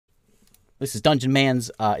This is Dungeonmans.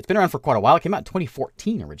 It's been around for quite a while. It came out in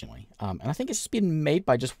 2014 originally. And I think it's just been made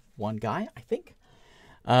by just one guy, I think.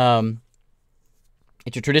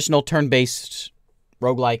 It's your traditional turn-based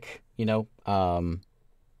roguelike, you know,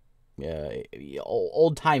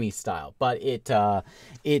 old-timey style. But it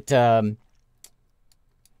does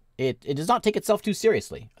not take itself too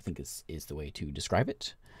seriously, I think is the way to describe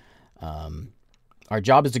it. Our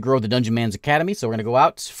job is to grow the Dungeonmans Academy, so we're going to go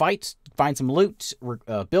out, fight, find some loot,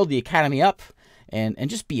 build the academy up, and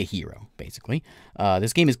just be a hero, basically.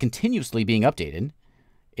 This game is continuously being updated.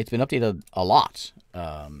 It's been updated a lot.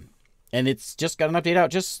 And it's just got an update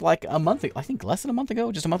out just like a month ago. I think less than a month ago,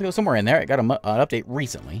 just a month ago, somewhere in there. It got an update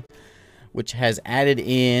recently, which has added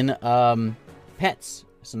in pets.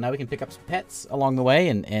 So now we can pick up some pets along the way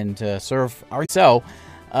and serve our... So,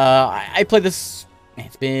 I played this...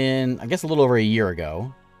 It's been, I guess, a little over a year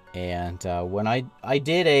ago, and when I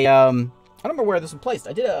did a, I don't remember where this was placed.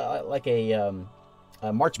 I did a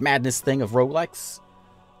March Madness thing of roguelikes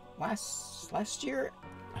last year,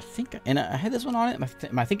 I think, and I had this one on it.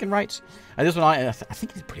 Am I thinking right? I had this one on it, and I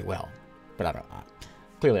think it did pretty well, but I don't.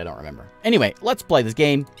 Clearly, I don't remember. Anyway, let's play this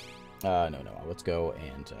game. No, let's go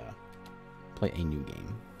and play a new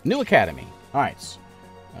game. New Academy. All right,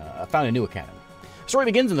 I found a new academy. Story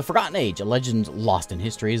begins in the Forgotten Age, a legend lost in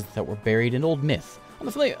histories that were buried in old myth. On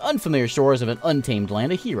the unfamiliar shores of an untamed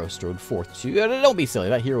land, a hero strode forth to... don't be silly,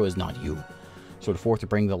 that hero is not you. Strode forth to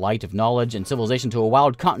bring the light of knowledge and civilization to a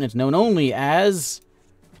wild continent known only as...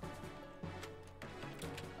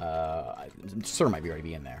 Sir might already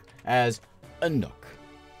be in there. As a Nook.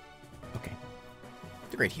 Okay.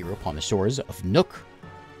 The great hero upon the shores of Nook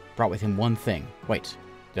brought with him one thing. Wait,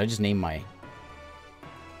 did I just name my...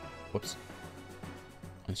 Whoops.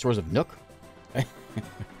 On the shores of Nook?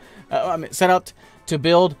 Set out to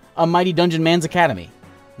build a mighty Dungeonmans Academy.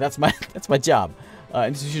 That's my job.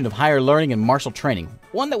 Institution of higher learning and martial training.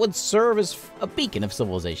 One that would serve as a beacon of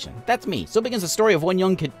civilization. That's me. So begins the story of one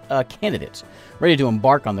young candidate, ready to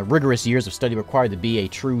embark on the rigorous years of study required to be a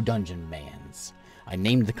true Dungeonmans. I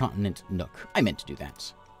named the continent Nook. I meant to do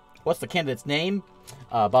that. What's the candidate's name?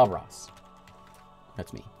 Bob Ross.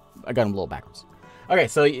 That's me. I got him a little backwards. Okay,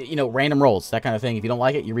 so, you know, random rolls, that kind of thing. If you don't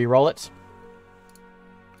like it, you re-roll it.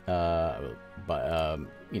 You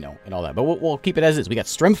know, and all that. But we'll keep it as is. We got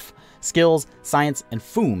strength, skills, science, and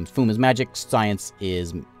foom. Foom is magic. Science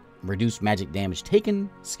is reduced magic damage taken.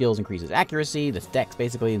 Skills increases accuracy. That's dex,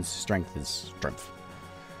 basically. And strength is strength.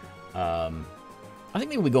 I think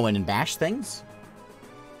maybe we go in and bash things.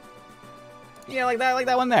 Yeah, like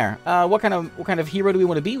that one there. What kind of hero do we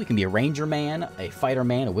want to be? We can be a ranger man, a fighter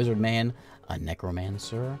man, a wizard man, a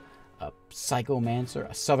necromancer, a psychomancer,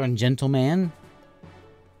 a southern gentleman,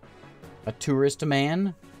 a tourist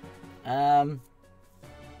man.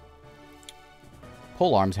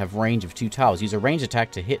 Polearms have range of 2 tiles. Use a ranged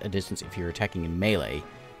attack to hit a distance if you're attacking in melee.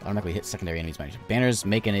 Automatically hit secondary enemies. Banners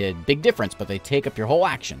making a big difference, but they take up your whole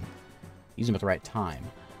action. Use them at the right time.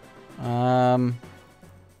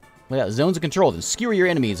 Well, zones of control. Then skewer your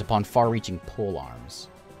enemies upon far-reaching polearms.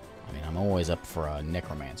 I mean, I'm always up for a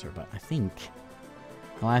necromancer, but I think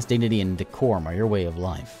class, dignity, and decorum are your way of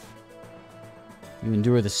life. You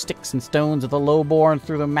endure the sticks and stones of the lowborn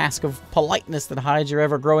through the mask of politeness that hides your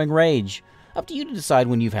ever-growing rage. Up to you to decide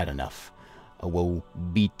when you've had enough. A woe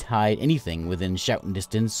betide anything within shouting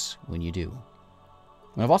distance when you do.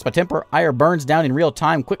 When I've lost my temper, ire burns down in real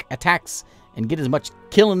time, quick attacks, and get as much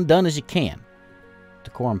killing done as you can.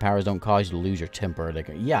 Decorum powers don't cause you to lose your temper.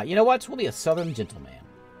 Yeah, you know what? We'll be a southern gentleman.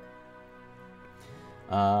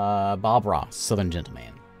 Bob Ross, southern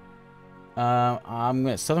gentleman. I'm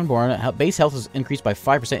going to southern born. Base health is increased by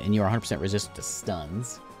 5% and you are 100% resistant to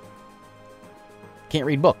stuns. Can't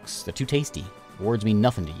read books. They're too tasty. Words mean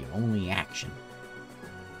nothing to you. Only action.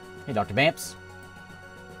 Hey, Dr. Bamps.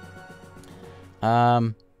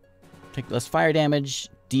 Take less fire damage.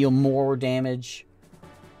 Deal more damage.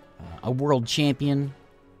 A world champion.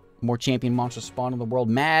 More champion monsters spawn in the world.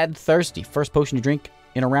 Mad thirsty. First potion to drink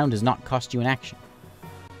in a round does not cost you an action.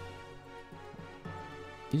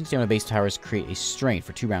 Using stamina-based towers create a strength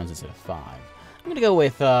for 2 rounds instead of 5. I'm going to go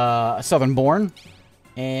with a Southern Born.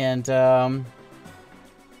 And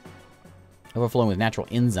overflowing with natural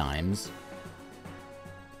enzymes.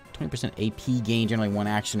 20% AP gain, generally 1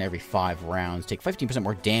 action every 5 rounds. Take 15%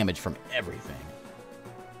 more damage from everything.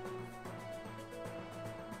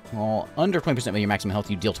 Well, under 20% of your maximum health,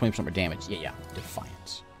 you deal 20% more damage. Yeah.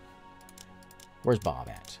 Defiant. Where's Bob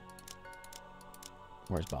at?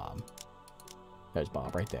 Where's Bob? There's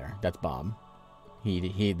Bob right there. That's Bob.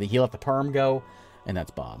 He let the perm go, and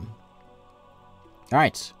that's Bob. All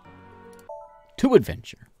right. To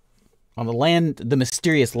adventure. On the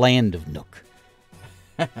mysterious land of Nook.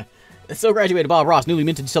 So graduated Bob Ross, newly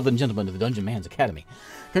minted Southern Gentleman of the Dungeonmans Academy.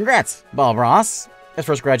 Congrats, Bob Ross. As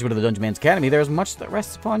first graduate of the Dungeonmans Academy, there is much that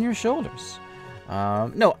rests upon your shoulders.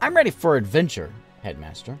 No, I'm ready for adventure,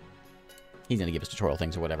 Headmaster. He's going to give us tutorial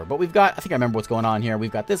things or whatever. But we've got, I think I remember what's going on here.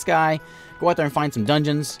 We've got this guy. Go out there and find some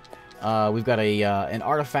dungeons. We've got an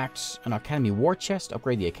artifact, an Academy war chest.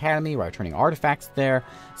 Upgrade the Academy. We're returning artifacts there.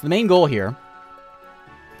 So the main goal here,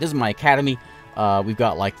 this is my Academy. We've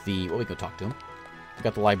got like the, well, we go talk to him. We've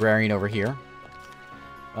got the librarian over here.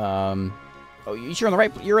 Oh, you sure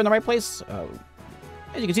you're in the right place?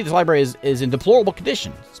 As you can see, this library is in deplorable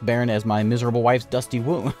condition. It's barren as my miserable wife's dusty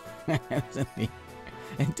womb.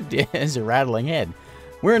 Empty as a rattling head.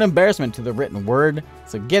 We're an embarrassment to the written word,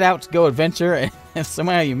 so get out to go adventure, and if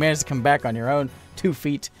somehow you manage to come back on your own 2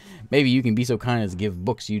 feet, maybe you can be so kind as to give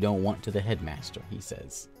books you don't want to the headmaster, he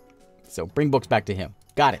says. So bring books back to him.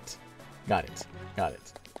 Got it. Got it. Got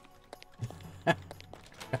it.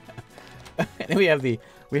 And then we have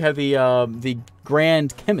the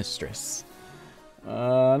grand chemistress.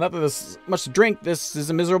 Not that there's much to drink. This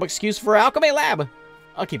is a miserable excuse for alchemy lab.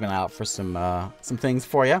 I'll keep an eye out for some things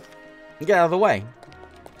for you. Get out of the way.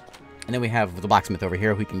 And then we have the blacksmith over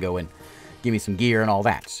here who can go and give me some gear and all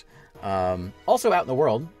that. Also out in the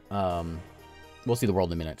world, we'll see the world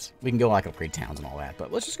in a minute. We can go like upgrade towns and all that.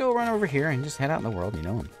 But let's just go run over here and just head out in the world, you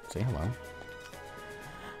know, and say hello.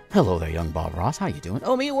 Hello there, young Bob Ross. How you doing?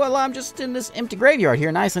 Oh, me? Well, I'm just in this empty graveyard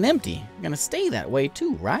here, nice and empty. I'm gonna stay that way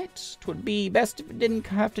too, right? 'Twould be best if it didn't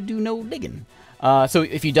have to do no digging. So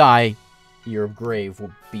if you die, your grave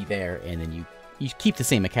will be there, and then you keep the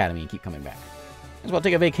same academy and keep coming back. Might as well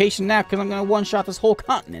take a vacation now, because I'm gonna one-shot this whole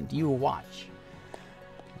continent. You watch.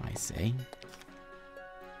 I say.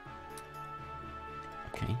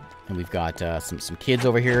 Okay, and we've got some kids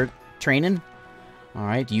over here training.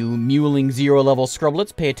 Alright, you muling 0-level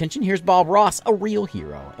scrublets, pay attention. Here's Bob Ross, a real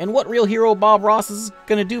hero. And what real hero Bob Ross is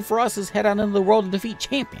going to do for us is head out into the world and defeat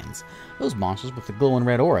champions. Those monsters with the glowing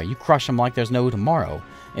red aura, you crush them like there's no tomorrow,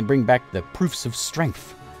 and bring back the proofs of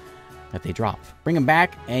strength that they drop. Bring them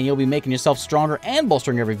back, and you'll be making yourself stronger and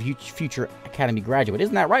bolstering every future Academy graduate.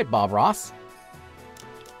 Isn't that right, Bob Ross?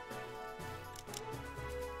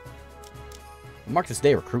 Mark this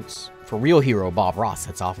day, recruits. For real hero Bob Ross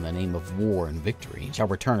sets off in the name of war and victory, and shall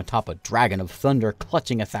return atop a dragon of thunder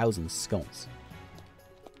clutching 1,000 skulls.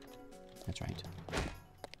 That's right.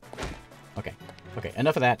 Okay. Okay,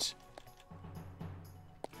 enough of that.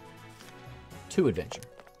 To adventure.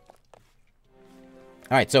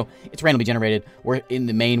 Alright, so it's randomly generated. We're in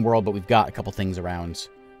the main world, but we've got a couple things around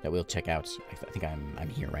that we'll check out. I think I'm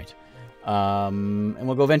here, right? And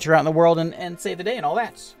we'll go venture out in the world and save the day and all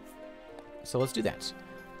that. So let's do that.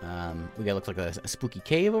 We got, looks like a spooky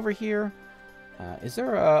cave over here. Is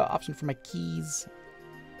there an option for my keys?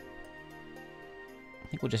 I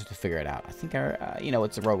think we'll just have to figure it out. I think, you know,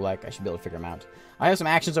 it's a roguelike. I should be able to figure them out. I have some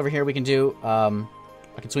actions over here we can do. I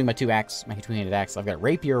can swing my two-handed axe. I've got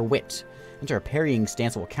Rapier Wit. Enter a parrying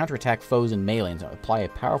stance that will counterattack foes in melee and apply a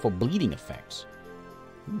powerful bleeding effect.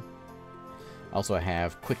 Also, I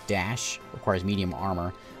have Quick Dash. Requires medium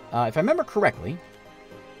armor. If I remember correctly...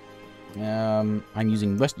 I'm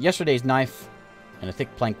using yesterday's knife and a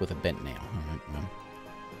thick plank with a bent nail.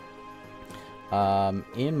 All right,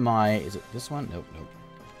 in my... Is it this one? Nope, nope.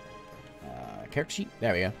 Character sheet?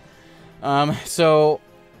 There we go. So,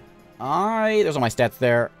 there's all my stats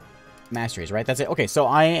there. Masteries, right? That's it. Okay, so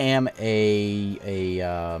I am a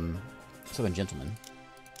Southern Gentleman.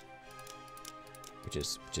 Which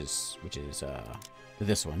is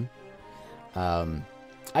this one.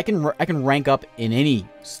 I can rank up in any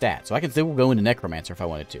stat, so I can still go into Necromancer if I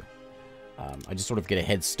wanted to. I just sort of get a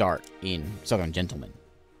head start in Southern Gentleman,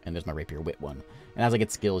 and there's my Rapier Wit one. And as I get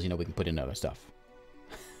skills, you know, we can put in other stuff.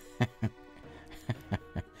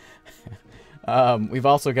 We've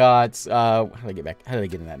also got how do I get back? How did I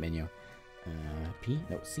get in that menu? P?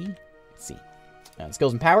 No, C. C.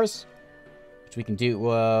 Skills and powers, which we can do.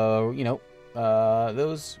 You know,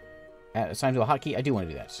 those assigned to a hotkey. I do want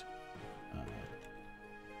to do that.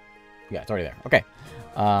 Yeah, it's already there. Okay.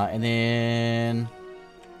 And then...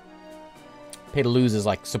 Pay to lose is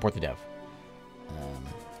like support the dev.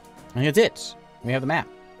 I think that's it. We have the map.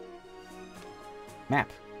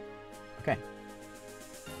 Map. Okay.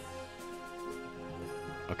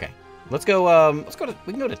 Okay. Let's go to...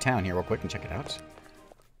 We can go to town here real quick and check it out.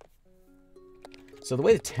 So the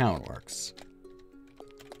way the town works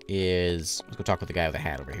is... Let's go talk with the guy with the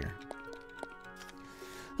hat over here.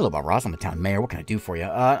 Hello, Bob Ross. I'm the town mayor. What can I do for you?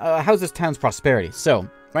 How's this town's prosperity? So,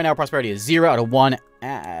 right now, prosperity is 0 out of 1.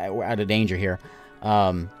 We're out of danger here.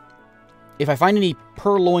 if I find any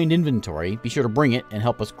purloined inventory, be sure to bring it and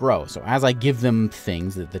help us grow. So as I give them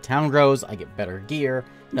things, the town grows, I get better gear,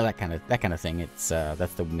 you know, that kind of thing. It's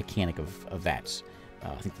that's the mechanic of that.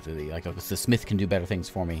 I think that the smith can do better things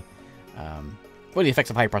for me. What are the effects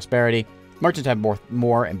of high prosperity? Merchants have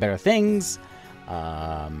more and better things.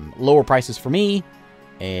 Lower prices for me,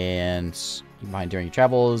 and you find during your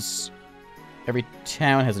travels. Every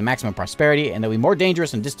town has a maximum prosperity, and they'll be more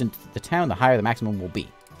dangerous and distant the town, the higher the maximum will be.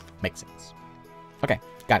 Makes sense. Okay,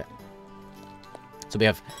 got it. So we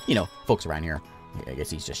have, you know, folks around here. I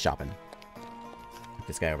guess he's just shopping. Like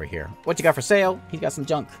this guy over here. What you got for sale? He's got some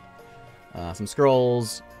junk. Some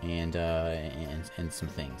scrolls and some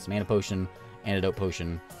things. Mana potion, antidote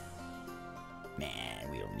potion. Nah,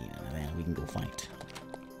 we don't need none of that. We can go fight.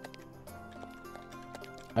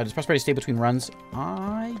 Does prosperity stay between runs?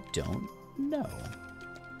 I don't know.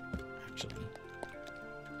 Actually.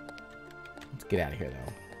 Let's get out of here,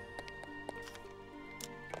 though.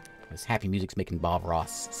 This happy music's making Bob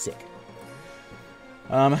Ross sick.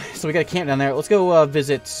 So we got a camp down there. Let's go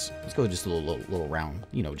visit. Let's go just a little round.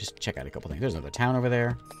 You know, just check out a couple things. There's another town over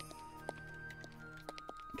there.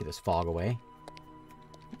 Get this fog away.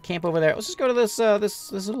 Camp over there. Let's just go to this this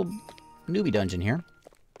little newbie dungeon here.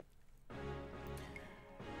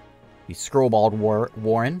 The Scrollbald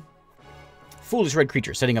Warren. Foolish red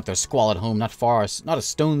creatures setting up their squalid home not a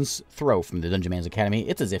stone's throw from the Dungeonmans Academy.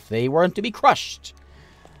 It's as if they weren't to be crushed.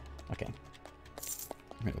 Okay. I'm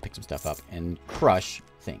gonna go pick some stuff up and crush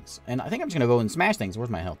things. And I think I'm just gonna go and smash things. Where's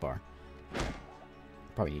my health bar?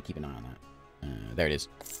 Probably need to keep an eye on that. There it is.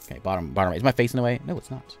 Okay, bottom right. Is my face in the way? No, it's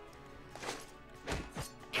not.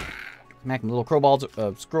 Smack little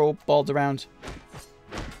scroll balls around.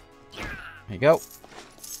 There you go.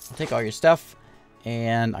 I'll take all your stuff,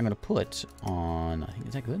 and I'm gonna put on. I think,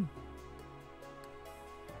 is that good?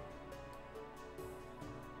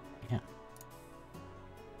 Yeah.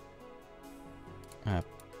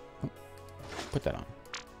 Put that on.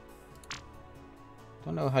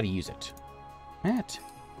 Don't know how to use it. Matt.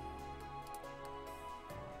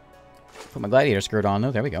 Put my gladiator skirt on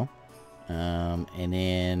though. There we go. And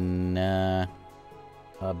then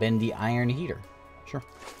bend the iron heater. Sure.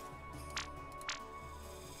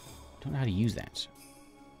 Don't know how to use that.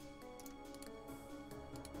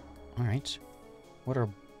 All right. What are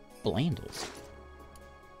blandles?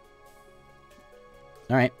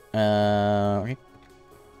 All right. Okay.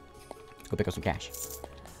 Let's go pick up some cash.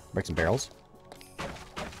 Break some barrels.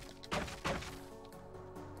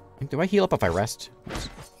 Do I heal up if I rest? Oops.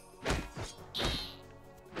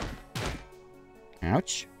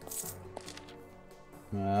 Ouch.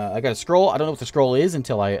 I got a scroll. I don't know what the scroll is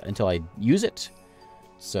until I use it.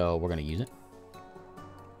 So we're gonna use it.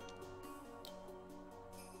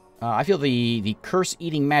 I feel the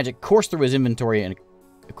curse-eating magic course through his inventory and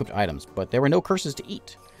equipped items, but there were no curses to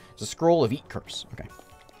eat. It's a scroll of eat curse. Okay.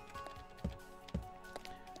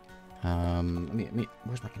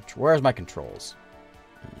 Where's my controls?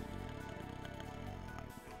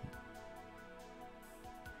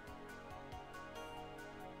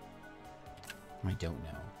 I don't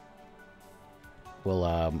know. Well,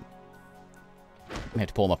 I have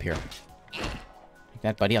to pull him up here. Take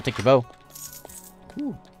that, buddy. I'll take your bow.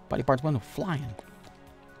 Ooh, body parts window flying.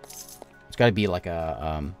 It's got to be like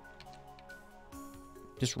a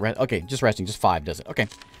okay, just resting. Just 5 does it. Okay.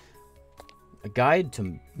 A guide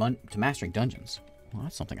to mastering dungeons. Well,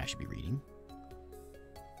 that's something I should be reading.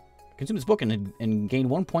 Consume this book and gain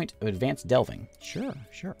 1 point of advanced delving. Sure.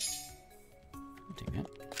 I'll take that.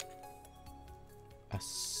 A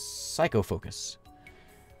psycho focus.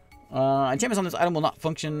 Enchantments on this item will not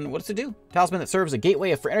function. What does it do? Talisman that serves a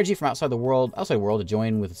gateway for energy from outside the world to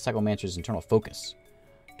join with Psychomancer's internal focus.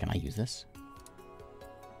 Can I use this?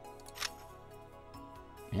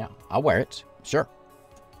 Yeah, I'll wear it. Sure.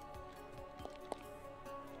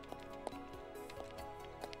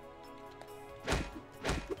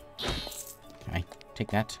 Okay, take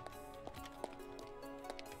that.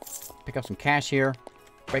 Pick up some cash here.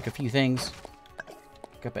 Break a few things.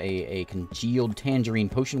 Pick up a congealed tangerine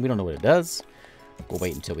potion. We don't know what it does. We'll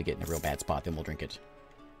wait until we get in a real bad spot, then we'll drink it.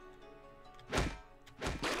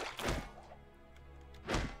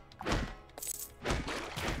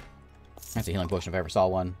 That's a healing potion if I ever saw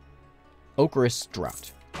one. Ochreous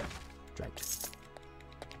Drought.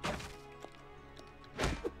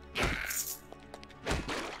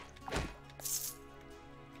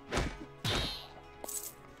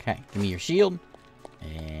 Okay, give me your shield.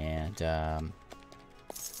 And, let's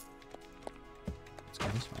go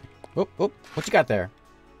this way. Oh, what you got there?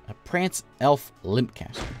 A Prance Elf Limp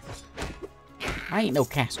Caster. I ain't no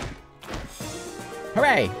caster.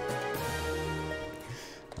 Hooray!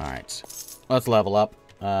 Alright. Let's level up.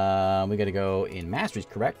 We got to go in Masteries,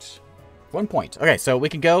 correct? 1 point. Okay, so we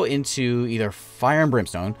can go into either Fire and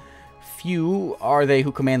Brimstone. Few are they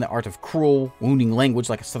who command the art of cruel, wounding language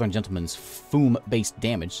like a southern gentleman's foom-based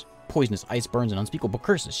damage, poisonous ice burns, and unspeakable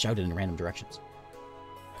curses shouted in random directions.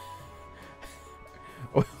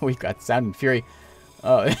 We've got Sound and Fury.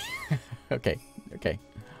 Okay.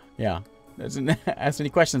 Yeah. Doesn't ask any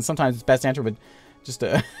questions. Sometimes it's best answer, but just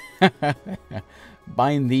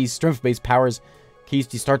bind these strength-based powers. Keys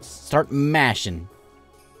to start mashing.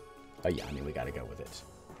 Oh yeah, I mean we gotta go with it.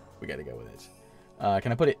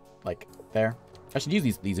 Can I put it like there? I should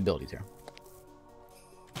use these abilities here.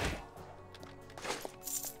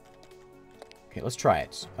 Okay, let's try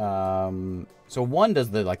it. So 1 does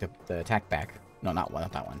the attack back. No, not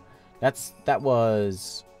that one. That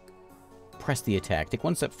was press the attack. Take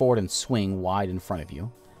 1 step forward and swing wide in front of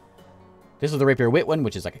you. This is the Rapier Wit one,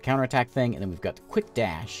 which is like a counterattack thing, and then we've got the quick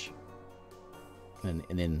dash. And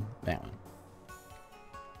then that one.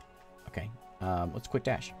 Okay. Let's quick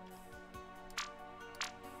dash.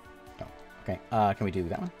 Oh, okay. Can we do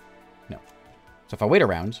that one? No. So if I wait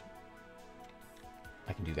around,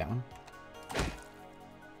 I can do that one.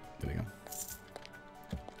 There we go.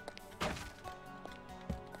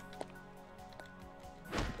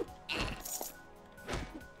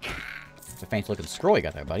 It's a fancy looking scroll you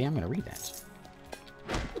got there, buddy. I'm going to read that.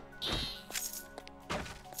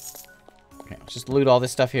 Okay, let's just loot all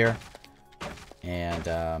this stuff here. And,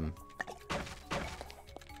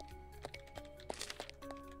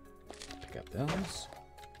 pick up those.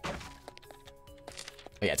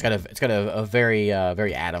 But yeah, it's got a very,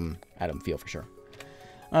 very Adam feel for sure.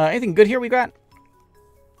 Anything good here we got?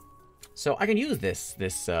 So I can use this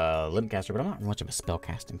Limpcaster, but I'm not much of a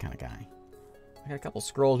spellcasting kind of guy. I got a couple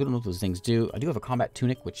scrolls. We don't know what those things do. I do have a combat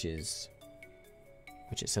tunic, which it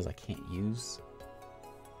says I can't use.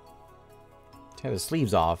 Tear the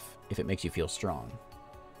sleeves off if it makes you feel strong.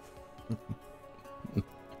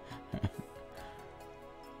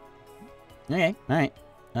 Okay, alright.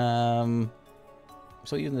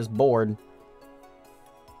 So using this board.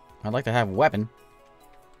 I'd like to have a weapon.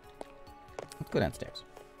 Let's go downstairs.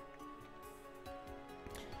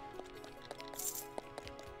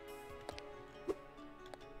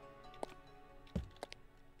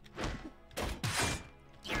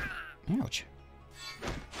 Ouch.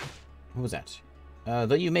 What was that?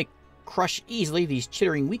 Though you may crush easily these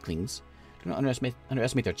chittering weaklings, do not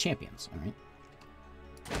underestimate their champions. Alright.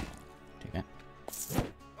 Take that.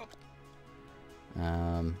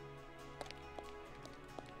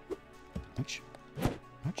 Ouch.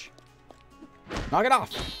 Ouch. Knock it off!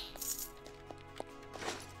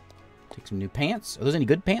 Take some new pants. Are those any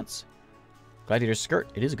good pants? Gladiator skirt.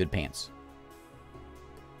 It is a good pants.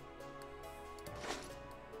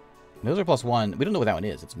 Those are +1. We don't know what that one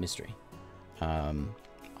is. It's a mystery.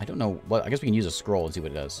 I don't know what. I guess we can use a scroll and see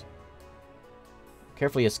what it does.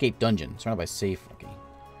 Carefully escape dungeon. Surrounded by safe. Okay.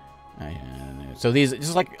 So these, this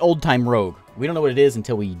is like old time rogue. We don't know what it is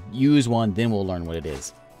until we use one. Then we'll learn what it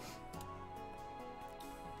is.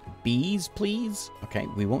 Bees, please. Okay,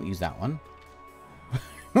 we won't use that one.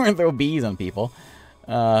 We're gonna throw bees on people.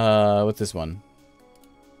 What's this one?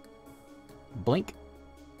 Blink.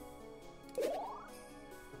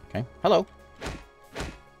 Okay. Hello.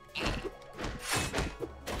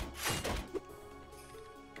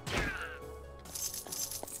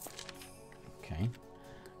 Okay.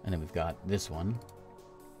 And then we've got this one.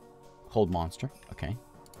 Hold monster. Okay.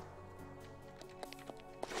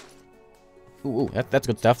 Ooh, that's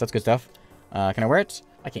good stuff. That's good stuff. Can I wear it?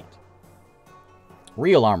 I can't.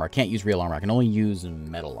 Real armor. Can't use real armor. I can only use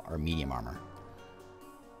metal or medium armor.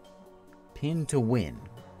 Pin to win.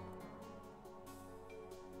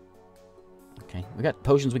 Okay, we got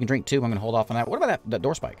potions we can drink too. I'm going to hold off on that. What about that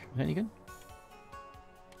door spike? Is that any good?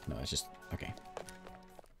 No, it's just... Okay.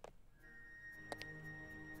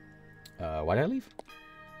 Why did I leave?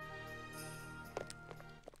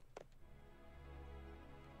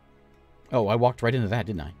 Oh, I walked right into that,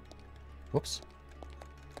 didn't I? Whoops.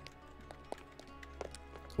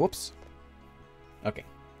 Whoops. Okay.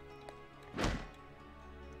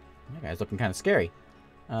 That guy's looking kind of scary.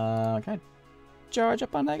 Can I charge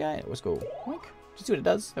up on that guy? Let's go. Wink. Just see what it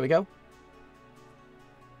does. There we go.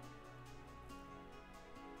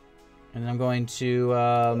 And then I'm going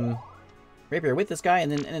to rapier with this guy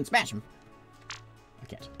and then smash him. I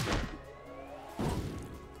can't.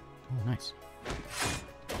 Oh, nice.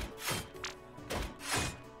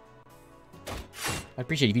 I'd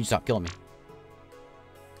appreciate it if you stop killing me.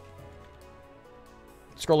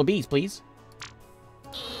 Scroll of bees, please.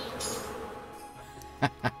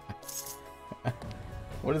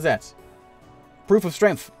 What is that? Proof of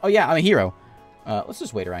strength. Oh yeah, I'm a hero. Let's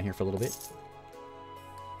just wait around here for a little bit.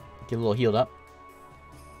 Get a little healed up.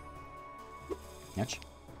 Ouch.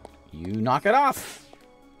 You knock it off.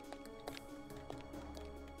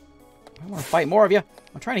 I want to fight more of you.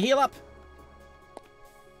 I'm trying to heal up.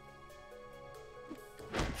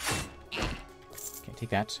 Okay, take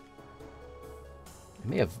that. I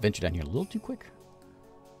may have ventured down here a little too quick.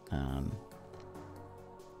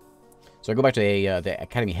 So I go back to the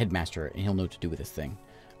Academy Headmaster, and he'll know what to do with this thing.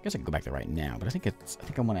 I guess I can go back there right now, but I think I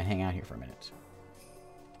want to hang out here for a minute.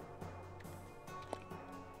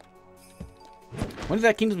 When did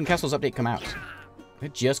that Kingdoms and Castles update come out?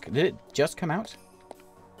 Did it just come out?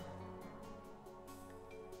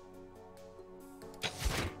 I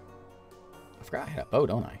forgot I had a bow,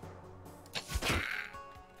 don't I?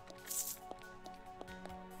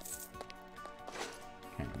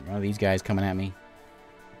 Okay, one of these guys coming at me.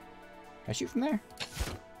 Can I shoot from there?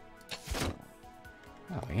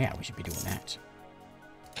 Oh yeah, we should be doing that.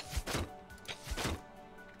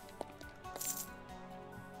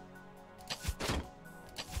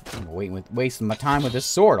 I'm wasting my time with this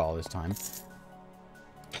sword all this time.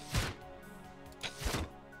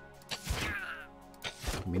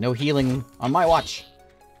 There'll be no healing on my watch.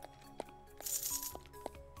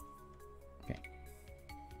 Okay.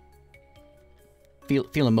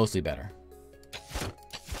 Feeling mostly better.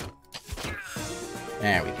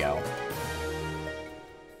 There we go.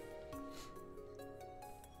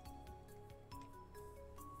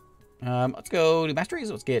 Let's go to masteries.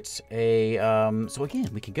 Let's get a, so again,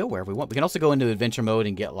 we can go wherever we want. We can also go into adventure mode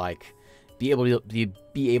and get, like, be able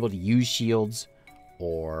to use shields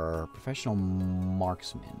or professional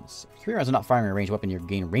marksmen. 3 rounds of not firing a ranged weapon, you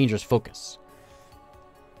gain ranger's focus.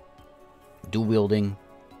 Dual wielding.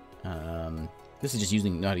 This is just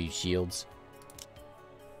using how to use shields.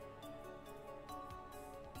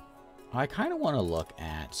 I kind of want to look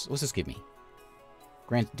at, what's this give me?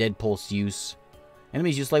 Grants dead pulse use.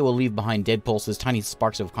 Enemies you slay will leave behind dead pulses, tiny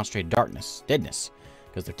sparks of concentrated deadness,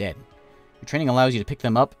 because they're dead. Your training allows you to pick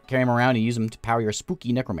them up, carry them around, and use them to power your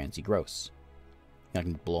spooky necromancy. Gross. I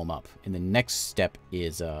can blow them up. And the next step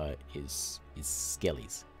is skellies.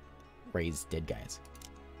 Raise dead guys.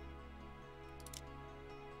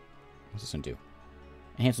 What's this one do?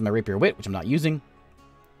 Enhances my rapier wit, which I'm not using.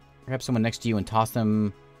 Grab someone next to you and toss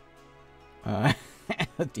them.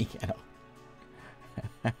 Decano.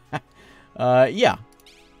 Yeah.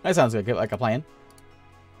 That sounds like a plan.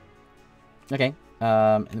 Okay.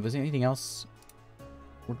 And was there anything else?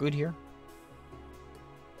 We're good here?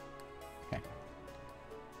 Okay.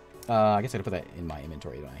 I guess I gotta put that in my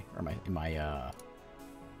inventory, don't I? Or in my,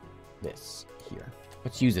 this here.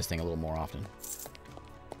 Let's use this thing a little more often.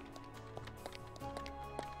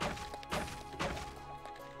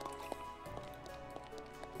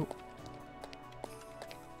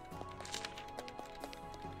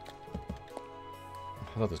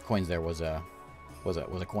 I thought those coins there was a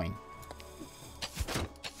coin.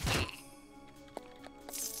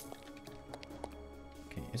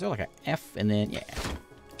 Okay, is there like a F and then yeah.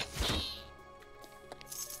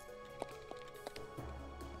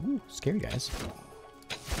 Ooh, scary guys.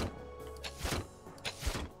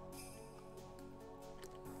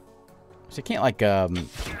 So you can't like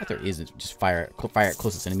what there is just fire at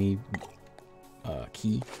closest enemy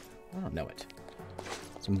key. I don't know it.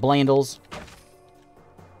 Some blandles.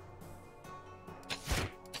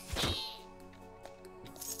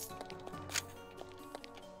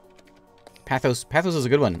 Pathos is a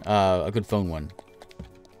good one. A good phone one.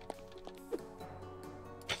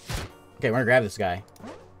 Okay, we're gonna grab this guy.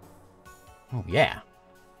 Oh, yeah.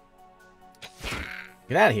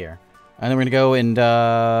 Get out of here. And then we're gonna go and,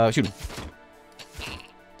 shoot him.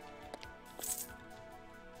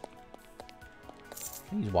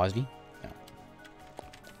 Can I use WASD? No.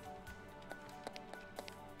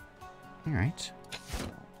 Alright.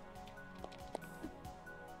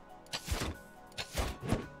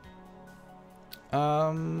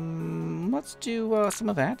 Let's do some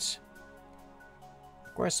of that.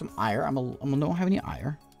 Requires some ire. I don't have any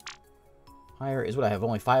ire. Ire is what I have.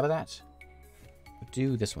 Only 5 of that.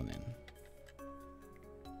 Do this one then.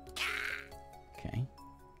 Okay.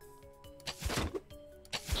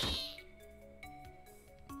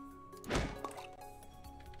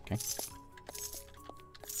 Okay.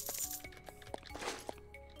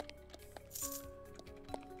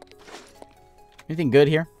 Anything good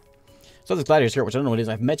here? So this gladiator skirt, which I don't know what it is.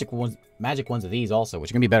 I have magic ones of these also,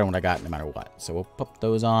 which are gonna be better when I got no matter what. So we'll put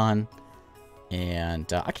those on,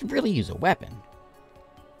 and I could really use a weapon.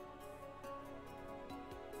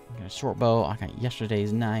 I got a short bow. I got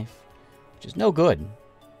yesterday's knife, which is no good.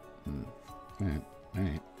 All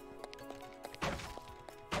right.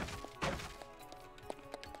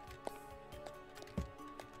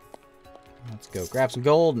 Let's go grab some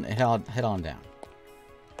gold and head on down.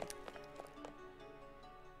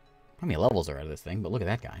 How many levels are out of this thing? But look at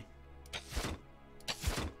that guy.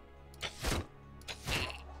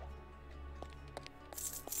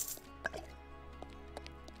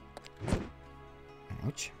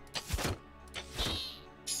 Ouch.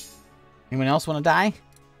 Anyone else want to die?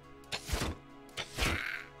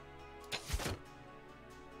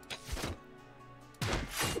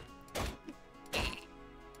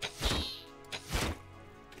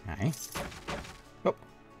 Okay. Oh.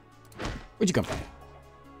 Where'd you come from?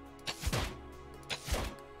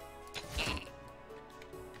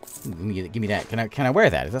 Give me that. Can I wear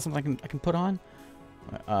that? Is that something I can put on?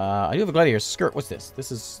 I do have a gladiator skirt. What's this?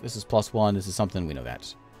 This is +1. This is something, we know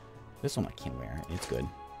that. This one I can wear. It's good.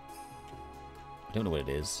 I don't know what it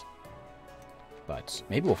is. But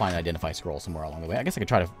maybe we'll find an identify scroll somewhere along the way. I guess I could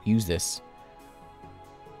try to use this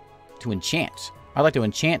to enchant. I'd like to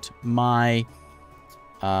enchant my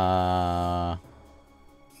can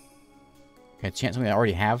I enchant something I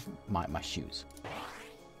already have? My shoes.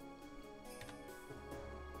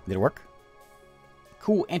 Did it work?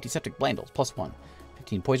 Cool antiseptic blandles, +1.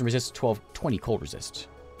 15 poison resist, 20 cold resist.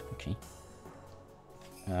 Okay.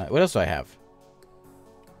 What else do I have?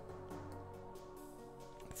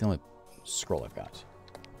 It's the only scroll I've got.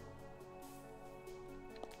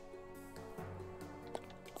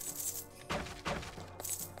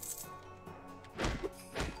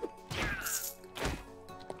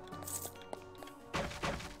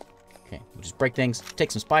 Okay, we'll just break things,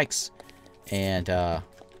 take some spikes, and I'm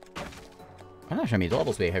not sure how many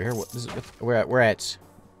levels we have here. We're at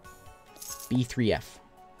B3F.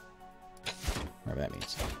 Whatever that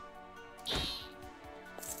means.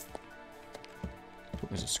 Oh,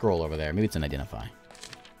 there's a scroll over there. Maybe it's an identify.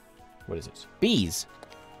 What is it? Bees!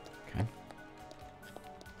 Okay.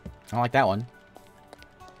 I don't like that one.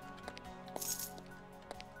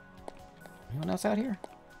 Anyone else out here?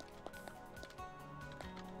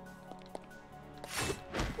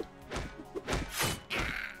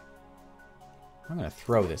 I'm gonna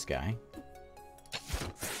throw this guy.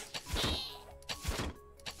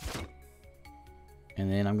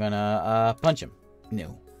 And then I'm gonna punch him.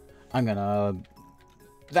 No. I'm gonna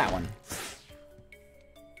that one.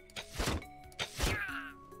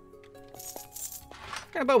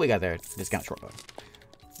 What kind of bow we got there? Discount short bow.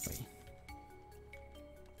 Wait.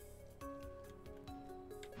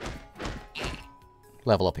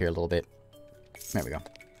 Level up here a little bit. There we go.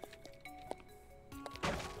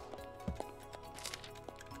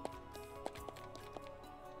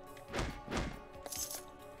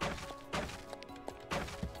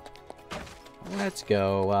 Let's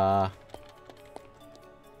go,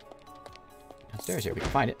 downstairs here. We can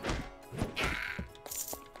find it.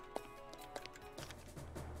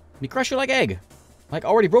 Me crush you like egg. Like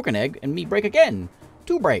already broken egg, and me break again.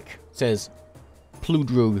 To break, says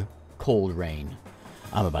Pludrug Cold Rain.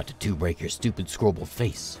 I'm about to two-break your stupid scrollable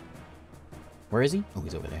face. Where is he? Oh,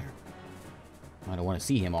 he's over there. I don't want to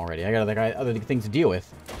see him already. I got other things to deal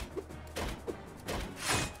with.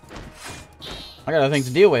 I got other things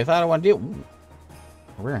to deal with. I don't want to deal... Ooh.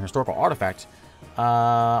 We're in historical artifact.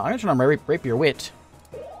 I'm gonna turn on my rapier wit.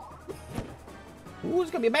 Ooh,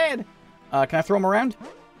 it's gonna be bad. Can I throw him around?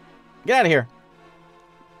 Get out of here.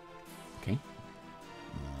 Okay.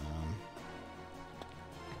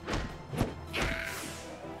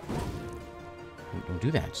 Don't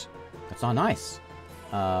do that. That's not nice.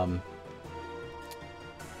 10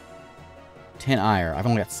 ire. I've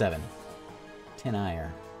only got 7. 10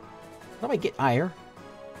 ire. How do I get ire?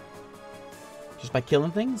 Just by killing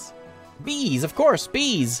things? Bees, of course,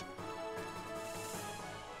 bees!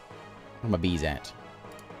 Where are my bees at?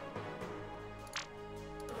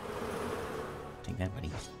 Take that, buddy.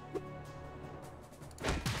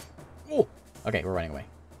 Oh! Okay, we're running away.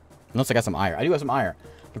 Unless I got some ire. I do have some ire.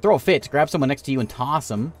 I can throw a fit, grab someone next to you and toss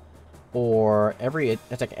them. Or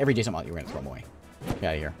that's like every day something you're gonna throw them away. Get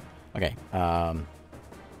out of here. Okay,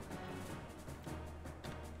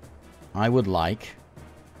 I would like...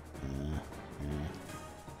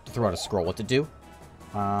 throw out a scroll. What to do?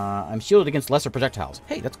 I'm shielded against lesser projectiles.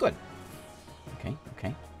 Hey, that's good. Okay,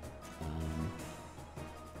 okay.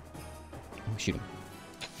 Oh, shoot him.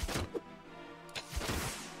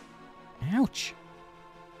 Ouch.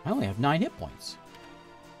 I only have 9 hit points.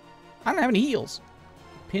 I don't have any heals.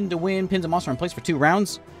 Pin to win. Pins a monster in place for 2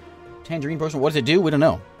 rounds. Tangerine potion. What does it do? We don't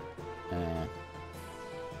know.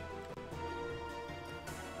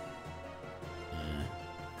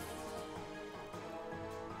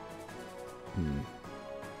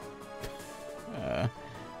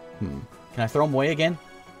 Can I throw him away again?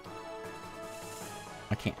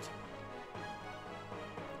 I can't.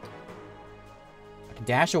 can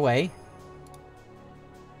dash away.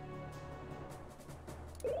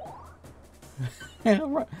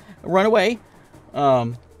 Run away.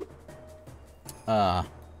 I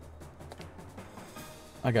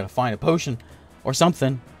gotta find a potion or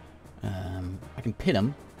something. I can pin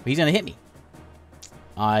him, but he's gonna hit me.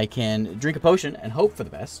 I can drink a potion and hope for the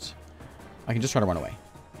best. I can just try to run away.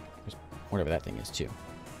 Whatever that thing is, too.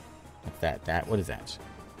 What's that? What is that?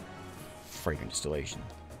 Fragrant distillation.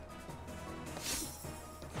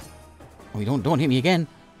 Oh, you don't hit me again.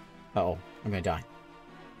 Uh-oh, I'm gonna die.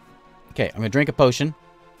 Okay, I'm gonna drink a potion.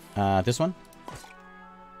 This one.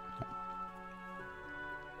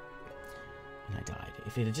 And I died.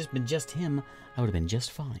 If it had just been just him, I would have been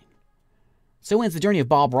just fine. So ends the journey of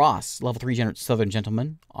Bob Ross, level 3 Southern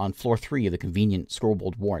Gentleman, on floor 3 of the convenient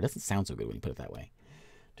Scrollbolt War. It doesn't sound so good when you put it that way.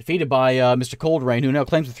 Defeated by Mr. Coldrain, who now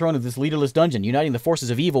claims the throne of this leaderless dungeon, uniting the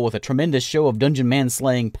forces of evil with a tremendous show of Dungeonman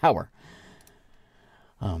slaying power.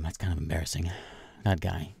 That's kind of embarrassing. That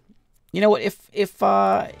guy. You know what?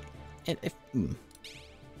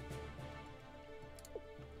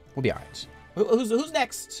 We'll be alright. Who's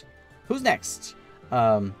next? Who's next?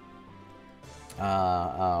 Untinti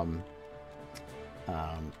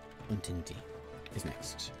is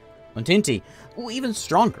next. Untinti. Ooh, even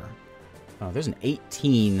stronger. Oh, there's an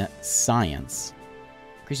 18 science.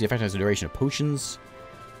 Increase the effectiveness and duration of potions.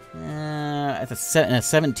 At a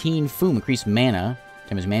 17 foom. Increased mana.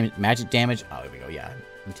 Damage, magic damage. Oh, there we go. Yeah.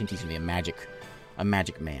 Untinti's gonna be a magic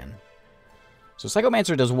man. So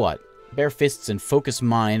Psychomancer does what? Bare fists and focused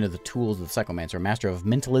mind are the tools of the Psychomancer. A master of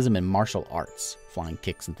mentalism and martial arts. Flying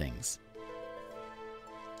kicks and things.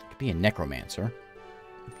 Could be a Necromancer.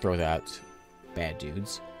 Throw out bad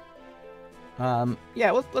dudes.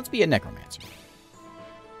 Yeah, let's be a Necromancer.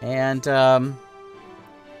 And, I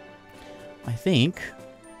think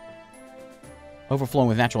overflowing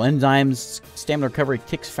with natural enzymes, stamina recovery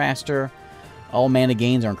ticks faster, all mana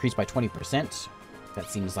gains are increased by 20%.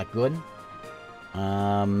 That seems like good.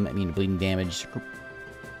 I mean, bleeding damage.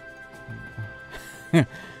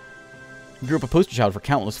 Group a poster child for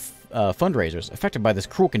countless fundraisers affected by this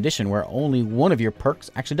cruel condition where only one of your perks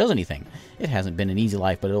actually does anything. It hasn't been an easy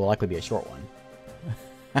life, but it will likely be a short one.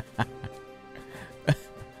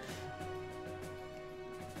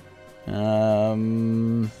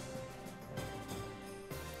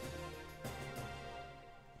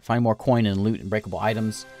 Find more coin and loot and breakable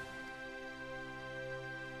items.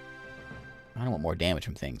 I don't want more damage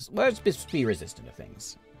from things. Let's just be resistant to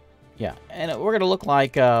things. Yeah, and we're gonna look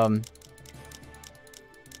like that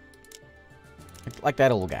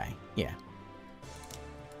old guy. Yeah.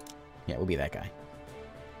 Yeah, we'll be that guy.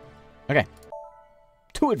 Okay.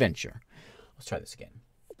 To adventure. Let's try this again.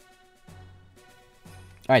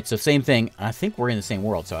 Alright, so same thing. I think we're in the same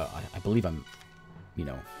world, so I believe I'm, you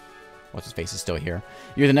know, what's-his-face is still here.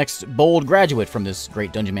 You're the next bold graduate from this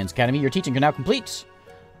great Dungeonmans Academy. Your teaching are now complete.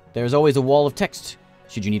 There's always a wall of text,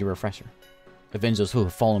 should you need a refresher. Avenge those who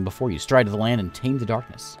have fallen before you. Stride to the land and tame the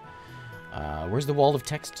darkness. Where's the wall of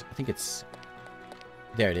text? I think it's...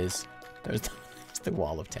 There it is. There's the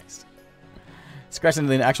wall of text. Scratch into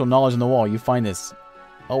the actual knowledge on the wall. You find this.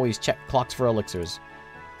 Always check clocks for elixirs.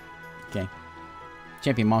 Okay.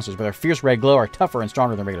 Champion monsters with their fierce red glow are tougher and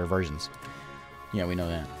stronger than regular versions. Yeah, we know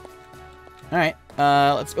that. Alright.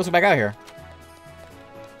 Let's go back out here.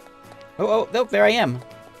 Oh, there I am.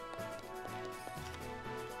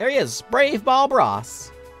 There he is. Brave Bob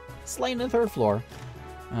Ross. Slain on the 3rd floor.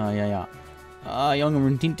 Yeah. Young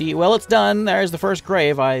Runtinti. Well, it's done. There's the first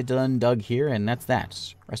grave I dug here, and that's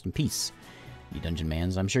that. Rest in peace, you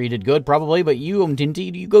Dungeonmans. I'm sure you did good, probably, but you,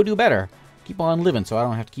 Runtinti, you go do better. Keep on living so I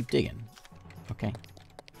don't have to keep digging. Okay.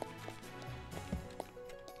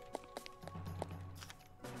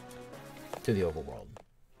 To the overworld.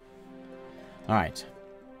 Alright.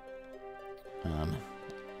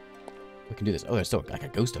 We can do this. Oh, there's still like a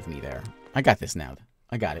ghost of me there. I got this now.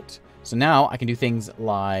 I got it. So now I can do things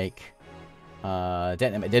like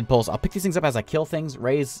dead pulse. I'll pick these things up as I kill things.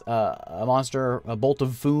 Raise a monster, a bolt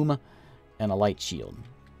of foom, and a light shield.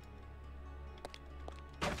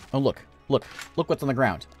 Oh, look what's on the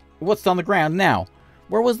ground. What's on the ground now?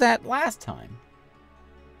 Where was that last time?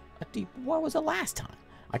 What was it last time?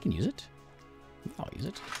 I can use it. I'll use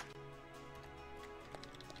it.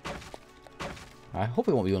 I hope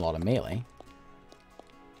we won't be doing a lot of melee.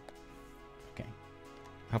 Okay.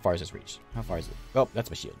 How far is this reach? How far is it? Oh, that's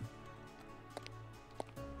my shield.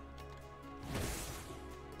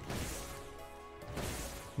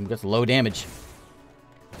 That's low damage.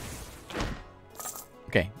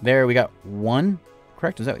 Okay, there we got one.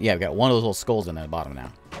 Correct? Is that? Yeah, we got one of those little skulls in the bottom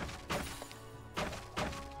now.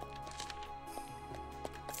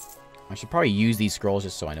 I should probably use these scrolls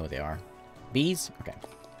just so I know what they are. Bees? Okay.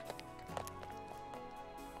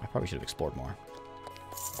 I probably should have explored more.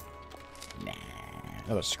 Nah.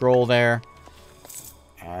 Another scroll there.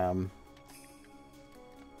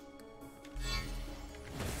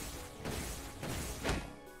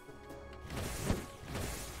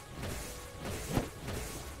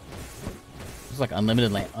 It's like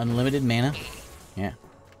unlimited mana. Yeah.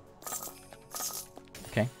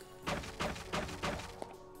 Okay.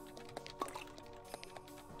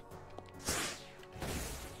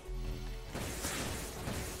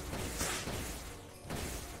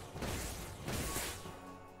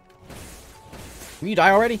 Will you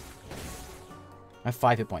die already? I have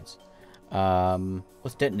 5 hit points.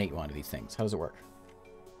 Let's detonate one of these things. How does it work?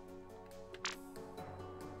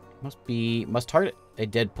 Must target a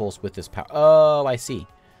dead pulse with this power. Oh, I see.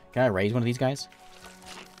 Can I raise one of these guys?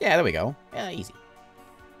 Yeah, there we go. Yeah, easy.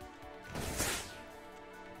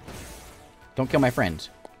 Don't kill my friend.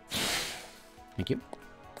 Thank you.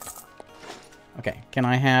 Okay, can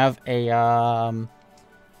I have a,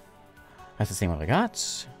 that's the same one I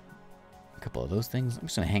got. A couple of those things. I'm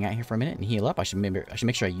just gonna hang out here for a minute and heal up. I should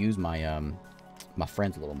make sure I use my, my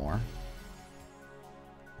friends a little more.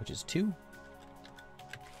 Which is 2.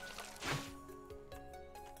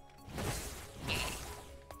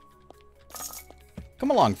 Come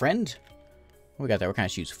along, friend. What we got there? What kind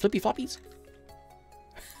of shoes? Flippy floppies?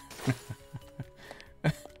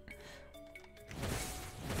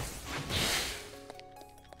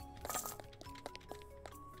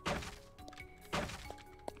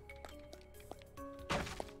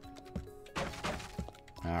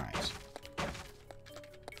 Alright.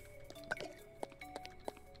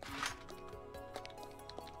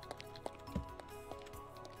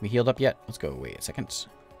 We healed up yet? Let's go. Wait a second.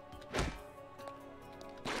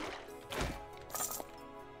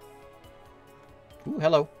 Ooh,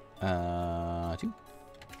 hello. 2.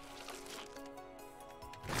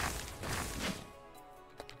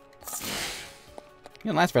 He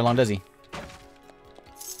doesn't last very long, does he?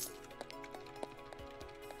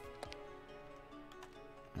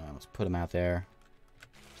 Let's put him out there.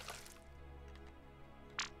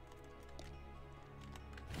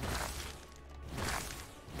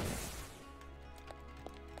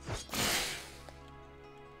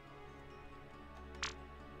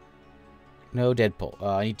 No Deadpool.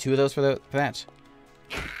 I need 2 of those for that.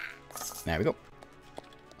 There we go.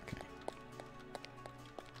 Okay.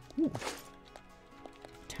 Ooh.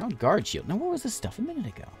 Town guard shield. Now, what was this stuff a minute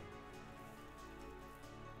ago?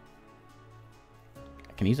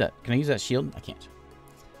 Can I use that? Can I use that shield? I can't.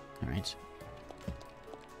 All right.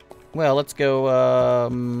 Well, let's go.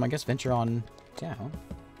 I guess venture on down.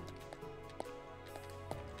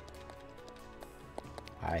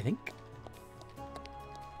 I think.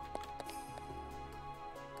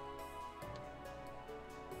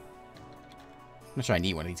 I'm not sure I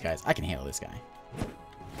need one of these guys. I can handle this guy.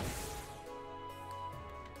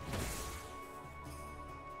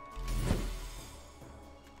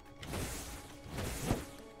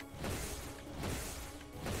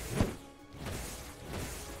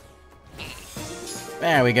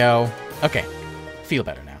 There we go. Okay. Feel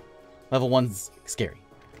better now. Level 1's scary.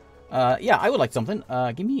 Yeah, I would like something.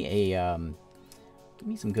 Give me a, give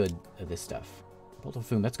me some good of this stuff. Bolt of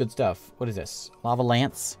Foom, that's good stuff. What is this? Lava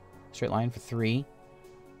Lance. Straight line for 3.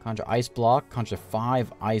 Conjure Ice Block. Conjure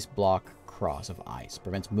 5 Ice Block Cross of Ice.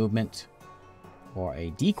 Prevents movement. Or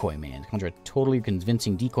a Decoy Man. Conjure a totally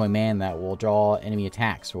convincing Decoy Man that will draw enemy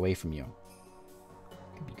attacks away from you.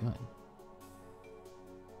 Could be good.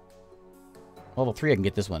 Level 3, I can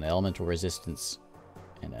get this one. Elemental Resistance.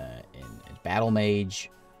 And Battle Mage.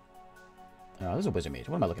 This is a Wizard Mage.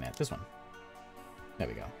 What am I looking at? This one. There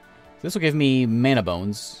we go. This will give me Mana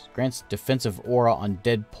Bones. Grants defensive aura on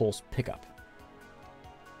dead pulse pickup.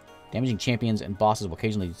 Damaging champions and bosses will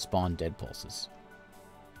occasionally spawn dead pulses.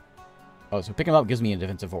 Oh, so picking them up gives me a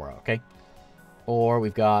defensive aura, okay? Or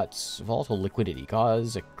we've got Volatile Liquidity.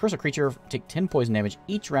 Cause a cursor creature take 10 poison damage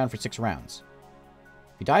each round for 6 rounds.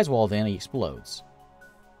 If he dies while then, he explodes.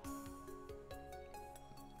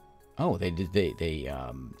 Oh, they do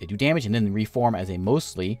damage and then reform as a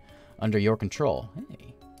mostly under your control. Hey.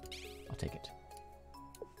 I'll take it.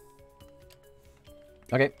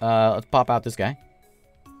 Okay, let's pop out this guy.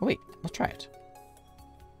 Oh, wait. Let's try it.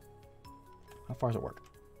 How far does it work?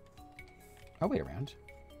 Oh, wait around.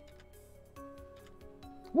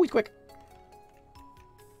 Ooh, he's quick.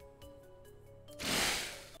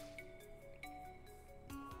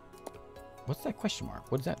 What's that question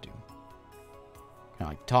mark? What does that do? Can I,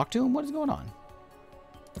 like, talk to him? What is going on?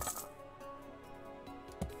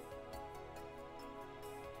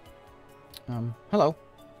 Hello.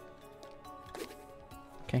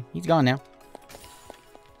 Okay, he's gone now.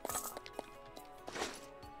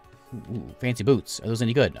 Ooh, fancy boots. Are those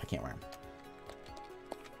any good? I can't wear them.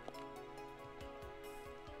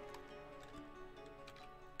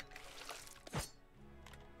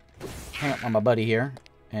 Hang up on my buddy here.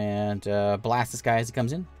 And blast this guy as he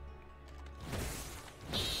comes in.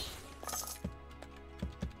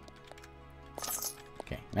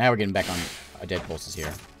 Okay, now we're getting back on our dead pulses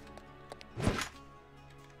here.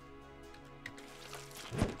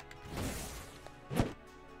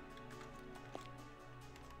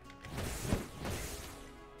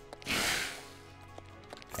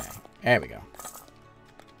 Okay, there we go.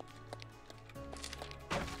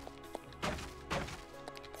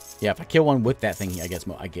 Yeah, if I kill one with that thing, I guess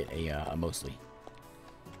I get a mostly.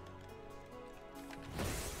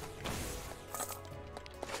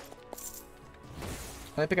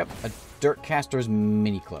 I pick up a Dirt Caster's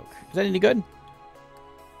mini cloak. Is that any good?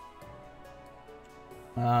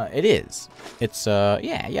 It is. It's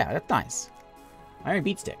yeah, that's nice. Iron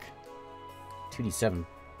Beat Stick. 2d7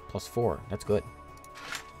 plus 4. That's good.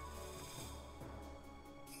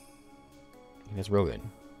 That's real good.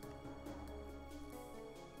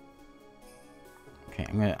 Okay,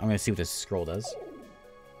 I'm gonna see what this scroll does.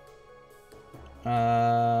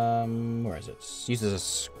 Where is it? Uses a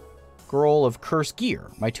scroll of cursed gear.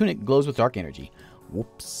 My tunic glows with dark energy.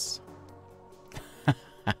 Whoops.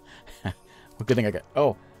 What good thing I got?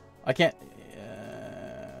 Oh, I can't.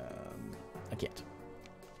 I can't.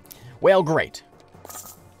 Well, great.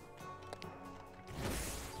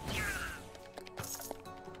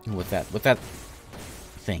 With that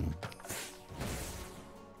thing.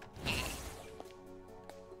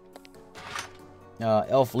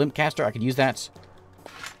 Elf Limp Caster, I could use that.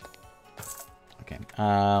 Okay,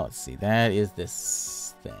 let's see. That is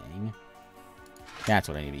this thing. That's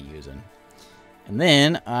what I need to be using. And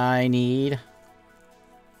then I need...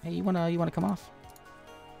 Hey, you wanna come off?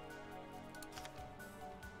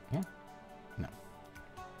 Yeah?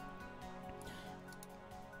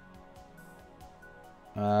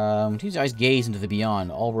 No. Use eyes gaze into the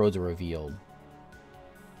beyond. All roads are revealed.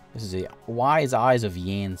 This is a Wise Eyes of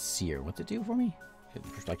Yan Seer. What's it do for me?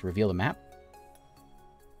 Just like to reveal the map.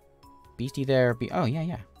 Beastie there. Oh,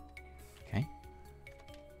 yeah. Okay.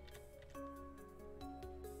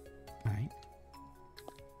 Alright.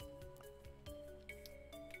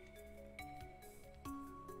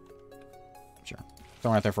 Sure.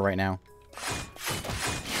 Throwing it there for right now.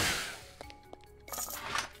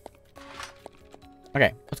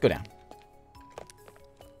 Okay, let's go down.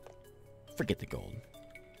 Forget the gold.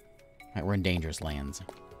 Alright, we're in dangerous lands.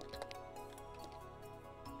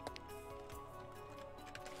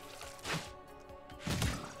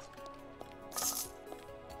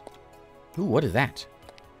 Ooh, what is that?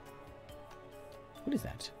 What is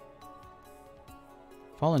that?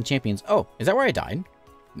 Fallen Champions. Oh, is that where I died?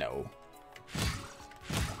 No.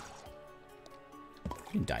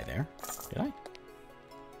 I didn't die there. Did I?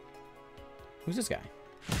 Who's this guy?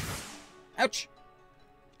 Ouch!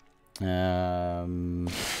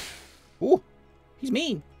 Ooh! He's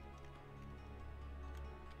mean!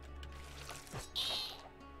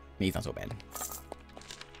 He's not so bad.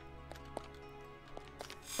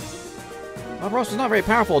 Ross is not very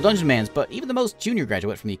powerful Dungeonmans, but even the most junior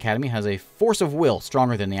graduate from the Academy has a force of will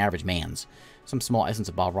stronger than the average man's. Some small essence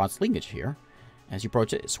of Bob Ross's lineage here. As you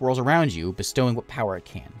approach it, it swirls around you, bestowing what power it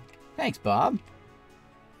can. Thanks, Bob.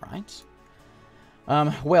 Right.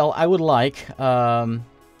 Well, I would like,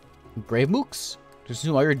 Grave Mooks.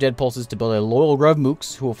 Consume all your dead pulses to build a loyal row of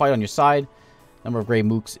mooks who will fight on your side. Number of Grave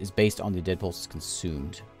Mooks is based on the dead pulses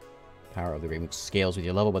consumed. Power of the Grave Mooks scales with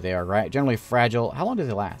your level, but they are generally fragile. How long do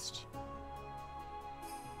they last?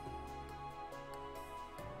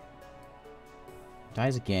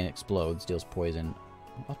 Dies again, explodes, deals poison.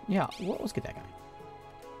 Yeah, let's get that guy.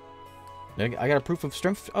 I got a proof of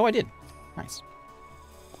strength. Oh, I did. Nice.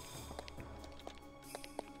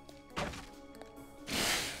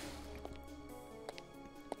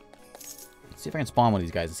 Let's see if I can spawn one of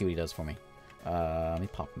these guys and see what he does for me. Let me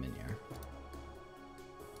pop him in here.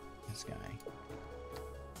 This guy.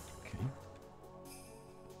 Okay.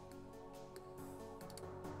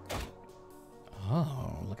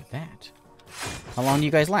 Oh, look at that. How long do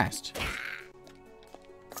you guys last?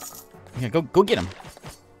 Yeah, go get him.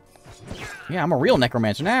 Yeah, I'm a real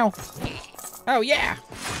necromancer now. Oh, yeah.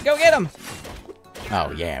 Go get him.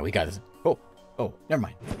 Oh, yeah, we got this. Oh, never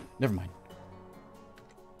mind. Never mind.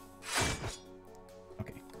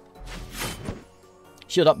 Okay.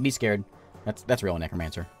 Shield up, be scared. That's real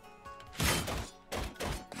necromancer.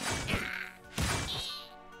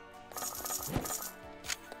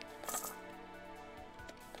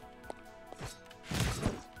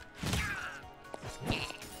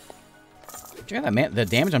 Check out that the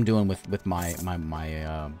damage I'm doing with my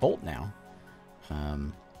bolt now.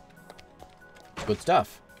 Good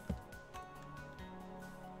stuff.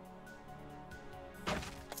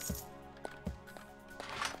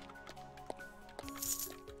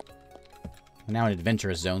 I'm now in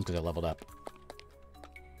adventurous zones because I leveled up.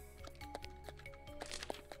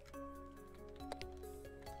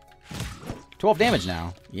 $12 damage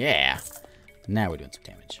now. Yeah. Now we're doing some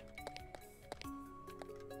damage.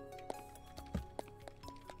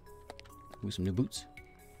 Ooh, some new boots.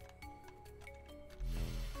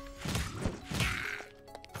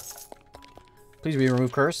 Please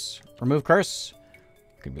remove curse. Remove curse.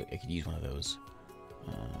 I could use one of those.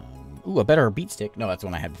 Ooh, a better beat stick. No, that's the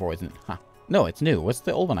one I had before, isn't it? Huh. No, it's new. What's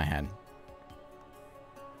the old one I had?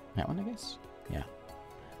 That one, I guess? Yeah.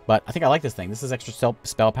 But I think I like this thing. This is extra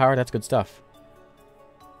spell power. That's good stuff.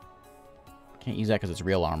 Can't use that because it's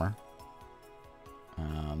real armor.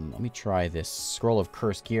 Let me try this. Scroll of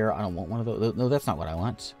Curse Gear. I don't want one of those. No, that's not what I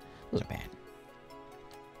want. Those are bad.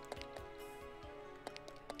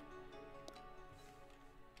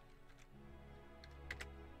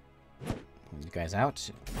 These guys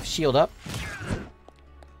out. Shield up.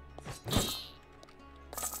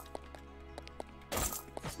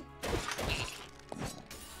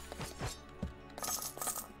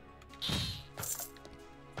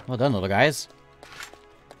 Well done, little guys.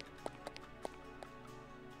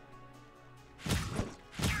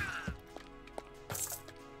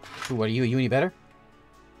 Ooh, what are you? Are you any better?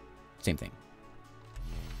 Same thing.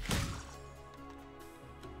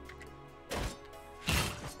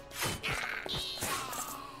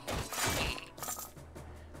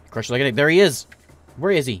 Crush like there he is.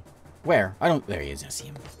 Where is he? Where? I don't. There he is. I see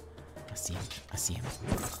him. I see him. I see him.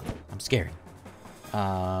 I'm scared.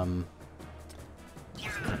 I'm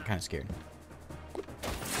kind of scared.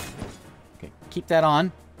 Okay, keep that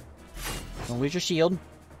on. Don't lose your shield.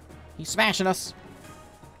 He's smashing us.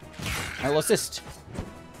 I will assist.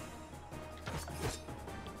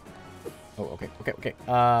 Oh, okay, okay, okay.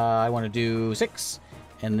 I want to do 6,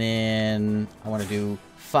 and then I want to do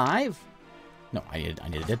 5. No, I need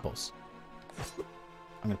a dead pulse.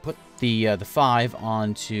 I'm gonna put the 5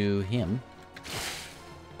 onto him.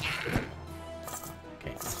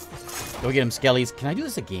 Okay. Go get him, Skellies. Can I do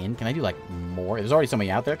this again? Can I do like more? There's already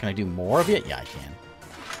somebody out there. Can I do more of it? Yeah, I can.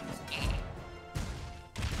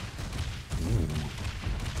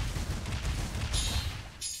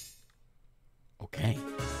 Okay.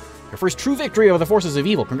 Your first true victory over the forces of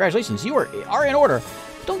evil. Congratulations, you are in order.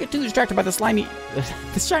 Don't get too distracted by the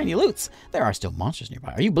shiny loots. There are still monsters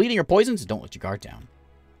nearby. Are you bleeding or poisoned? Don't let your guard down.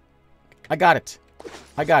 I got it.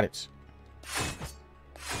 I got it.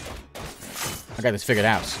 I got this figured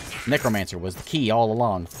out. Necromancer was the key all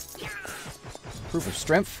along. Proof of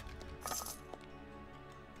strength.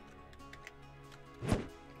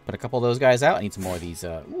 Put a couple of those guys out. I need some more of these.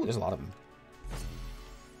 Ooh, there's a lot of them.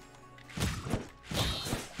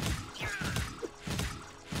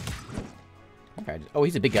 Okay. Oh,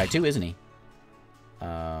 he's a big guy too, isn't he?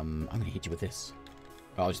 I'm gonna hit you with this.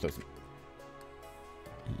 Oh, I'll just throw some.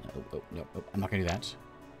 Oh, no, oh, I'm not gonna do that.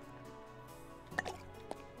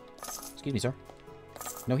 Excuse me, sir.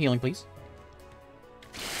 No healing, please.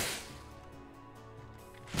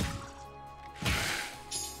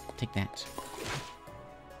 Take that.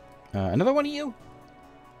 Another one of you?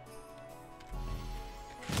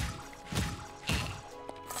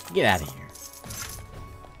 Get out of here.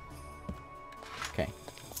 Okay.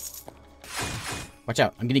 Watch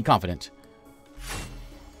out. I'm getting confident.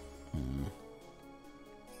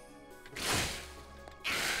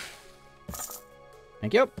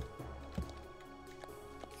 Thank you.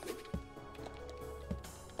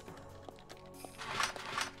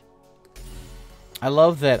 I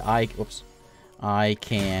love that I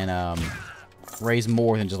can raise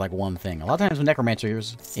more than just like one thing. A lot of times with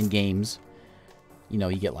necromancers in games, you know,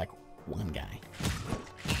 you get like one guy.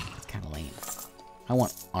 It's kind of lame. I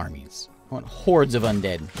want armies. I want hordes of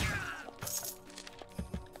undead.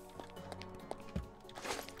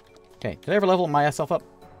 Okay, did I ever level myself up?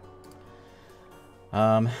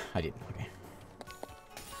 I did. Okay.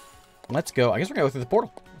 Let's go. I guess we're gonna go through the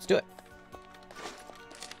portal. Let's do it.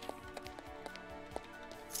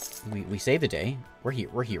 We saved the day. We're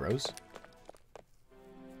heroes.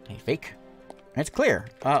 Hey, fake. It's clear.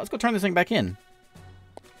 Let's go turn this thing back in.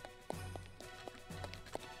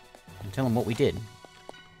 And tell them what we did.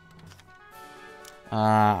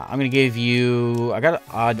 I'm gonna give you. I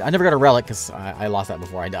never got a relic because I lost that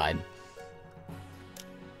before I died.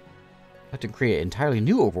 I have to create an entirely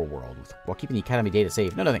new overworld while keeping the academy data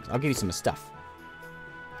safe. No, thanks. I'll give you some stuff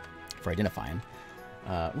for identifying.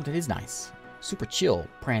 Ooh, that is nice. Super Chill,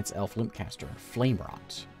 Prance Elf Limpcaster, Flame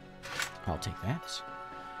Rot. I'll take that.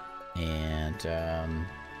 And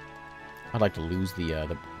I'd like to lose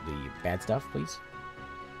the bad stuff, please.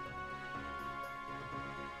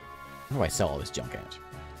 Where do I sell all this junk at?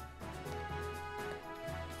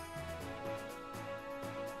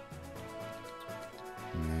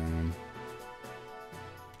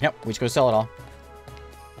 Yep, we just go sell it all.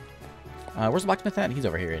 Where's the blacksmith at? He's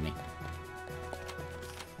over here, isn't he?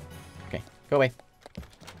 Okay, go away.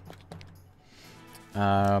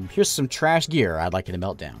 Here's some trash gear I'd like you to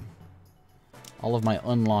melt down. All of my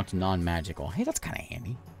unlocked non-magical. Hey, that's kind of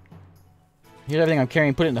handy. Here's everything I'm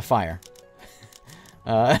carrying, put it in the fire.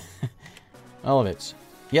 All of it.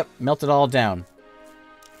 Yep, melt it all down.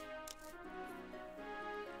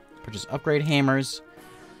 Purchase upgrade hammers.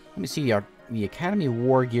 Let me see the Academy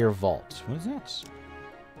War Gear Vault. What is that?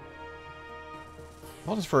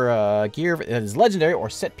 Vault is for gear that is legendary or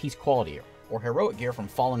set piece quality, or heroic gear from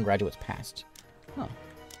fallen graduates past. Huh.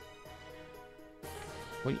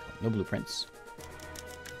 Wait, no blueprints.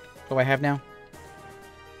 What do I have now?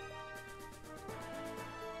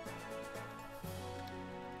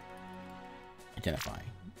 Identify.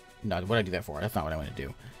 No, what did I do that for? That's not what I want to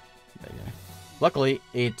do. Luckily,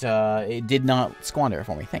 it did not squander it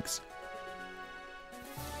for me. Thanks.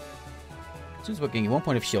 Student's book giving you 1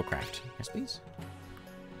 point of shieldcraft. Yes, please.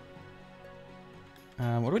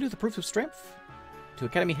 What do I do with the proofs of strength? To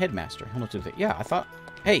Academy Headmaster. I don't know what to do with it. Yeah, I thought...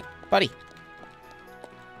 Hey, buddy!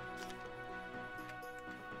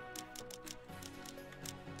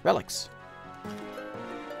 Relics.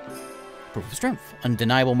 Proof of strength.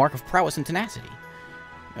 Undeniable mark of prowess and tenacity.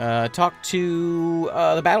 Talk to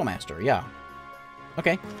the Battlemaster. Yeah.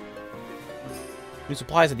 Okay. New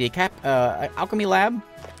supplies at the Alchemy Lab.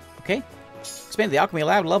 Okay. Expand the Alchemy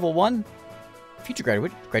Lab level 1. Future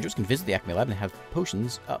graduates can visit the Alchemy Lab and have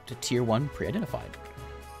potions up to tier 1 pre-identified.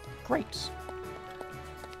 Great.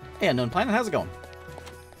 Hey, Unknown Planet, how's it going?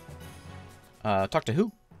 Talk to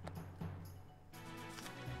who?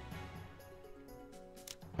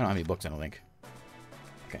 I don't have any books, I don't think.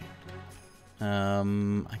 Okay.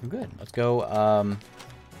 I'm good. Let's go,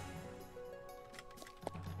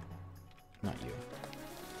 not you.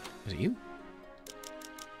 Is it you?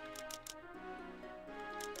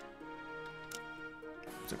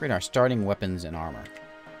 Let's upgrade our starting weapons and armor.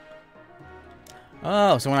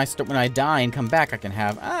 Oh, so when I die and come back, I can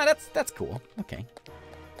have... Ah, that's cool. Okay.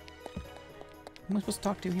 Who am I supposed to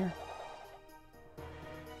talk to here?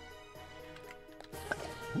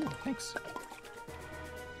 Ooh, thanks.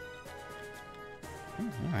 Ooh,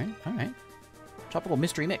 all right. Tropical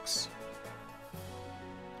mystery mix.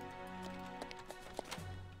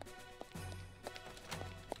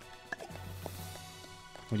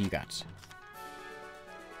 What do you got?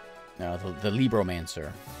 No, the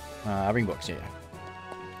Libromancer. I bring books, yeah.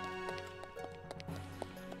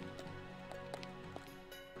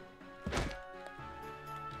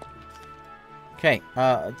 Okay,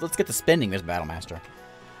 let's get to spending this Battlemaster.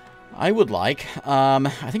 I would like,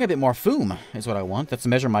 I think a bit more foom is what I want. That's to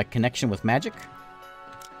measure my connection with magic.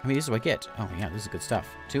 I mean, this is what I get. Oh, yeah, this is good stuff.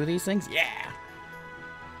 2 of these things? Yeah!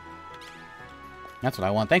 That's what I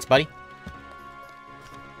want. Thanks, buddy.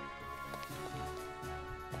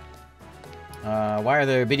 Why are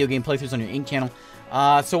there video game playthroughs on your Ink channel?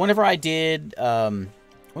 So whenever I did, when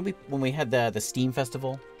we had the Steam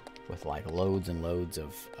Festival with like loads and loads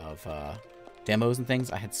of demos and things,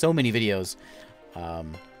 I had so many videos.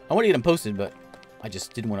 I want to get them posted, but I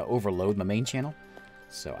just didn't want to overload my main channel,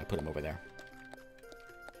 so I put them over there.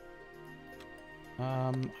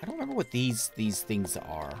 I don't remember what these things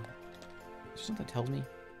are. Is there something that tells me?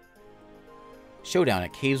 Showdown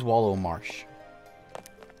at Caves Wallow Marsh.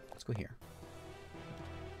 Let's go here.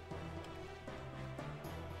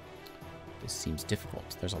 This seems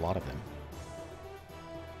difficult. There's a lot of them.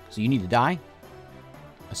 So you need to die?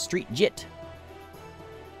 A street jit.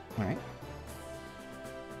 Alright.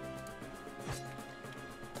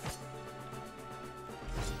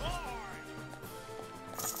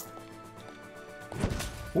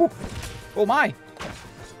 Ooh. Oh my!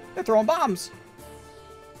 They're throwing bombs!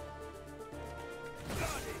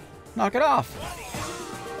 Knock it off!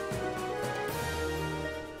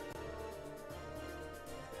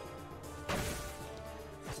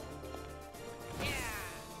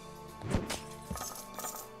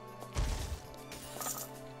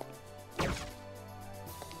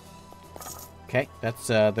 Okay, that's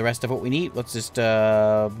the rest of what we need. Let's just get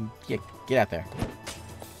out there.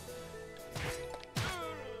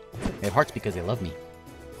 They have hearts because they love me.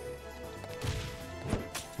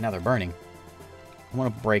 Now they're burning. I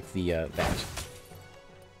want to break the that.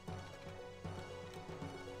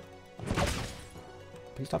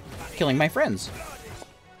 Please stop killing my friends.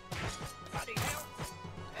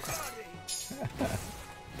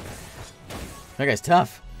 That guy's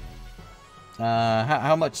tough.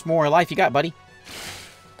 How much more life you got, buddy?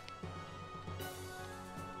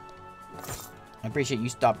 I appreciate you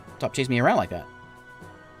stop chasing me around like that.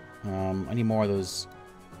 I need more of those.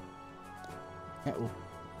 Yeah,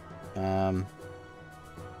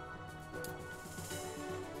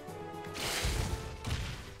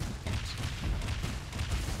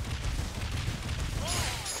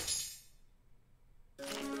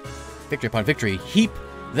 victory upon victory, heap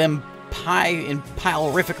them in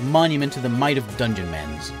pile-rific monument to the might of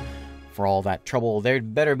Dungeonmans. For all that trouble,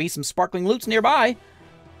 there'd better be some sparkling loots nearby.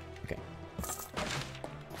 Okay.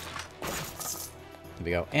 Here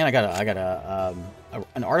we go. And I got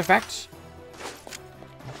an artifact.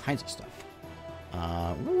 All kinds of stuff.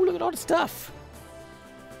 Ooh, look at all the stuff.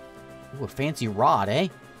 Ooh, a fancy rod, eh?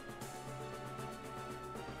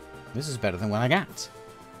 This is better than what I got.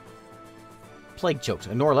 Plague chokes.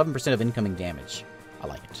 Ignore 11% of incoming damage. I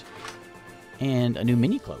like it. And a new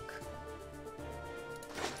mini cloak.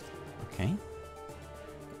 Okay.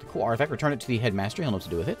 The cool artifact. Return it to the headmaster. He'll know what to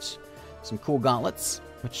do with it. Some cool gauntlets,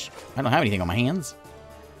 which I don't have anything on my hands.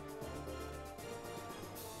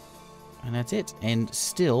 And that's it. And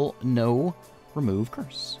still no remove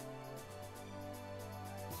curse.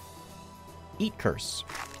 Eat curse.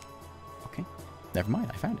 Okay. Never mind.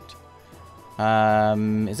 I found it.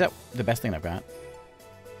 Is that the best thing I've got?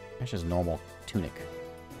 That's just normal tunic.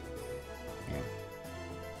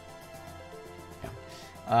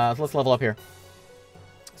 Yeah. So let's level up here.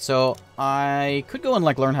 So I could go and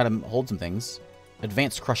like learn how to hold some things.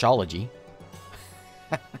 Advanced crushology.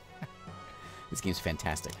 This game's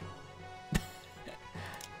fantastic.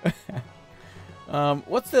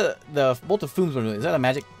 What's the bolt of fumes? Is that a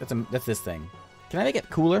magic? That's this thing. Can I make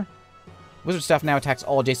it cooler? Wizard staff now attacks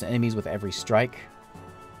all adjacent enemies with every strike.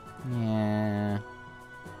 Yeah.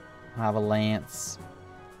 Lava lance.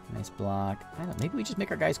 Nice block. I don't know. Maybe we just make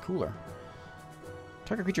our guys cooler.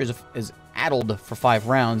 Target creature is addled for 5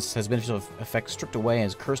 rounds. Has beneficial effects stripped away and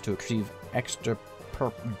is cursed to achieve extra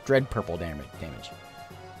dread purple damage.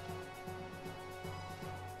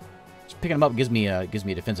 Just picking them up gives me a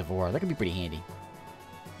defensive aura. That could be pretty handy.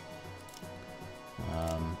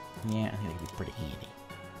 Yeah, I think that could be pretty handy.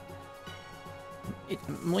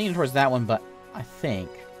 I'm leaning towards that one, but I think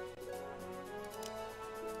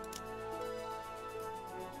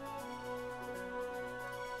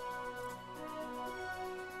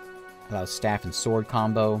allows staff and sword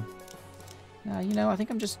combo. You know, I think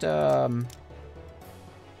I'm just what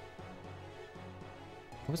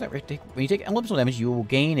was that? When you take elemental damage, you will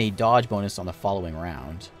gain a dodge bonus on the following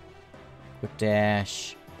round. Quick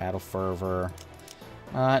dash, battle fervor.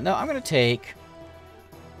 No, I'm gonna take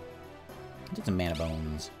some mana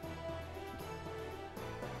bones.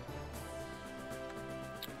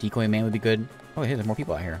 Decoy man would be good. Oh, hey, there's more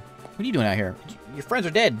people out here. What are you doing out here? Your friends are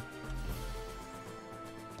dead.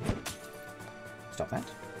 Stop that.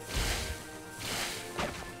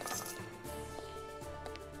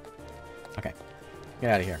 Okay.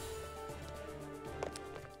 Get out of here.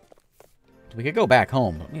 We could go back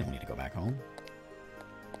home, but we don't need to go back home.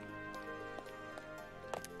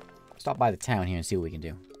 Stop by the town here and see what we can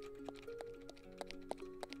do.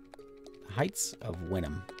 Heights of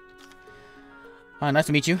Wenham. Nice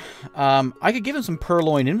to meet you. I could give him some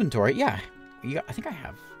purloin inventory. Yeah, I think I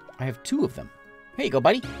have. I have 2 of them. Here you go,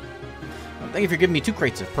 buddy. Thank you for giving me 2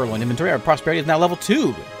 crates of purloin inventory. Our prosperity is now level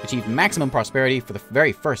 2. Achieved maximum prosperity for the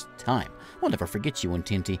very first time. I'll never forget you,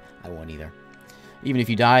 Tinty. I won't either. Even if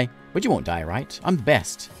you die, but you won't die, right? I'm the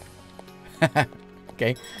best.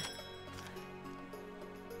 Okay.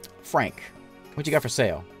 Frank, what you got for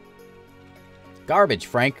sale? Garbage,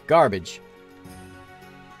 Frank. Garbage.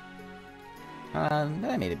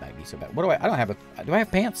 That made it might be so bad. What do I don't have do I have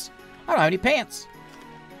pants? I don't have any pants.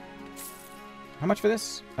 How much for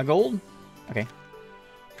this? A gold? Okay. Do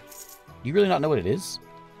you really not know what it is?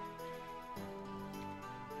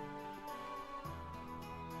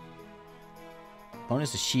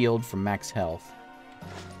 Bonus to shield from max health.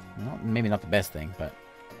 Well, maybe not the best thing, but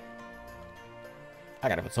I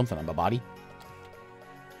gotta put something on my body.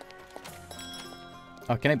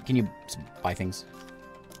 Oh, can you buy things?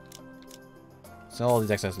 Sell all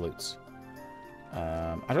these excess loots.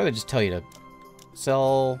 I'd rather just tell you to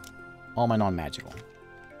sell all my non-magical.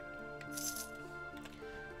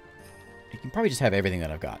 You can probably just have everything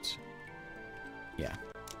that I've got. Yeah.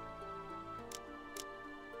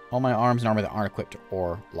 All my arms and armor that aren't equipped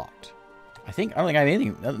or locked. I don't think I have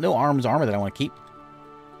anything. No arms armor that I want to keep.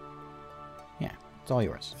 Yeah, it's all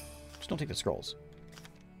yours. Just don't take the scrolls.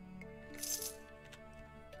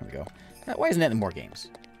 There we go. Why isn't that in more games?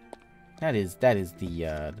 That is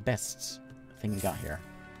the best thing we got here.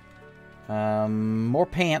 More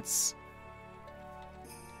pants.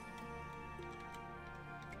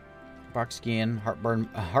 Bark skin,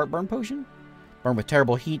 heartburn potion. Burn with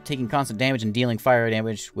terrible heat, taking constant damage and dealing fire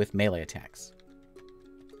damage with melee attacks.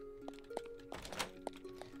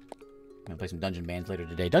 I'm gonna play some Dungeonmans later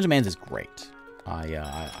today. Dungeonmans is great. I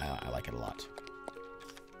like it a lot.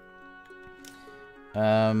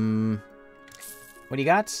 What do you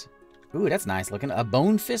got? Ooh, that's nice looking. A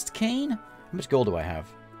bone fist cane? How much gold do I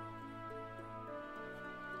have?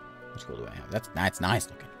 How much gold do I have? That's nice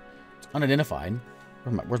looking. It's unidentified.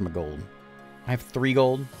 Where's my gold? I have 3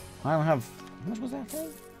 gold. I don't have... How much was that for?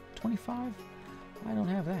 25? I don't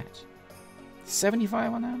have that.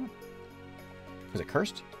 75 on that one? Was it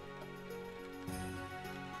cursed?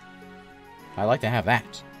 I'd like to have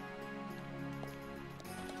that.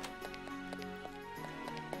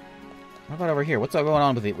 What about over here? What's going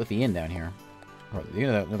on with the inn down here? Or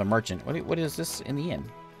the merchant. What is this in the inn?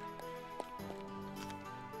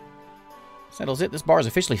 Settles it. This bar is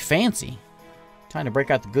officially fancy. Time to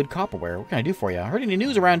break out the good copperware. What can I do for you? I heard any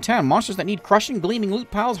news around town? Monsters that need crushing, gleaming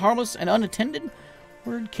loot piles, harmless and unattended?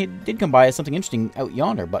 Word did come by as something interesting out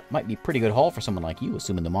yonder, but might be pretty good haul for someone like you,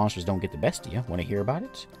 assuming the monsters don't get the best of you. Want to hear about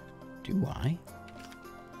it? Do I?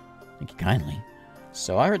 Thank you kindly.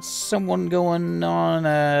 So I heard someone going on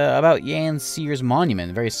about Yan Seer's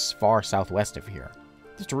monument, very far southwest of here.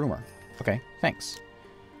 Just a rumor. Okay, thanks.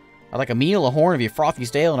 I'd like a meal, a horn of your frothy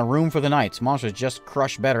stale, and a room for the night. Monsters just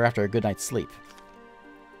crush better after a good night's sleep.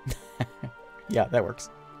 Yeah, that works.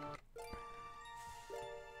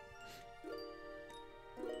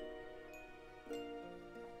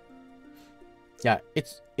 Yeah,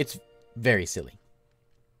 it's very silly.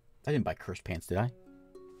 I didn't buy cursed pants, did I?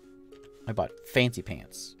 I bought fancy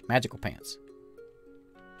pants. Magical pants.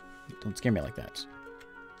 Don't scare me like that.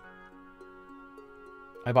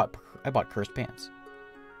 I bought cursed pants.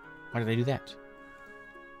 Why did I do that?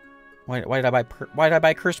 Why did I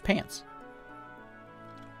buy cursed pants?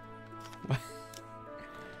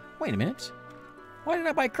 Wait a minute. Why did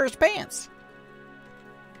I buy cursed pants?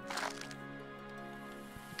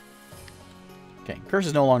 Okay, curse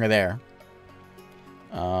is no longer there.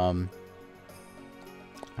 Alright.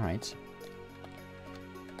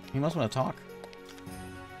 Anyone else want to talk?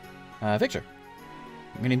 Victor.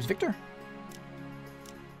 Your name's Victor?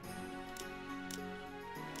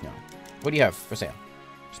 No. What do you have for sale?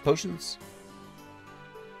 Just potions?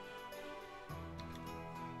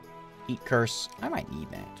 Eat curse. I might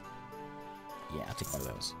need that. Yeah, I'll take one of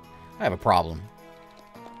those. I have a problem.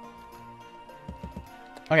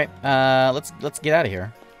 Okay, let's get out of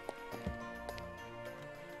here.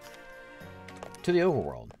 To the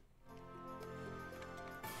overworld.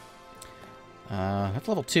 That's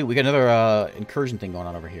level 2. We got another incursion thing going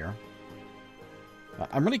on over here.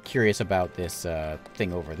 I'm really curious about this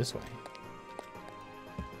thing over this way.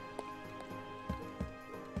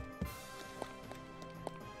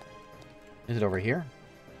 Is it over here?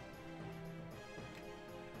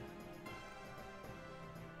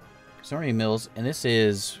 Sorry, Mills, and this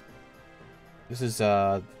is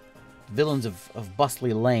Villains of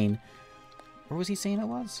Bustly Lane. Where was he saying it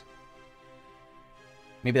was?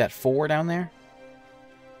 Maybe that 4 down there?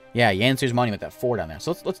 Yeah, Yansu's Monument, that 4 down there.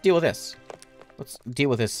 So let's deal with this. Let's deal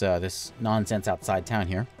with this this nonsense outside town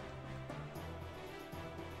here.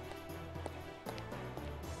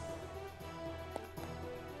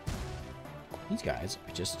 These guys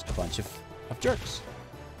are just a bunch of jerks.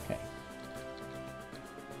 Okay.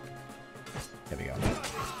 There we go.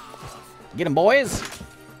 Get them, boys!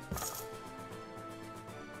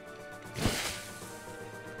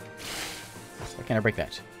 Why can't I break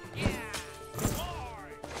that?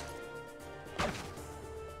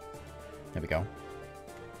 There we go.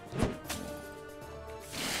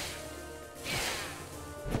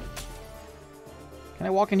 Can I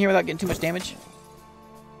walk in here without getting too much damage?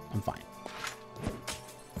 I'm fine.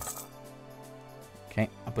 Okay,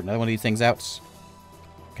 I'll put another one of these things out.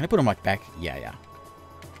 Can I put them like back? Yeah, yeah.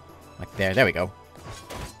 Like there. There we go.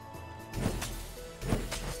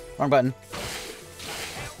 Wrong button.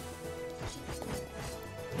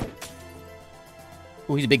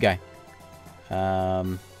 Ooh, he's a big guy.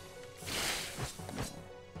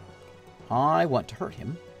 I want to hurt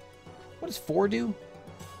him. What does 4 do?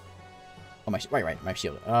 Oh, right, my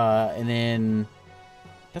shield. And then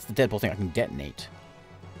that's the Deadpool thing I can detonate.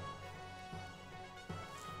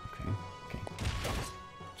 Okay.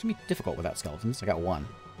 It's gonna be difficult without skeletons. I got 1.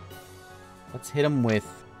 Let's hit him with.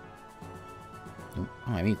 Oh,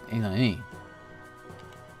 I mean, ain't on any.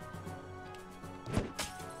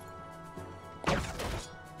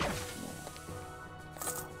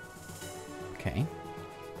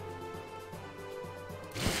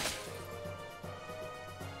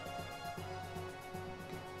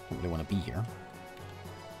 really want to be here.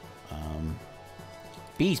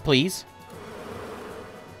 Bees, please.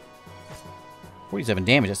 47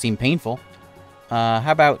 damage. That seemed painful.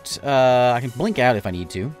 How about I can blink out if I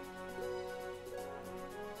need to.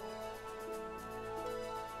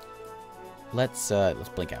 Let's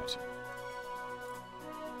blink out.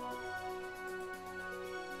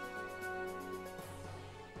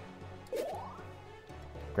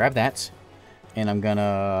 Grab that, and I'm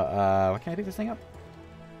gonna. Why can't I pick this thing up?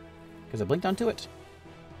 Because I blinked onto it.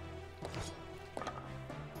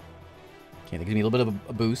 Okay, that gives me a little bit of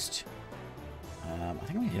a boost. I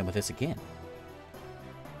think I'm gonna hit him with this again.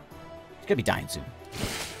 He's gonna be dying soon.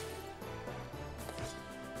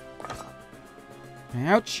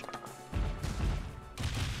 Ouch.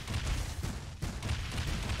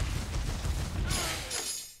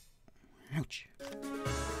 Ouch.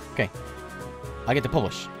 Okay. I get to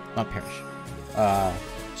publish, not perish.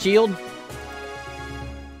 Shield.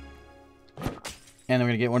 And we're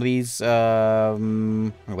gonna get one of these. Wait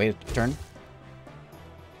a turn.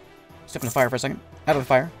 Step in the fire for a second. Out of the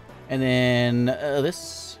fire. And then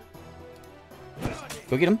this.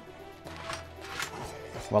 Go get him.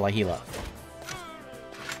 While I heal up.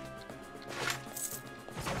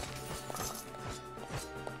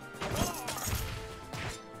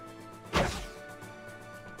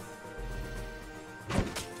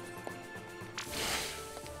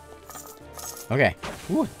 Okay.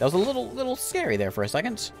 Ooh, that was a little scary there for a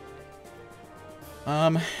second.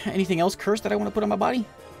 Anything else cursed that I want to put on my body?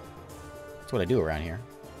 That's what I do around here.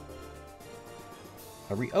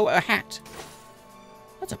 Oh, a hat.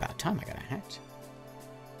 That's about time I got a hat.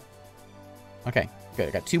 Okay, good.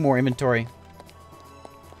 I got 2 more inventory.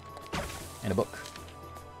 And a book.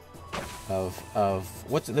 Of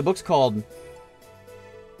what's the book's called?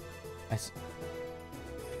 What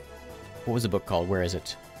was the book called? Where is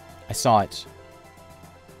it? I saw it.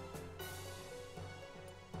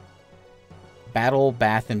 Battle,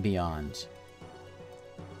 Bath, and Beyond.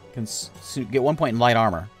 Can get 1 point in light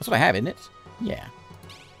armor. That's what I have, isn't it? Yeah.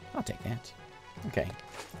 I'll take that. Okay.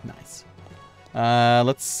 Nice.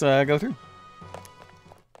 Let's go through.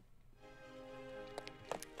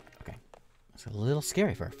 Okay. It's a little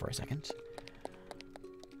scary for a second.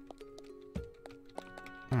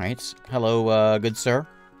 Alright. Hello, good sir.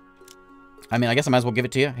 I mean, I guess I might as well give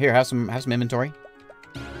it to you. Here, have some inventory.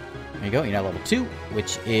 There you go. You're now level 2,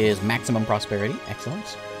 which is maximum prosperity.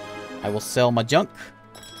 Excellent. I will sell my junk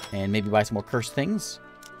and maybe buy some more cursed things.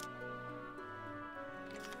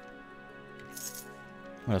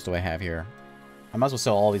 What else do I have here? I might as well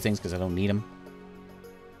sell all these things because I don't need them.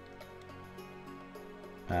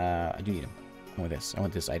 I do need them. I want this. I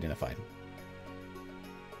want this identified.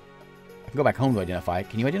 I can go back home to identify it.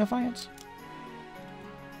 Can you identify it?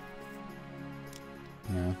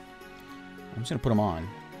 No. I'm just going to put them on.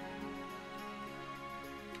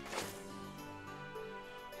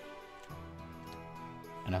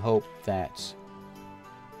 And I hope that...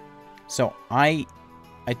 So, I'm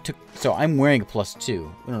wearing a +2.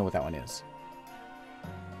 I don't know what that one is.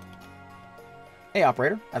 Hey,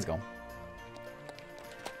 operator. How's it going?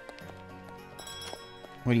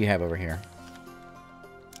 What do you have over here?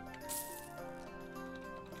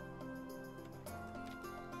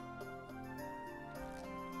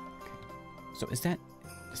 Okay. So, is that...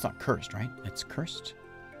 It's not cursed, right? It's cursed?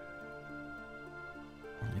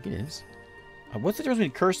 I think it is. What's the difference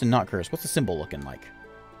between cursed and not cursed? What's the symbol looking like?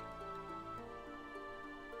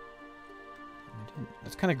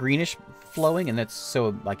 It's kind of greenish flowing, and that's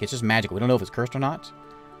so, like, it's just magical. We don't know if it's cursed or not.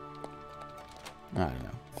 I don't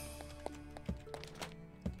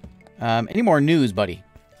know. Any more news, buddy?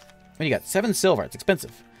 What do you got? 7 silver. It's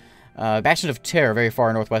expensive. Bastion of Terror, very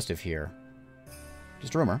far northwest of here.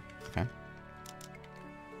 Just a rumor. Okay.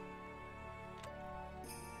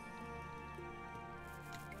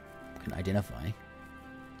 Can identify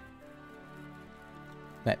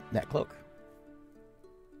that cloak.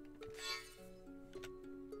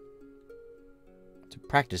 It's a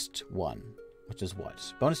practiced one, which is what?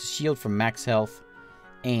 Bonus to shield from max health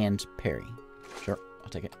and parry. Sure, I'll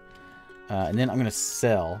take it. And then I'm gonna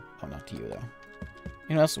sell. Oh, not to you though.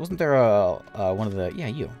 You know, wasn't there one of the? Yeah,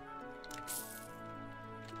 you.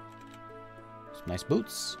 Some nice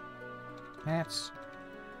boots. Hats.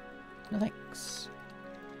 No thanks.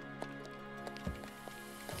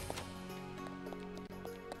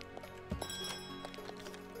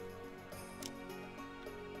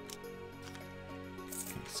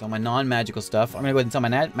 So my non-magical stuff. I'm going to go ahead and sell my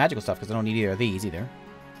magical stuff because I don't need either of these either.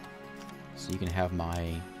 So you can have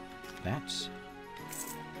my... that.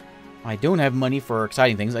 I don't have money for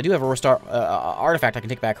exciting things. I do have a restart artifact I can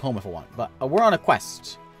take back home if I want. But we're on a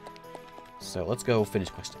quest. So let's go finish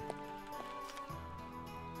questing.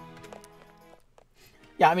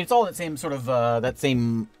 Yeah, I mean, it's all that same sort of, that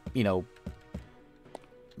same, you know,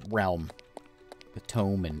 realm. With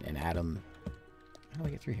Tome and Adam. How do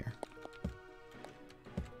I get through here?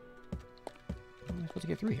 How am I supposed to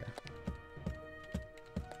get through here?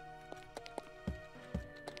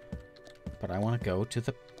 But I want to go to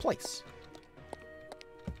the place.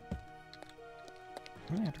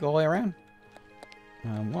 I have to go all the way around.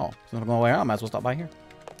 Well, if I'm not going all the way around, I might as well stop by here.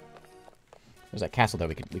 There's that castle that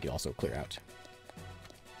we could also clear out.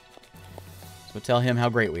 So we'll tell him how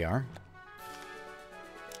great we are.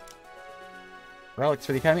 Relics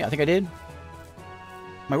for the Academy? I think I did.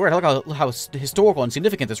 My word, look how historical and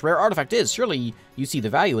significant this rare artifact is. Surely you see the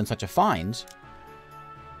value in such a find.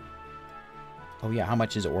 Oh yeah, how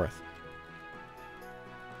much is it worth?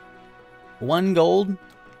 1 gold?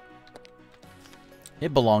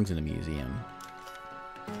 It belongs in a museum.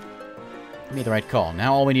 You made the right call.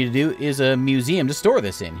 Now all we need to do is a museum to store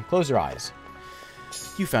this in. Close your eyes.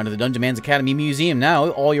 You founded the Dungeonmans Academy Museum. Now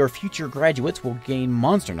all your future graduates will gain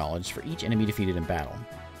monster knowledge for each enemy defeated in battle.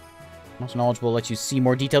 Monster knowledge will let you see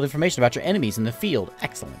more detailed information about your enemies in the field.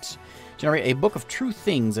 Excellent. Generate a book of true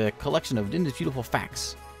things, a collection of indisputable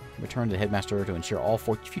facts. Return to the headmaster to ensure all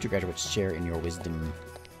future graduates share in your wisdom.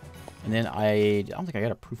 And then I don't think I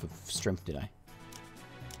got a proof of strength, did I?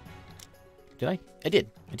 Did I? I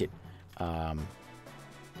did. I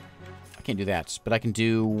can't do that, but I can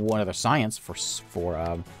do one other science for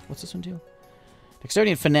what's this one do?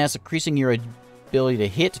 Dexterity and finesse, increasing your ability to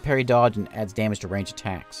hit, parry, dodge, and adds damage to ranged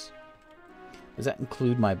attacks. Does that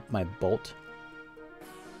include my bolt?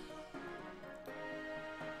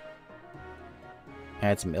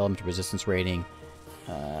 Add some element of resistance rating.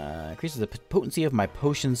 Increases the potency of my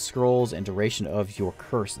potions, scrolls, and duration of your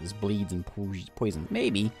curses, bleeds, and poison.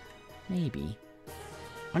 Maybe.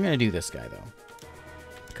 I'm gonna do this guy though.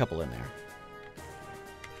 A couple in there.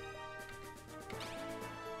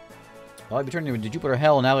 Well, I'll be turning into Jupiter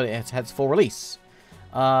Hell now that it's had its full release.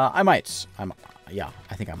 I might. Yeah,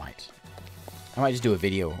 I think I might. I might just do a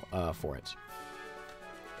video for it.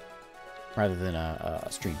 Rather than a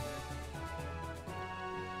stream.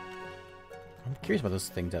 I'm curious what this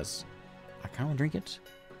thing does. I kind of want to drink it.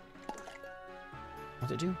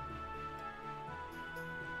 What's it do?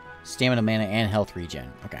 Stamina, mana, and health regen.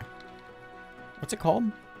 Okay. What's it called?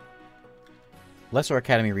 Lesser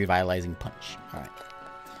Academy Revitalizing Punch. Alright.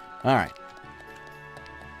 Alright.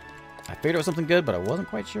 I figured it was something good, but I wasn't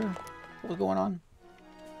quite sure what was going on.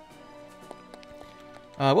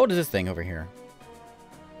 What is this thing over here?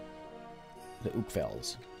 The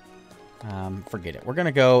Ookfells. Forget it. We're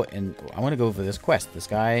gonna go and I want to go for this quest. This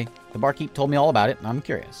guy, the barkeep, told me all about it, and I'm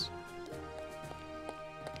curious.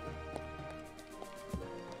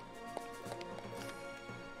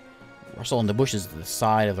 Rustle in the bushes to the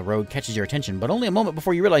side of the road catches your attention, but only a moment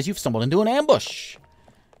before you realize you've stumbled into an ambush.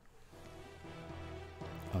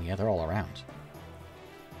 Oh yeah, they're all around.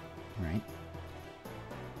 All right.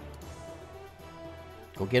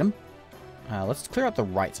 Go get him. Let's clear out the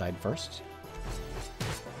right side first.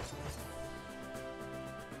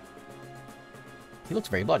 He looks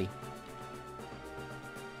very bloody.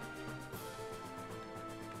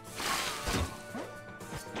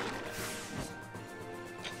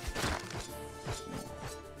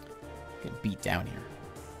 Get beat down here.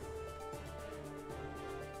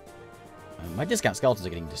 My discount skeletons are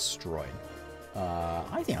getting destroyed.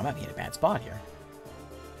 I think I might be in a bad spot here.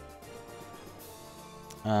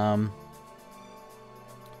 I'm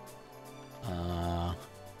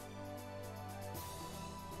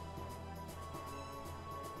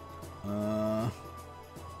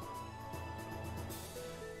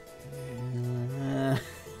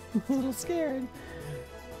a little scared.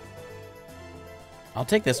 I'll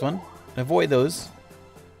take this one. Avoid those.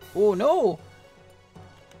 Oh no!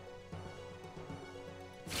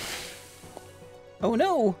 Oh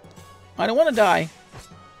no! I don't want to die.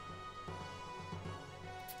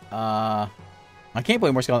 I can't put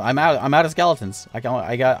any more skeletons. I'm out of skeletons. I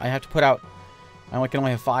have to put out. I can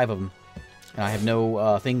only have 5 of them, and I have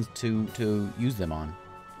no things to use them on.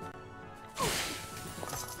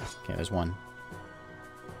 Okay, there's one.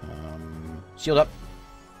 Shield up.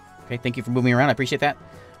 Okay, thank you for moving around. I appreciate that.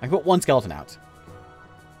 I can put 1 skeleton out,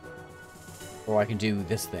 or I can do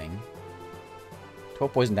this thing.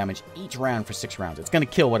 12 poison damage each round for 6 rounds. It's gonna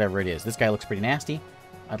kill whatever it is. This guy looks pretty nasty.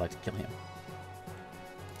 I'd like to kill him.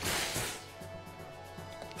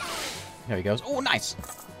 There he goes. Oh, nice!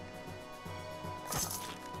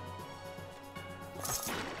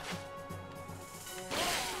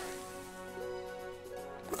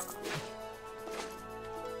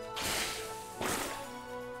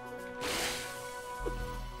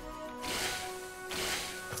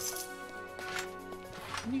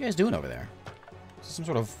 What are you guys doing over there? Is this some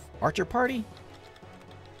sort of archer party?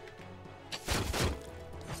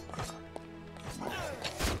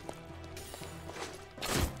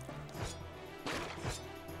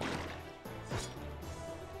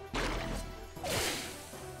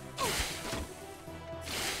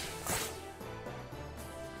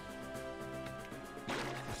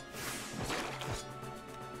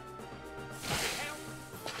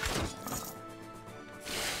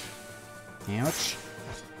 Ouch.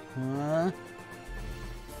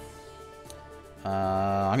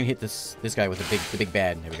 I'm gonna hit this guy with the big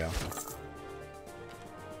bad. There we go.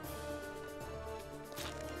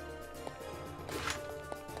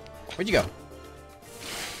 Where'd you go?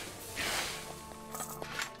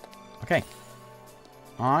 Okay.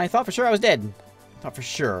 I thought for sure I was dead. Thought for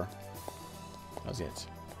sure. That was it.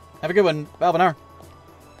 Have a good one, Balvinar.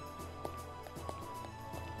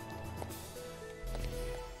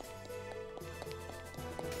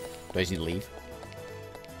 Do I just need to leave?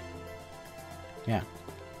 Yeah.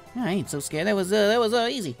 I ain't so scared. That was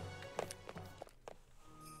easy.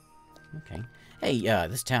 Okay. Hey,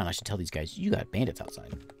 this town, I should tell these guys, you got bandits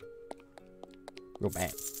outside. Real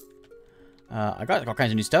bad. I got all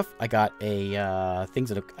kinds of new stuff. I got a, things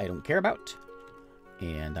that I don't care about.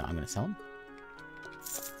 And I'm gonna sell them.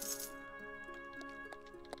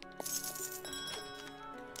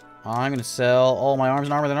 I'm gonna sell all my arms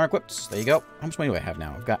and armor that aren't equipped. There you go. How much money do I have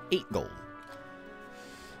now? I've got 8 gold.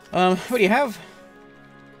 What do you have?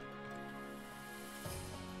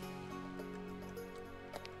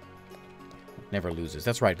 Never loses.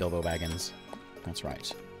 That's right, Bilbo Baggins. That's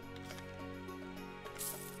right.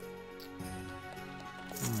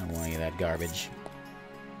 I don't want any of that garbage.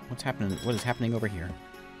 What's happening? What is happening over here?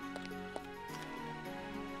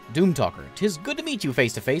 Doomtalker. 'Tis good to meet you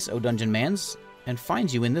face to face, O Dungeonmans, and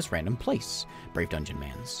find you in this random place, brave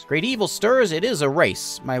Dungeonmans. Great evil stirs, it is a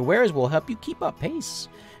race. My wares will help you keep up pace,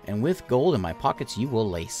 and with gold in my pockets you will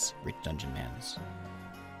lace, rich Dungeonmans.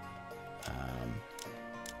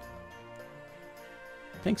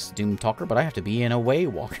 Thanks, Doomtalker, but I have to be in a way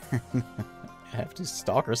walker. I have to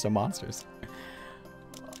stalker some monsters.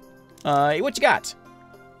 What you got?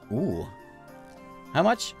 Ooh. How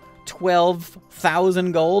much?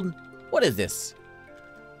 12,000 gold? What is this?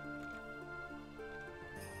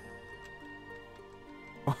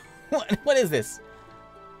 What is this?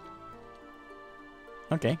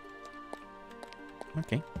 Okay.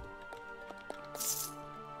 Okay.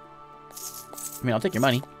 I mean, I'll take your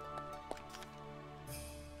money.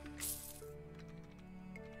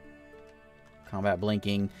 Combat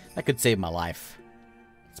blinking. That could save my life.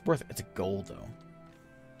 It's worth it. It's a gold, though.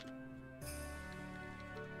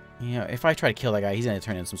 You know, if I try to kill that guy, he's going to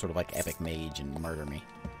turn into some sort of, like, epic mage and murder me.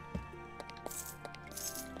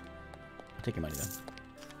 I'll take your money, then.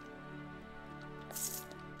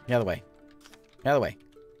 Get out of the way. Get out of the way.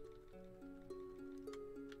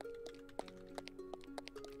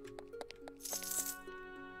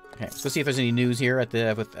 Okay, let's go see if there's any news here at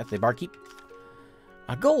the barkeep.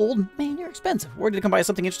 Gold? Man, you're expensive. Word to come by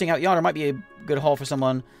something interesting out yonder. Might be a good haul for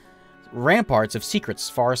someone. Ramparts of secrets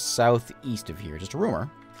far southeast of here. Just a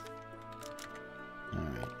rumor.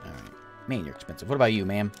 Alright, alright. Man, you're expensive. What about you,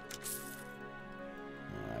 ma'am?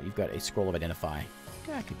 You've got a scroll of identify.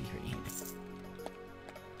 That could be pretty handy.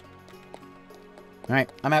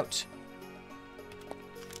 Alright, I'm out.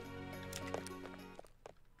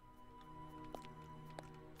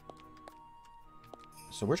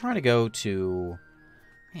 So we're trying to go to...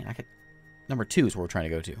 Man, I could... Number 2 is where we're trying to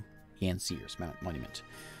go to. Yan Sears Monument.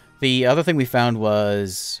 The other thing we found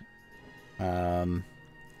was... I don't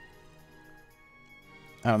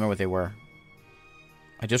remember what they were.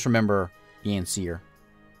 I just remember Yan Sear.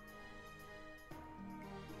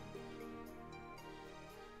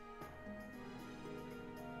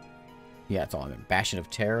 Yeah, that's all I mean. Bastion of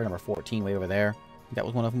Terror, number 14, way over there. I think that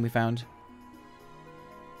was one of them we found.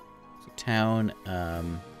 So town,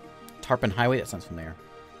 Tarpon Highway, that sounds familiar.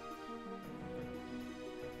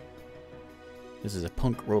 This is a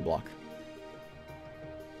punk roadblock.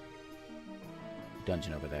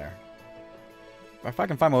 Dungeon over there. If I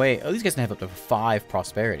can find my way... Oh, these guys can have up to 5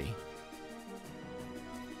 prosperity.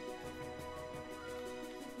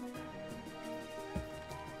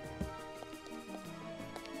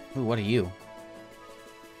 Ooh, what are you?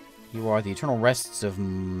 You are the eternal rests of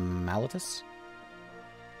Malatus?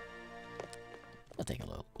 I'll take a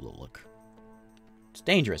little look. It's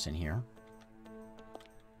dangerous in here.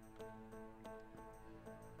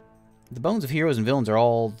 The bones of heroes and villains are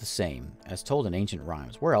all the same, as told in ancient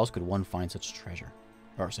rhymes. Where else could one find such treasure?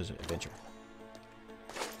 Or such adventure?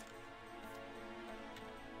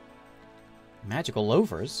 Magical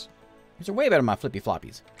loafers? These are way better than my flippy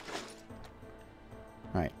floppies.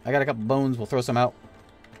 Alright, I got a couple bones. We'll throw some out.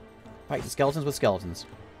 Fight the skeletons with skeletons.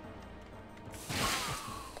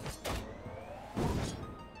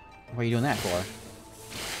 What are you doing that for?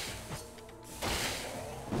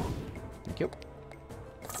 Thank you.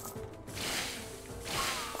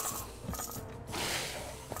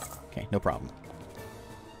 Okay, no problem.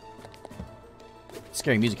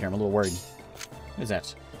 Scary music here. I'm a little worried. What is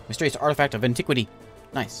that? Mysterious artifact of antiquity.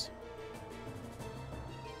 Nice.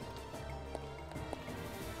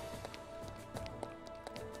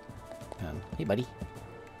 Hey, buddy.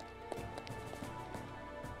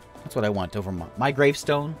 That's what I want over my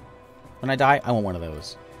gravestone. When I die, I want one of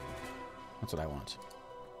those. That's what I want.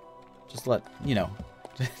 Just let, you know.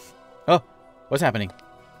 Oh, what's happening?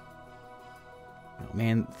 Oh,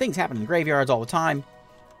 man. Things happen in graveyards all the time.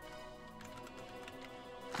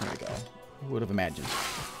 There we go. Who would have imagined?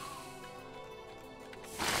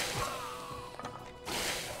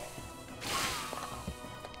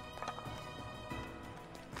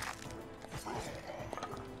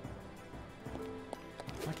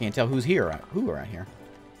 I can't tell who's here. Who around here?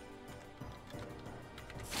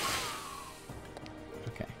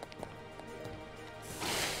 Okay.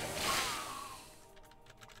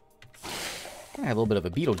 I have a little bit of a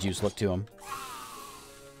Beetlejuice look to him.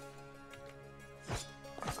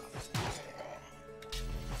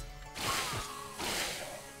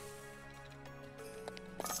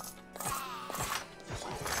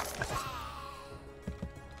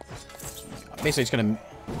 Basically, just gonna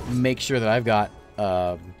make sure that I've got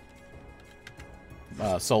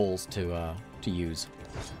souls to use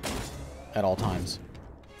at all times.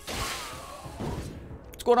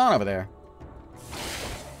 What's going on over there?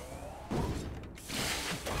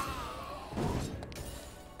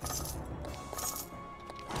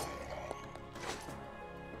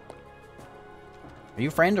 Are you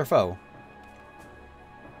a friend or foe?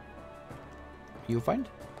 You a friend?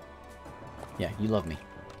 Yeah, you love me.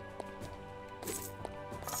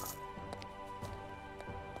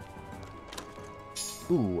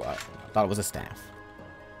 Ooh, I thought it was a staff.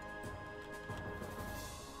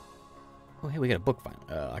 Oh, hey, we got a book,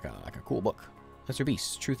 like a cool book. Lesser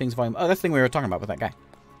Beasts, True Things Volume. Oh, that's the thing we were talking about with that guy.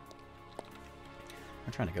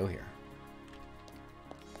 I'm trying to go here.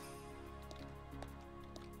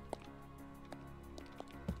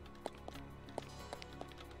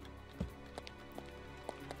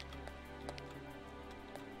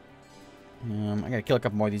 I gotta kill a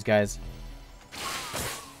couple more of these guys.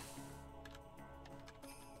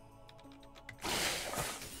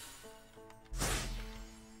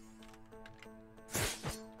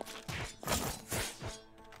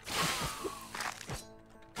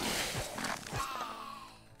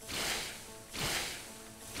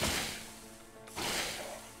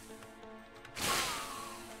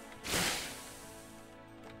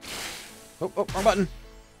 Oh, wrong button.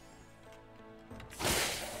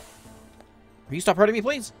 Will you stop hurting me,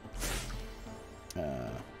 please? There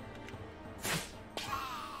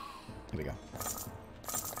we go.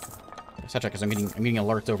 Because I'm getting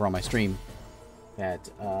alerts over on my stream that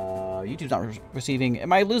YouTube's not receiving.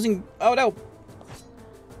 Am I losing? Oh no!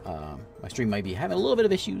 My stream might be having a little bit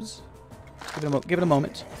of issues. Give it a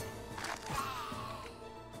moment.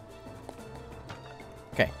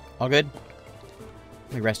 Okay, all good.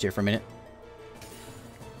 Let me rest here for a minute.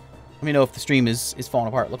 Let me know if the stream is falling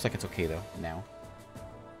apart. It looks like it's okay, though, now.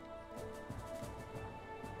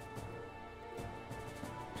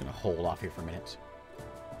 I'm gonna hold off here for a minute.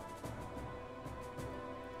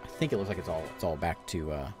 I think it looks like it's all back to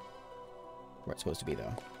where it's supposed to be,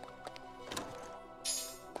 though.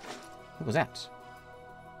 What was that?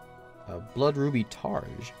 A Blood Ruby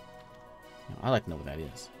Targe. I'd like to know what that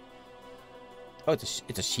is. Oh, it's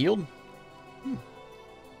a shield? Hmm.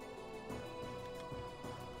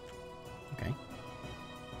 Okay.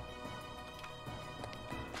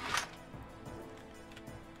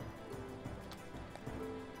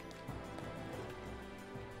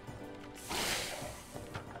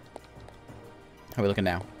 How are we looking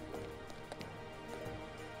now?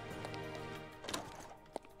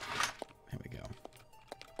 There we go.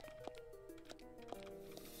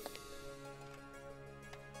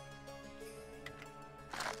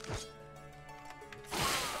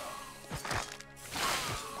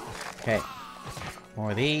 Okay.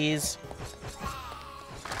 More of these.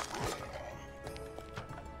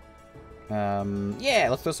 Yeah,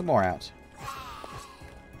 let's throw some more out.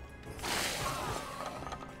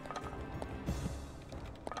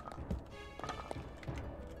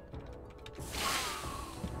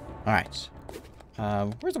 Alright.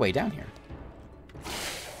 Where's the way down here?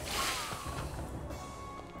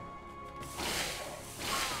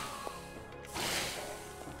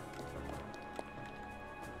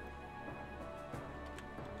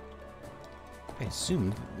 I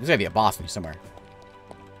assume there's gotta be a boss in here somewhere.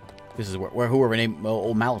 This is where whoever named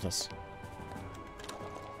old Malatus.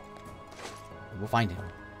 We'll find him.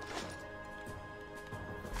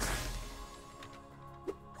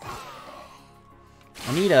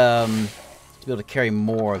 I need to be able to carry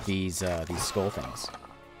more of these skull things.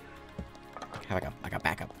 Have like a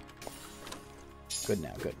backup. Good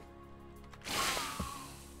now, good.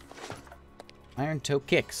 Iron toe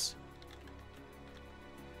kicks.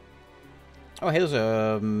 Oh, hey, those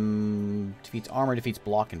defeats armor, defeats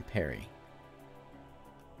block and parry.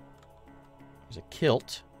 There's a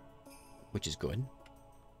kilt, which is good.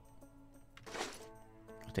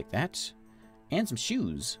 I'll take that. And some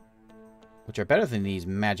shoes, which are better than these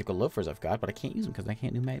magical loafers I've got, but I can't use them because I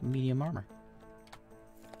can't do medium armor.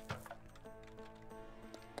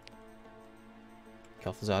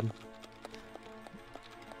 Kel'Thuzad.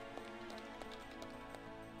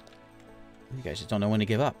 You guys just don't know when to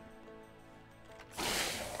give up.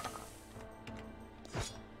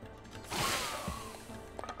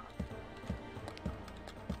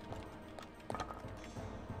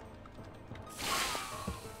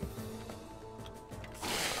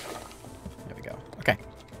 There we go. Okay.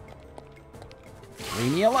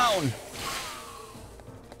 Leave me alone.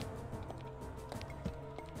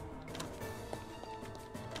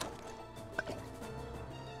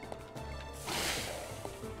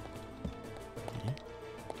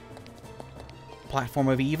 Platform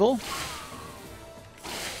of evil.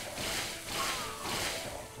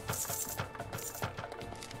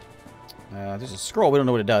 There's a scroll. We don't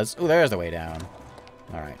know what it does. Oh, there's the way down.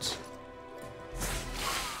 All right.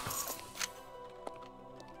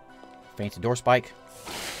 Fancy door spike.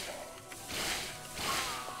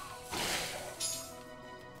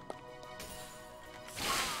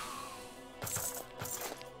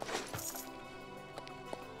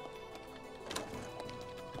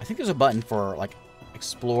 I think there's a button for, like,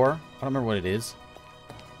 explore. I don't remember what it is.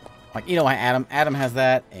 Like, you know, Adam has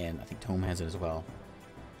that, and I think Tome has it as well.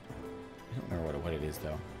 I don't remember what it is,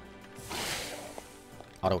 though.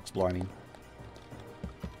 Auto explore, I mean.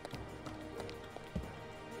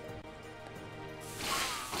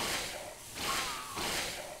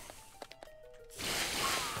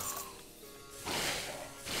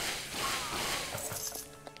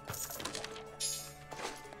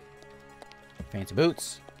 Fancy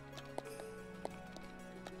boots.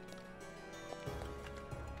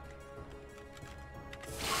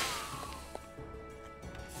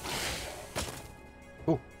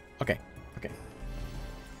 Okay, okay.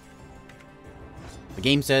 The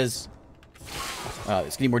game says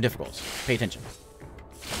it's getting more difficult. Pay attention.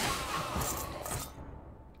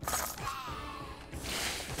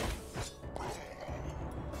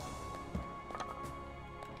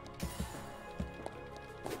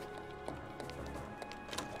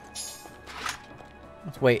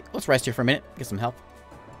 Let's wait. Let's rest here for a minute. Get some help.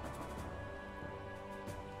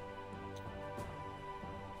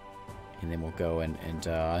 And then we'll go and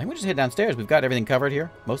I think we'll just head downstairs. We've got everything covered here,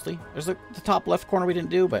 mostly. There's the top left corner we didn't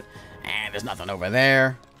do, but there's nothing over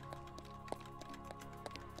there.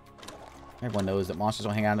 Everyone knows that monsters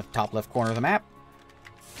don't hang out in the top left corner of the map.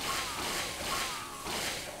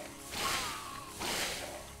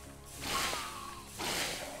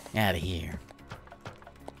 Out of here.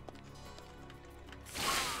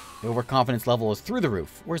 The overconfidence level is through the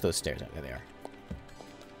roof. Where's those stairs? There they are.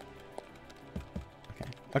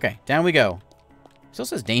 Okay, down we go. Still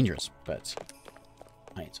says dangerous, but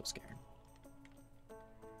I ain't so scared.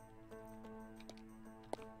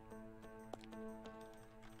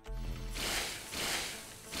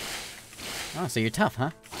 Oh, so you're tough,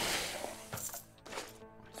 huh?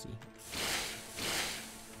 Let's see.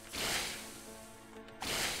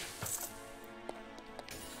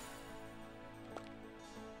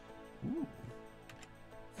 Ooh.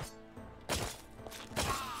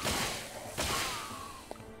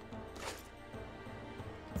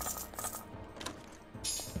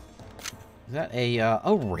 Is that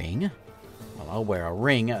a ring? Well, I'll wear a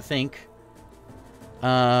ring, I think.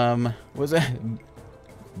 Was it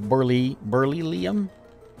beryllium?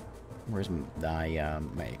 Where's my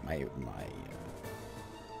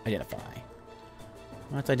identify?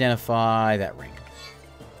 Let's identify that ring.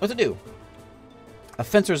 What's it do? A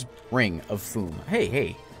fencer's ring of foom.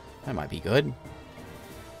 Hey, that might be good.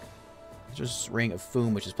 Fencer's ring of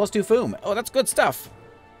foom, which is +2 foom. Oh, that's good stuff.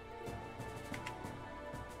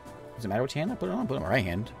 Does it matter which hand I put it on? Put it on my right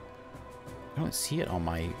hand. I don't see it on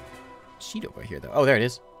my sheet over here, though. Oh, there it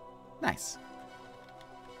is. Nice.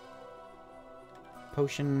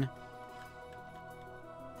 Potion.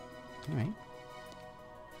 All right.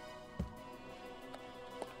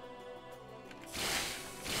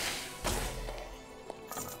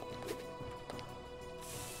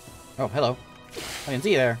 Oh, hello. I didn't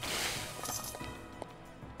see you there.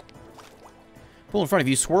 Pool in front of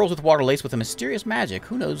you swirls with water laced with a mysterious magic.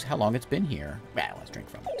 Who knows how long it's been here? Well, let's drink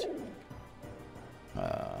from it.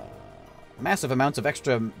 Massive amounts of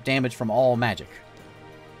extra damage from all magic.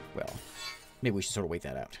 Well, maybe we should sort of wait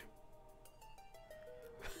that out.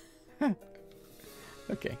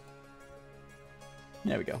 Okay.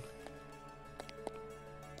 There we go.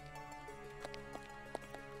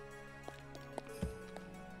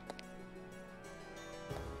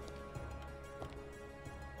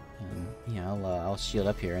 Yeah, I'll shield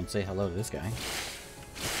up here and say hello to this guy.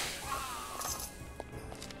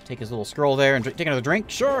 Take his little scroll there and take another drink.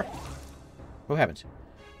 Sure. What happened?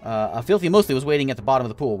 A filthy mostly was waiting at the bottom of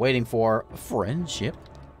the pool, waiting for friendship.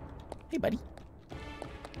 Hey, buddy.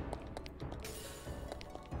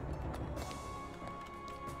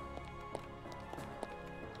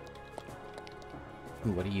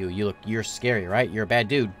 Ooh, what are you? You're scary, right? You're a bad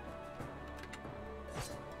dude.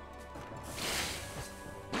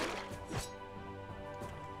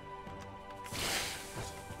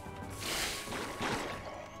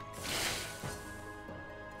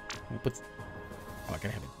 Oh, I gotta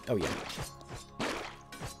have it. Oh, yeah.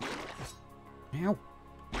 Ow.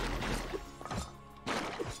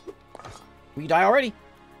 Will you die already?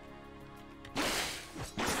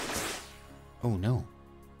 Oh, no.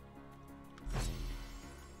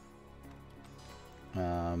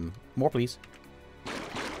 More, please. Let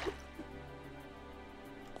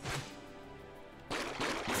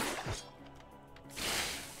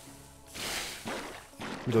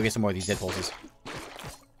me go get some more of these dead pulses.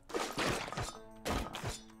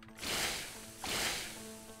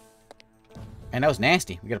 And that was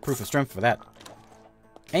nasty. We got a proof of strength for that.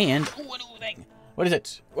 And, ooh, a new thing. What is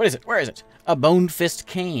it? What is it? Where is it? A bone fist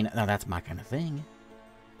cane. Now that's my kind of thing.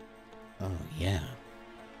 Oh, yeah.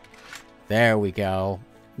 There we go.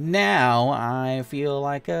 Now I feel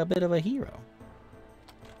like a bit of a hero.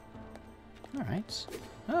 Alright.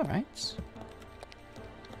 Alright.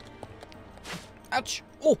 Ouch!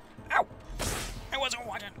 Oh! Ow! I wasn't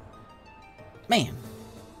watching. Man.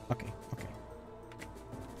 Okay, okay.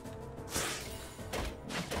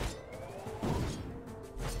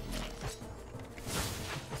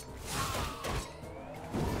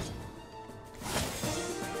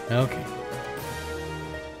 Okay.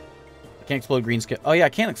 I can't explode green skill. Oh yeah, I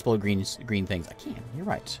can explode green things. I can. You're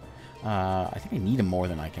right. I think I need them more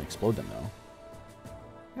than I can explode them though. I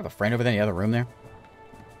have a friend over there in the other room there.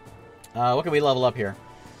 What can we level up here?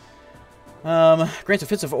 Grants a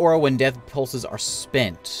fits of aura when death pulses are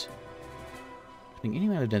spent. Any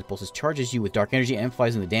amount of death pulses charges you with dark energy,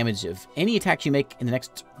 amplifying the damage of any attacks you make in the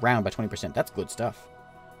next round by 20%. That's good stuff.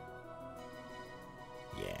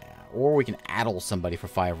 Yeah. Or we can addle somebody for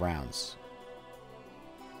 5 rounds.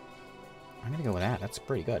 I'm gonna go with that. That's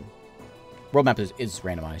pretty good. World map is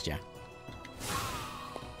randomized, yeah.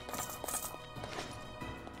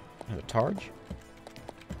 Another Targe.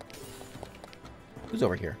 Who's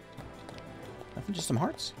over here? Nothing, just some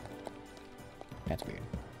hearts? That's weird.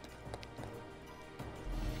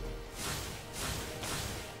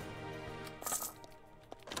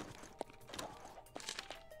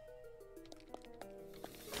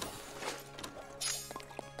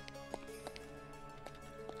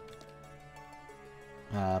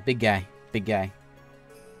 Big guy. Big guy.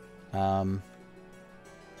 I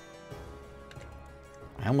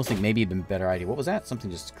almost think maybe it'd been a better idea. What was that? Something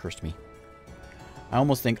just cursed me. I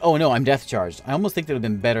almost think... Oh, no, I'm death charged. I almost think that it would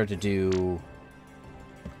have been better to do...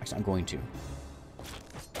 Actually, I'm going to.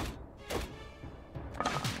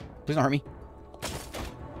 Please don't hurt me.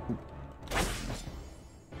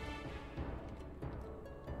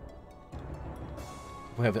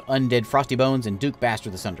 We have Undead Frosty Bones and Duke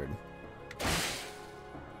Bastard the Sundered.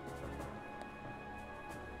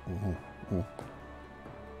 Ooh, ooh.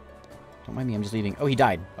 Don't mind me, I'm just leaving. Oh, he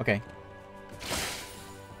died. Okay.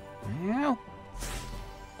 Ow.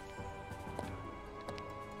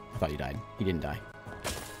 I thought he died. He didn't die.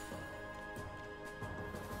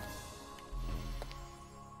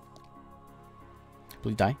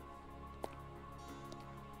 Please die.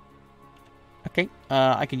 Okay.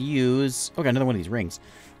 I could use... Okay, another one of these rings.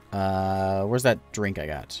 Where's that drink I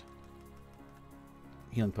got?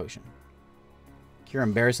 Healing potion. Cure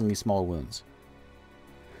embarrassingly small wounds.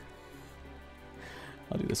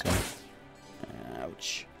 I'll do this one.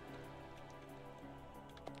 Ouch.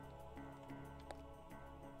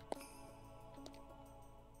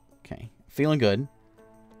 Okay. Feeling good.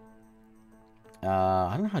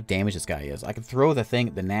 I don't know how damaged this guy is. I can throw the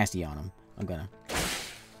thing, the nasty on him. I'm gonna.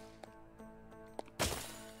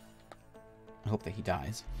 I hope that he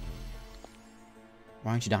dies.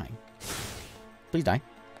 Why aren't you dying? Please die.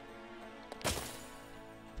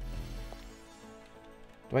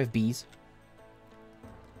 Do I have bees?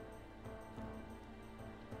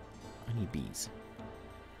 I need bees.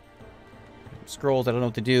 Scrolls, I don't know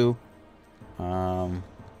what to do. I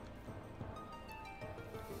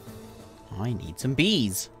need some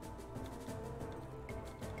bees.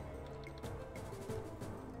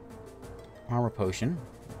 Armor potion.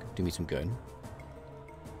 Do me some good.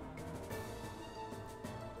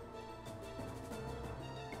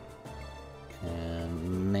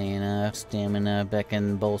 Mana, stamina,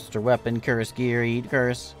 beckon, bolster, weapon, curse, gear, eat,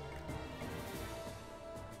 curse.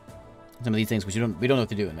 Some of these things which we don't know what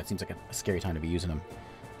to do, and that seems like a scary time to be using them.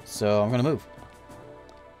 So I'm gonna move.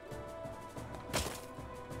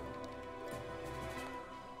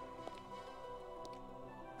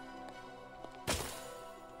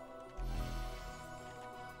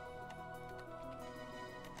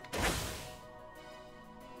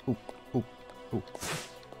 Ooh, ooh, ooh.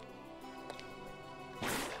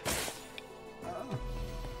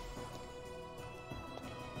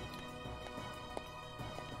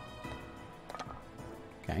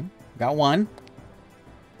 Okay, got one.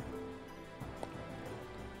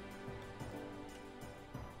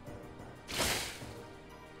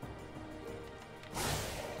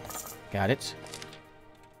 Got it.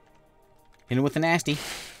 Hit him with the nasty.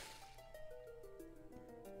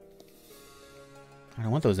 I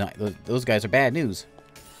don't want those. Those guys are bad news.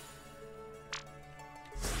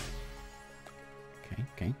 Okay,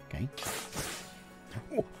 okay, okay.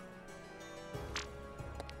 Oh.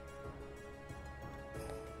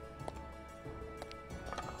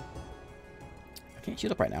 I can't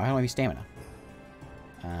shoot up right now. I don't have any stamina.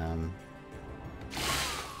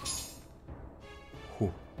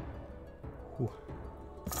 Whew. Whew.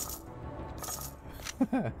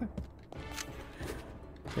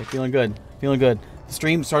 Okay, feeling good. Feeling good. The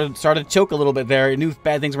stream started to choke a little bit there. It knew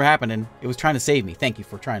bad things were happening. It was trying to save me. Thank you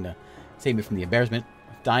for trying to save me from the embarrassment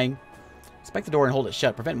of dying. Inspect the door and hold it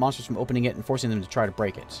shut. Prevent monsters from opening it and forcing them to try to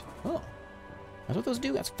break it. Oh. That's what those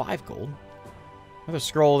do? That's 5 gold. Another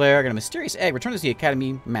scroll there. I got a mysterious egg. Return to the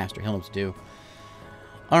Academy Master. He'll know what to do.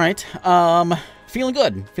 Alright. Feeling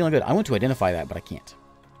good. Feeling good. I want to identify that, but I can't.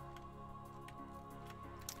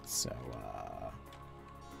 So,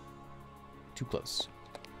 too close.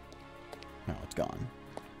 No, it's gone.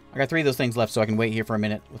 I got 3 of those things left, so I can wait here for a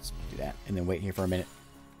minute. Let's do that, and then wait here for a minute.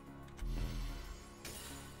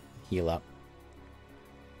 Heal up.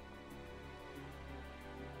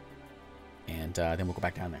 And then we'll go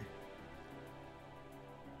back down there.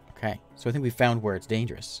 Okay, so I think we found where it's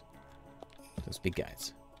dangerous. Those big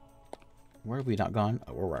guys. Where have we not gone?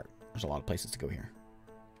 Oh, we're right. There's a lot of places to go here.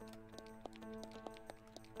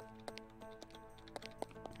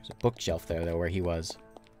 There's a bookshelf there, though, where he was.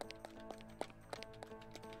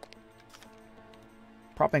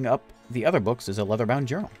 Propping up the other books is a leather-bound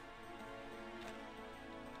journal.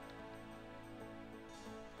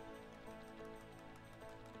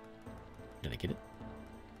 Did I get it?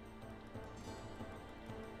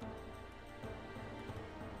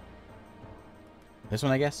 This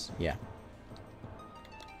one, I guess? Yeah.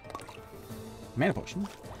 Mana potion.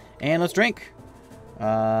 And let's drink.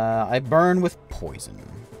 I burn with poison.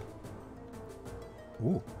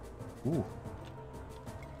 Ooh. Ooh.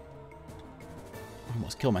 I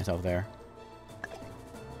almost killed myself there.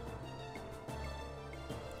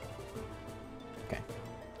 Okay.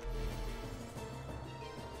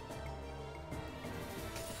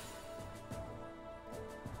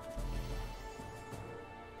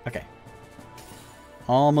 Okay.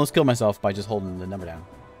 Almost killed myself by just holding the number down.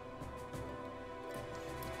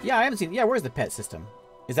 Yeah, I haven't seen... Yeah, where's the pet system?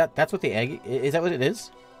 Is that's what the egg... Is that what it is?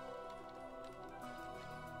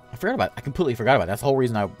 I forgot about it. I completely forgot about it. That's the whole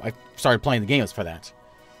reason I started playing the game was for that.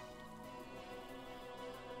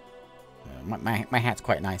 My hat's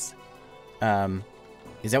quite nice.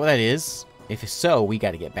 Is that what that is? If so, we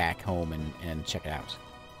got to get back home and check it out.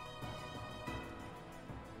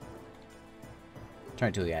 Turn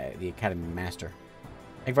it to the Academy Master.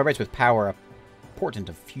 Egg vibrates with power, a portent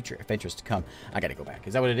of future adventures to come. I got to go back.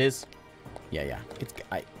 Is that what it is? Yeah, yeah. It's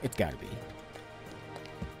got to be.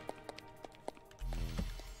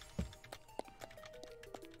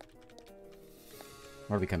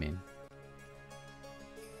 Where do we come in?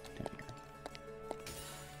 Down here.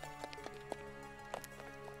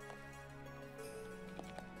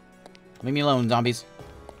 Leave me alone, zombies.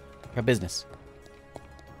 I got business.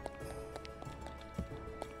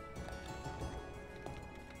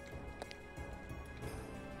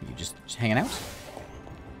 You just hanging out?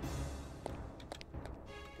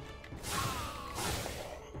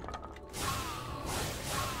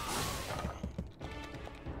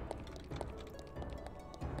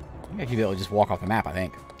 I should be able to just walk off the map, I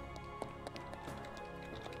think.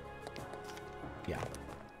 Yeah.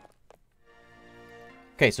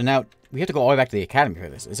 Okay, so now we have to go all the way back to the academy for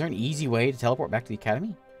this. Is there an easy way to teleport back to the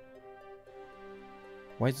academy?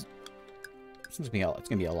 Why is... It's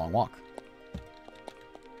gonna be a long walk.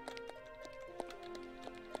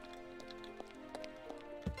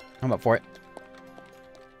 I'm up for it.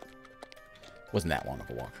 Wasn't that long of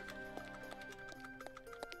a walk.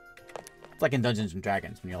 It's like in Dungeons and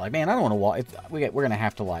Dragons when you're like, man, I don't want to walk. We're gonna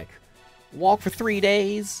have to like walk for 3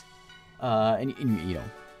 days, and you know,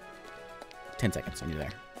 10 seconds and you're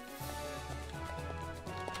there.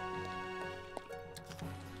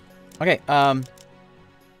 Okay,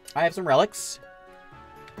 I have some relics.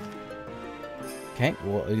 Okay,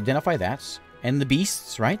 we'll identify that. And the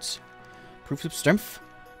beasts, right? Proofs of strength.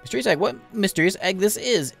 Mysterious egg. What mysterious egg this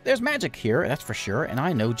is? There's magic here, that's for sure, and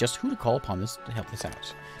I know just who to call upon this to help this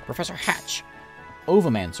out. Professor Hatch.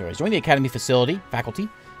 Ovomancer has joined the academy faculty.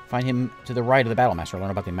 Find him to the right of the battle master. Learn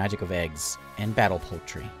about the magic of eggs and battle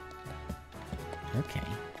poultry. Okay.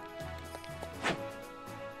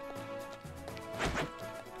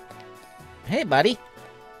 Hey, buddy.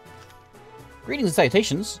 Greetings and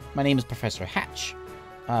salutations. My name is Professor Hatch.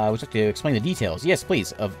 Would you like to explain the details? Yes,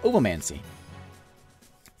 please, of ovomancy.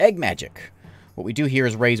 Egg magic. What we do here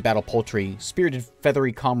is raise battle poultry, spirited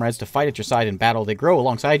feathery comrades to fight at your side in battle. They grow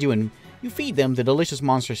alongside you, and you feed them the delicious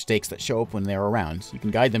monster steaks that show up when they're around. You can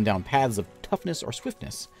guide them down paths of toughness or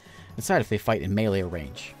swiftness, decide if they fight in melee or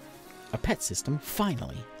range. A pet system,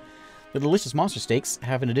 finally. The delicious monster steaks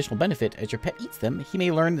have an additional benefit. As your pet eats them, he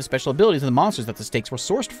may learn the special abilities of the monsters that the steaks were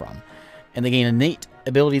sourced from, and they gain innate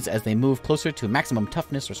abilities as they move closer to maximum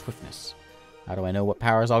toughness or swiftness. How do I know what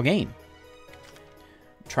powers I'll gain?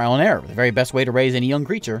 Trial and error, the very best way to raise any young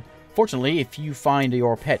creature. Fortunately, if you find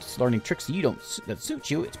your pet learning tricks that suit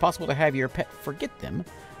you, it's possible to have your pet forget them,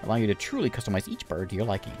 allowing you to truly customize each bird to your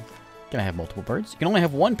liking. Can I have multiple birds? You can only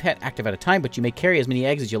have one pet active at a time, but you may carry as many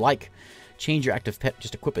eggs as you like. Change your active pet,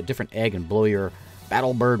 just equip a different egg and blow your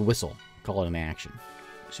battle bird whistle. Call it an action.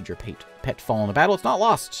 Should your pet fall in a battle, it's not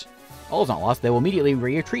lost. All is not lost. They will immediately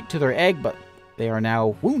retreat to their egg, but they are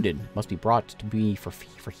now wounded. Must be brought to me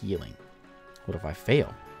for healing. What if I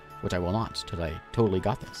fail? Which I will not, till I totally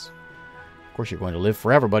got this. Of course, you're going to live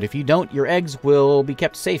forever, but if you don't, your eggs will be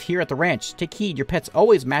kept safe here at the ranch. Take heed, your pets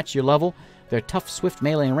always match your level. Their tough, swift,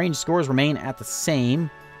 melee, and range scores remain at the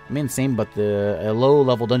same. But the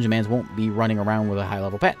low-level Dungeonmans won't be running around with a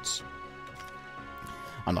high-level pet.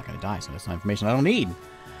 I'm not going to die, so that's not information I don't need.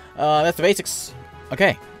 That's the basics.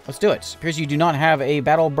 Okay, let's do it. Appears you do not have a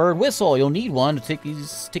battle bird whistle. You'll need one to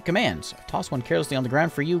take commands. Toss one carelessly on the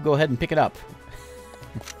ground for you. Go ahead and pick it up.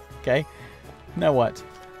 Okay. Now what?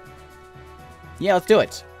 Yeah, let's do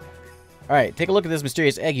it. Alright, take a look at this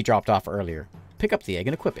mysterious egg you dropped off earlier. Pick up the egg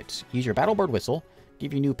and equip it. Use your battle bird whistle.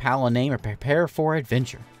 Give your new pal a name or prepare for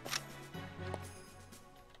adventure.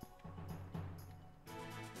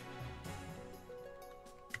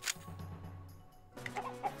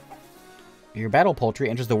 Your battle poultry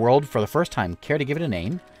enters the world for the first time. Care to give it a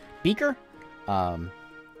name? Beaker?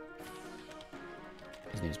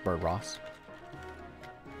 His name's Bird Ross.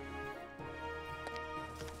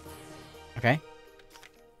 Okay.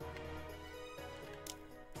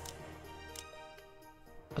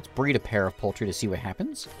 Let's breed a pair of poultry to see what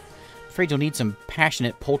happens. I'm afraid you'll need some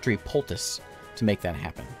passionate poultry poultice to make that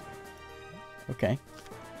happen. Okay.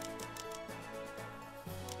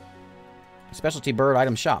 Specialty bird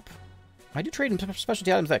item shop. I do trade in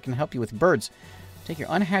specialty items that can help you with birds. Take your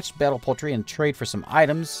unhatched battle poultry and trade for some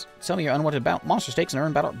items. Sell me your unwanted monster steaks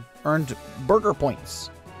and earned burger points.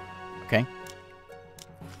 Okay.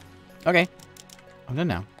 Okay. I'm done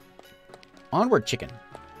now. Onward, chicken.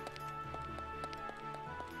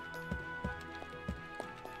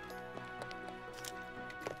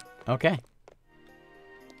 Okay.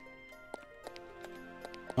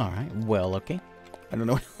 Alright, well, okay. I don't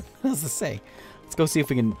know what else to say. Let's go see if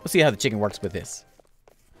we can... Let's see how the chicken works with this.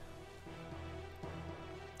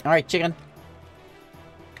 Alright, chicken.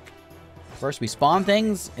 First we spawn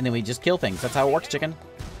things, and then we just kill things. That's how it works, chicken.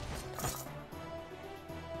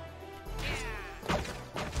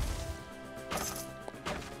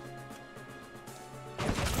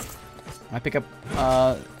 I pick up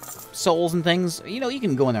souls and things. You know, you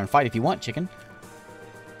can go in there and fight if you want, chicken.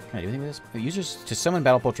 Can I do anything with this? Users to summon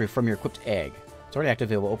battle poultry from your equipped egg. It's already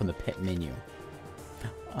active. It will open the pet menu.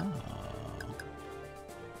 Oh.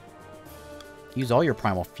 Use all your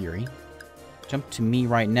primal fury. Jump to me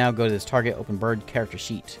right now. Go to this target. Open bird character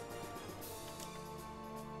sheet.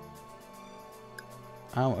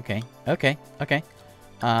 Oh, okay. Okay. Okay.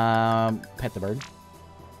 Pet the bird.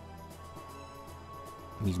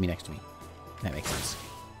 Use me next to me. That makes sense.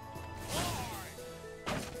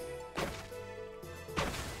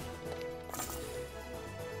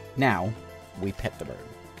 Now, we pet the bird.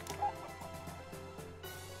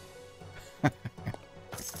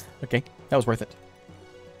 Okay, that was worth it.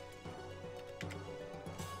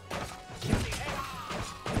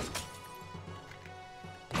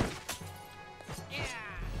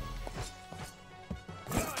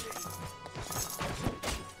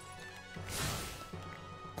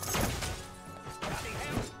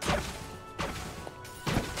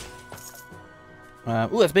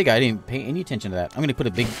 Ooh, that's big. I didn't pay any attention to that. I'm going to put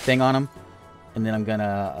a big thing on him. And then I'm going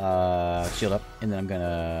to shield up. And then I'm going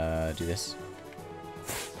to do this.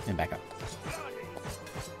 And back up.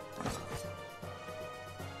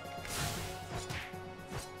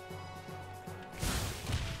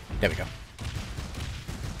 There we go.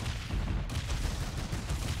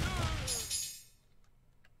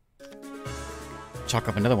 Chalk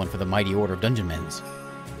up another one for the mighty order of Dungeonmans.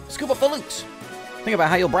 Scoop up the loot! Think about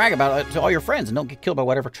how you'll brag about it to all your friends and don't get killed by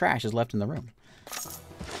whatever trash is left in the room.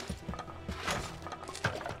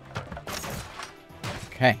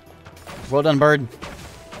 Okay. Well done, bird.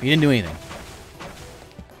 You didn't do anything.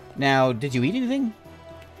 Now, did you eat anything?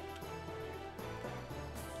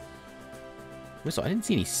 Whistle, I didn't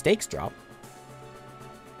see any steaks drop.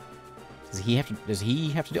 Does he have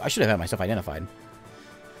to do... I should have had myself identified.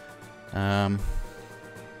 I'm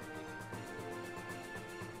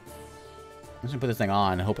just gonna put this thing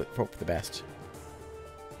on and hope for the best.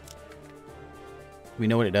 We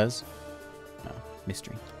know what it does? No.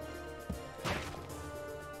 Mystery.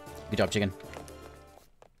 Good job, chicken.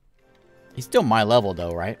 He's still my level,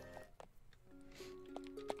 though, right?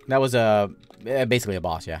 That was basically a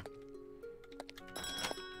boss, yeah.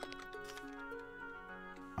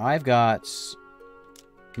 I've got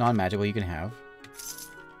non-magical you can have.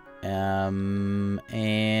 And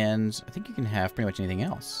I think you can have pretty much anything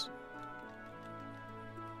else.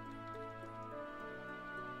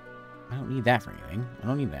 I don't need that for anything. I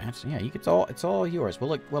don't need that. Yeah, it's all yours.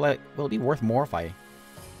 Will it be worth more if I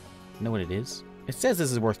know what it is? It says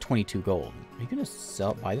this is worth 22 gold. Are you gonna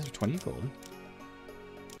buy this for 20 gold?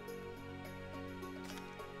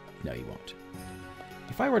 No, you won't.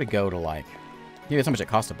 If I were to go to like, here's how much it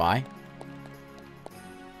costs to buy.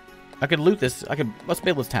 I could loot this. Let's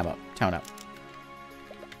build this town up.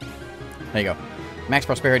 There you go. Max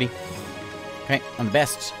prosperity. Okay, I'm the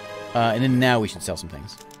best. And then now we should sell some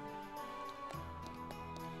things.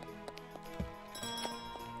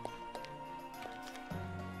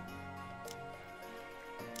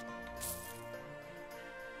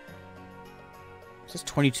 This is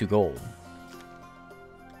 22 gold.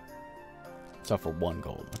 Sell for 1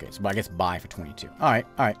 gold. Okay, so I guess buy for 22. Alright.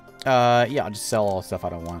 Yeah, I'll just sell all the stuff I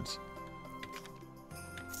don't want.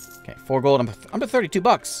 Okay, 4 gold. I'm to 32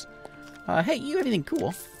 bucks. Hey, you have anything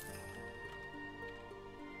cool?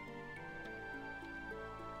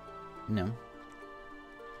 No.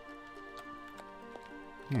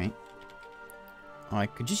 Alright. Oh, I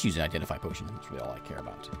could just use an identify potion. That's really all I care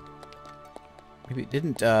about. Maybe it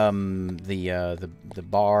didn't, the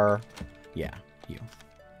bar... Yeah, you.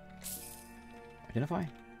 Identify. One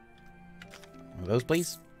of those,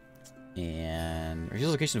 please. And... Reveal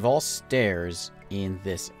the location of all stairs in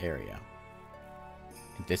this area.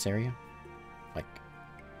 In this area? Like...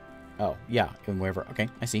 Oh, yeah, in wherever... Okay,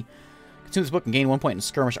 I see. Consume this book and gain 1 point in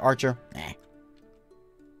Skirmish Archer. Nah.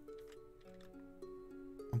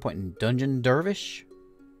 1 point in Dungeon Dervish.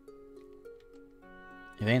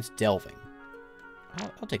 Advanced Delving.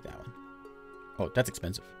 I'll take that one. Oh, that's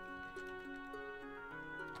expensive.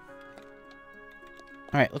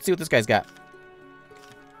 Alright, let's see what this guy's got.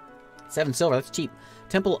 7 silver, that's cheap.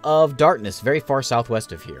 Temple of Darkness, very far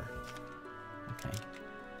southwest of here. Okay.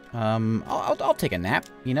 I'll take a nap,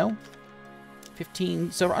 you know?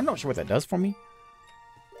 15 silver. I'm not sure what that does for me.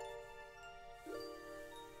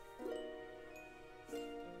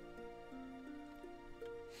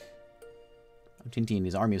 Tintin and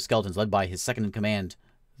his army of skeletons led by his second in command,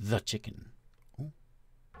 the chicken. Oh.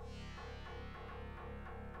 I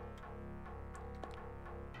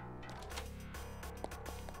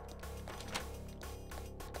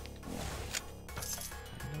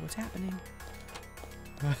don't know what's happening.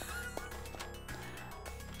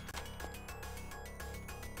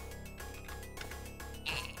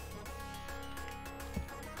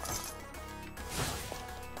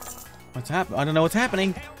 What's happening? I don't know what's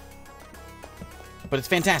happening. But it's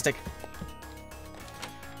fantastic.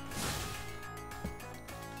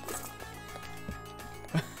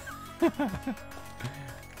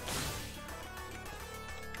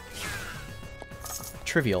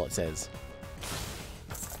 Trivial, it says.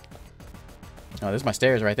 Oh, there's my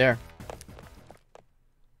stairs right there.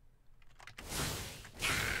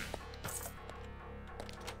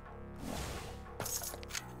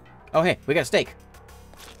 Oh, hey, we got a steak.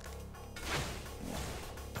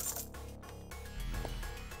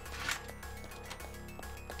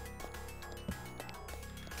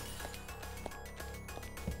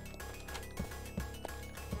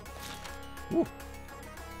 Woo.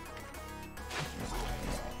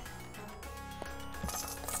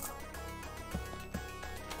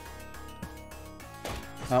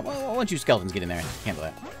 Well, why don't you skeletons get in there and handle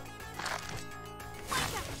that?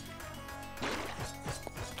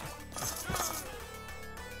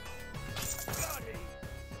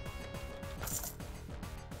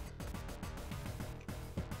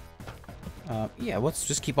 Yeah, let's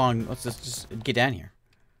just keep on. Let's just get down here.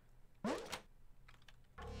 You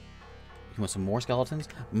want some more skeletons?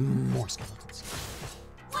 More skeletons.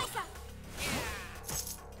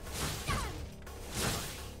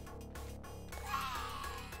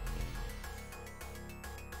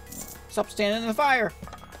 Stop standing in the fire!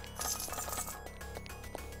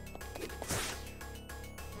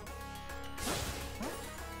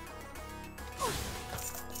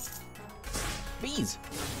 Bees!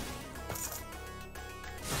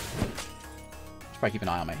 Should probably keep an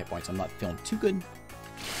eye on my hit points. I'm not feeling too good.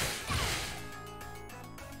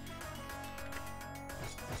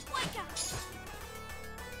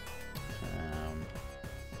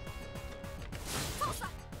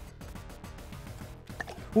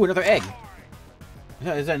 Ooh, another egg.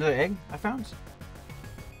 Is that another egg I found?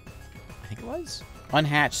 I think it was.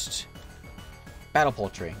 Unhatched battle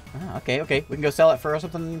poultry. Ah, okay, okay. We can go sell it for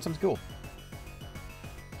something cool.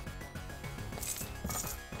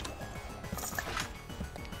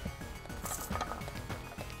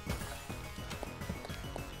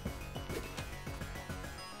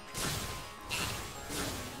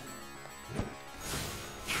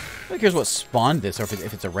 I'm curious what spawned this, or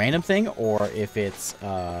if it's a random thing, or if it's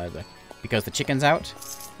because the chicken's out,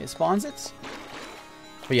 it spawns it.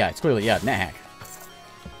 But yeah, it's clearly, yeah, net hack.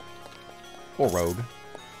 Or rogue.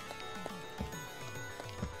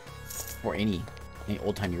 Or any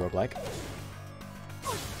old-timey roguelike.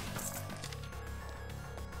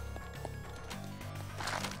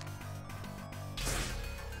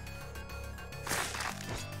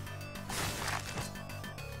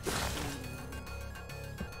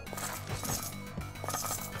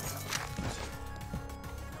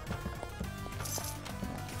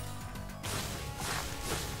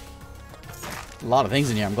 A lot of things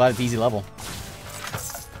in here. I'm glad it's easy level.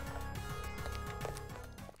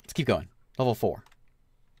 Let's keep going. Level 4.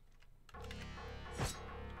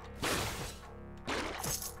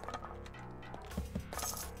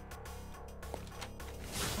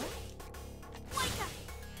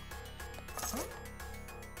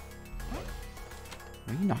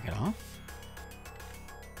 Will you knock it off?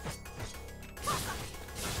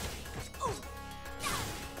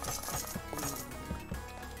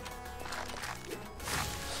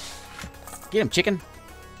 Get him, chicken.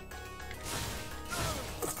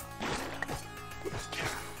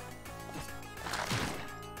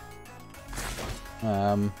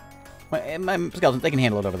 My skeletons, they can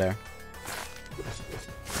handle it over there. I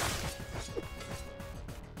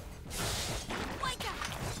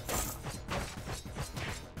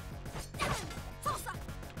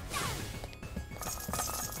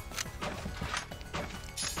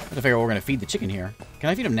have to figure out what we're gonna feed the chicken here. Can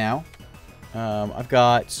I feed him now? I've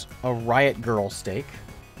got a Riot Girl steak.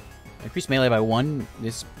 Increased melee by 1.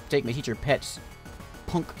 This steak may teach your pet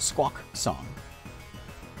punk squawk song.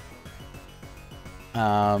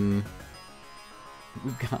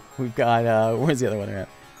 We've got where's the other one at?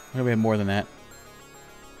 I know we have more than that.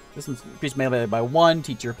 This one's increased melee by 1.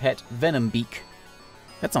 Teach your pet Venom Beak.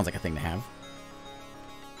 That sounds like a thing to have.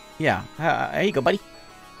 Yeah, here you go, buddy.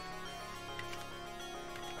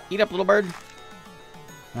 Eat up, little bird.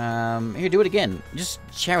 Here, do it again. Just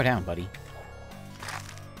chow down, buddy.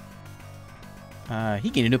 He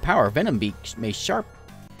gained a new power. Venom Beak mighty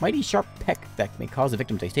sharp peck that may cause the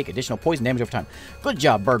victim to take additional poison damage over time. Good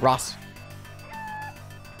job, Bird Ross.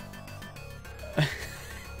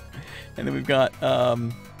 And then we've got,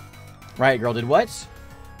 Riot Girl did what?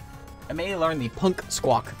 I may learn the punk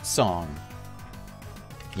squawk song.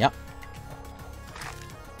 Yep.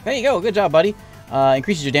 There you go. Good job, buddy.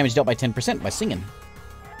 Increases your damage dealt by 10% by singing.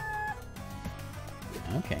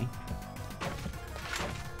 Okay.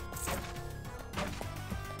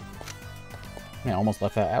 Man, I almost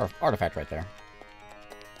left that artifact right there.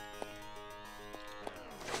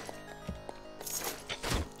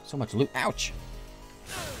 So much loot. Ouch!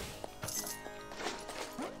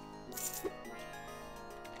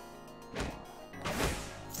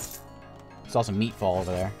 Saw some meat fall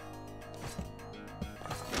over there.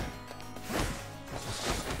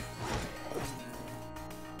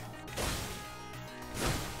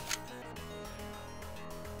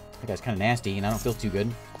 That guy's kind of nasty, and I don't feel too good.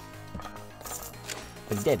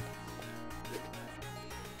 But he's dead.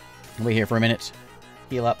 Wait here for a minute.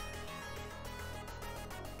 Heal up.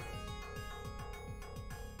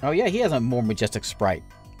 Oh yeah, he has a more majestic sprite.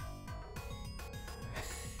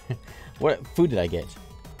 What food did I get?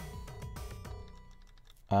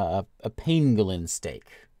 A pangolin steak.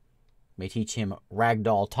 May teach him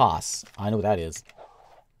ragdoll toss. I know what that is.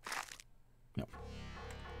 No.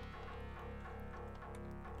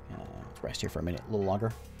 Let's rest here for a minute, a little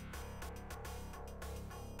longer.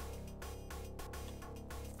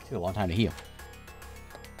 Took a long time to heal.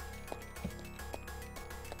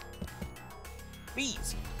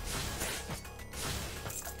 Bees.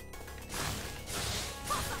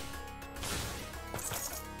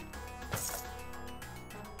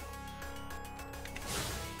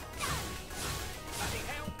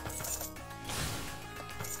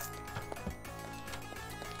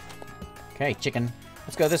 Okay, chicken.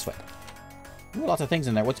 Let's go this way. Ooh, lots of things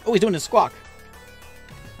in there. What's... Oh, he's doing his squawk.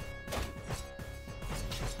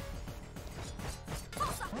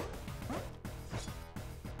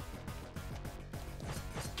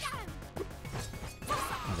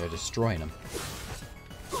 Oh, they're destroying him.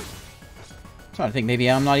 I'm trying to think maybe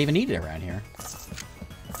I'm not even needed around here.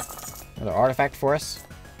 Another artifact for us.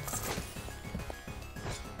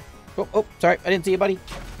 Oh, oh, sorry. I didn't see you, buddy.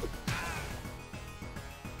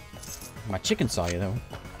 My chicken saw you, though.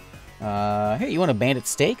 Hey, you want a bandit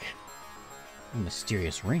steak? A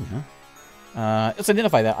mysterious ring, huh? Let's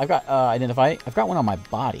identify that. I've got, identify. I've got one on my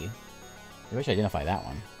body. I wish I identify that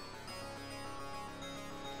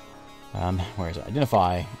one. Where is it?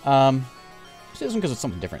 Identify. This isn't because it's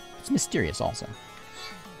something different. It's mysterious, also.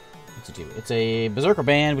 What's it do? It's a berserker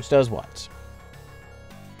band, which does what?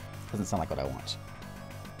 Doesn't sound like what I want.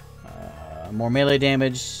 More melee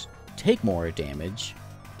damage. Take more damage.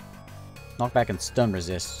 Knockback and stun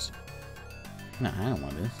resist. No, I don't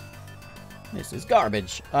want this. This is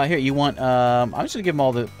garbage. Here, you want? I'm just gonna give him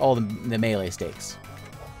all the melee stakes.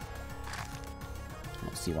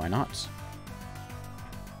 Let's see why not.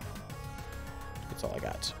 That's all I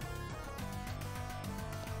got.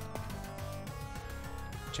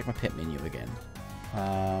 Check my pit menu again.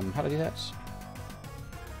 How do I do that?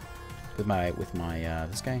 With my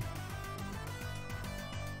this guy.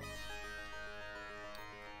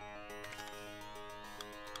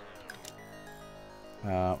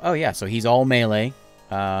 Oh yeah, so he's all melee.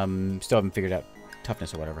 Still haven't figured out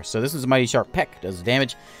toughness or whatever. So this is a mighty sharp peck, does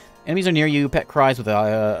damage. Enemies are near you. Pet cries with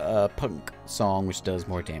a punk song, which does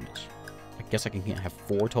more damage. I guess I can have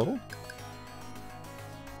 4 total.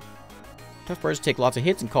 Tough birds take lots of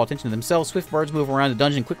hits and call attention to themselves. Swift birds move around the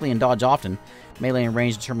dungeon quickly and dodge often. Melee and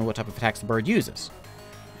range determine what type of attacks the bird uses.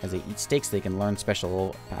 As they eat steaks, they can learn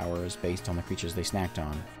special powers based on the creatures they snacked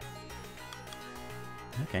on.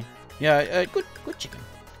 Okay. Yeah, good chicken.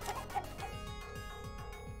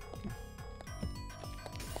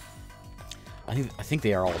 I think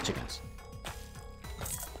they are all chickens.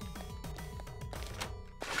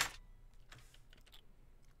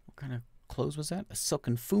 What kind of clothes was that? A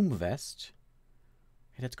silken foam vest.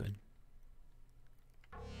 Hey, that's good.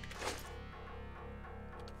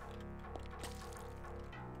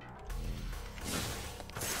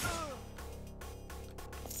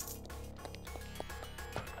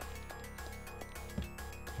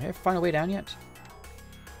 Did I ever find a way down yet?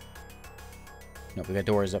 Nope, we got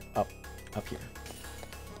doors up here.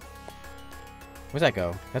 Where's that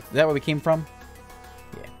go? Is that where we came from?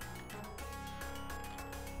 Yeah.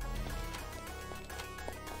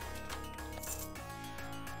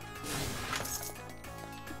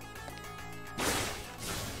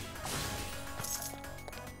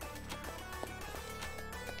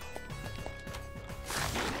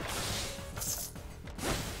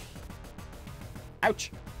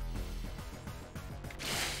 Ouch!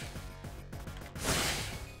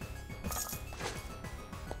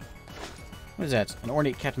 What is that? An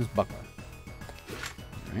ornate captain's buckler.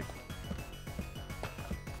 Alright.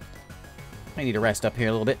 I need to rest up here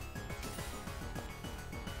a little bit.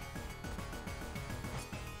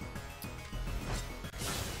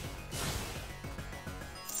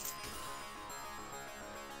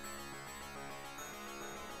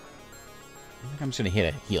 I think I'm just going to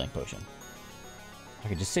hit a healing potion. I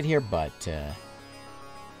could just sit here, but I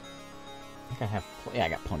think I have... Yeah, I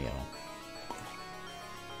got plenty of them.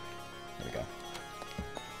 There we go.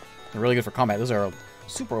 They're really good for combat. Those are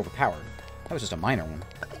super overpowered. That was just a minor one.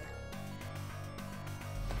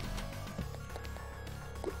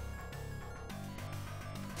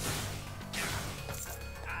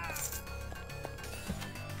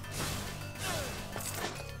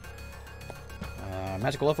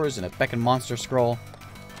 Magical loafers and a beckon monster scroll.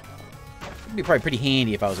 It'd be probably pretty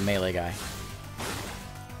handy if I was a melee guy.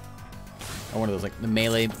 Or one of those, like, the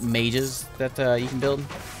melee mages that you can build.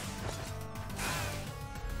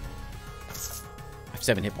 I have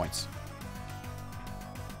 7 hit points.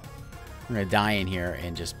 I'm gonna die in here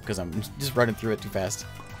and just because I'm just running through it too fast.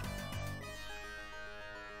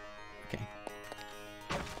 Okay.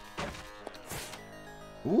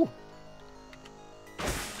 Ooh.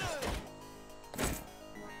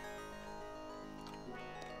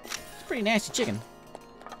 It's a pretty nasty chicken.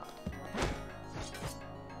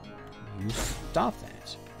 You stop that.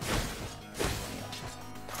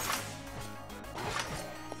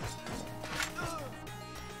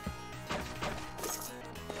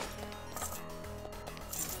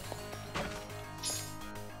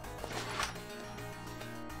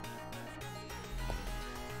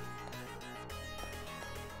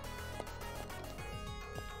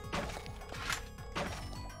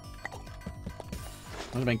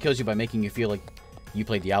 Husband kills you by making you feel like you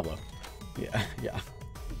played Diablo. Yeah, yeah.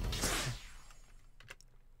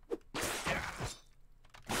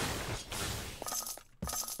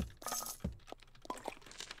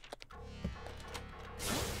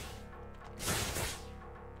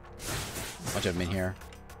 Bunch of them in here.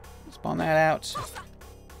 Spawn that out.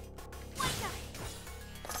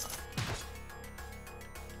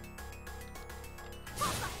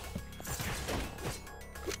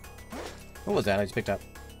 What was that I just picked up?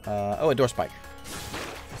 Oh, a door spike.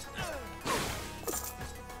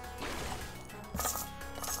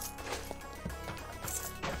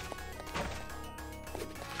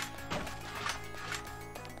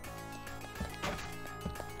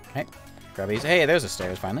 Okay, grab these. Hey, there's the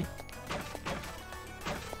stairs finally.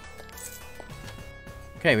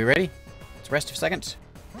 Okay, we ready? Let's rest for a second.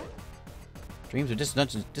 Dreams of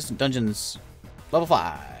distant dungeons, level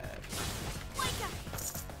 5.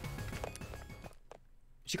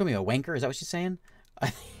 She called me a wanker? Is that what she's saying?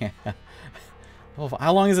 Yeah. Oh,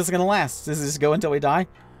 how long is this gonna last? Does this go until we die?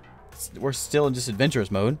 We're still in just adventurous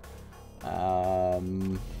mode. Not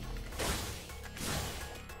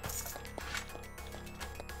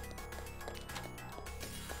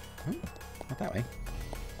that way.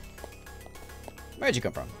 Where'd you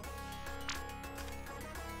come from?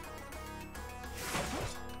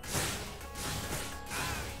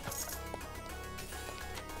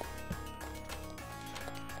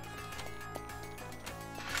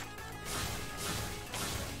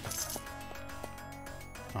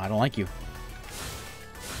 I don't like you.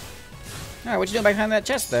 Alright, what you doing behind that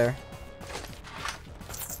chest there?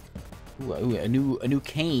 Ooh, a new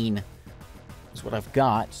cane is what I've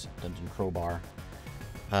got. Dungeon crowbar.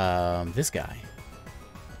 This guy.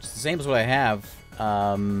 It's the same as what I have.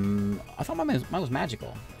 I thought mine was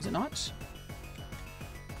magical. Is it not?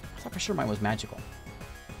 I thought for sure mine was magical.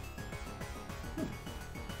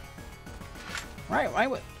 Right,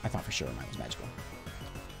 I thought for sure mine was magical.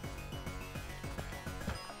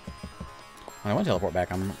 I want to teleport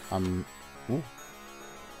back. Ooh.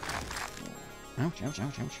 Ouch, ouch,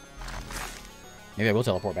 ouch, ouch. Maybe I will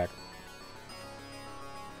teleport back.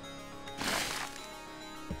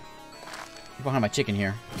 Get behind my chicken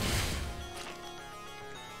here.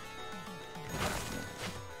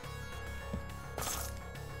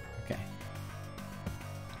 Okay.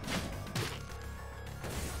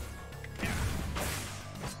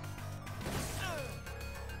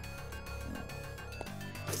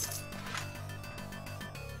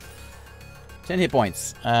 Ten hit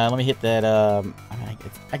points. Let me hit that.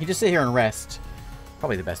 I can just sit here and rest.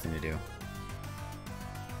 Probably the best thing to do.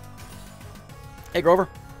 Hey, Grover.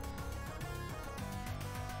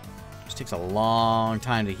 Just takes a long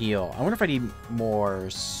time to heal. I wonder if I need more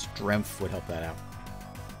strength would help that out.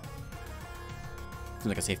 Seems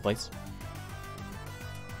like a safe place.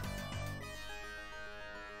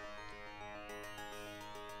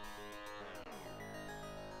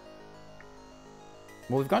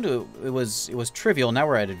 Well, we've gone to it was trivial. Now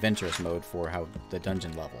we're at adventurous mode for how the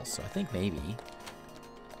dungeon levels. So I think maybe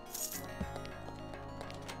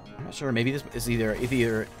I'm not sure. Maybe this is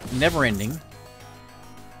either never ending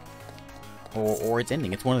or it's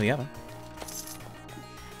ending. It's one or the other.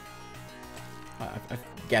 I've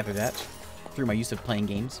gathered that through my use of playing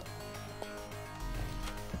games.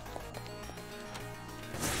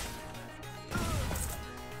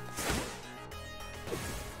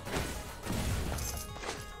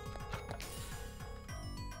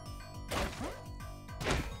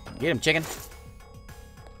 Get him, chicken.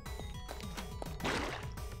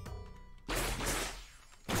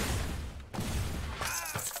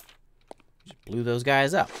 Just blew those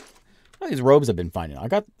guys up. All these robes I've been finding. I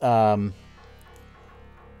got, yeah,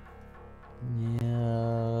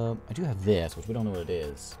 I do have this, which we don't know what it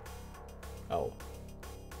is. Oh.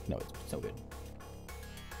 No, it's no good.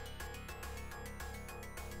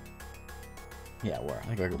 Yeah,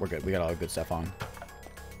 I think we're good. We got all the good stuff on.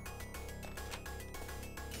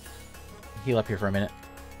 Heal up here for a minute.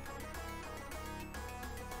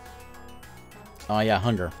 Oh, yeah,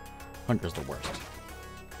 hunger. Hunger's the worst.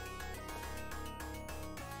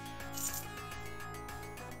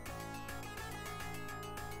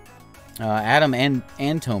 Adam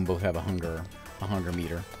and Tome both have a hunger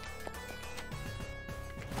meter.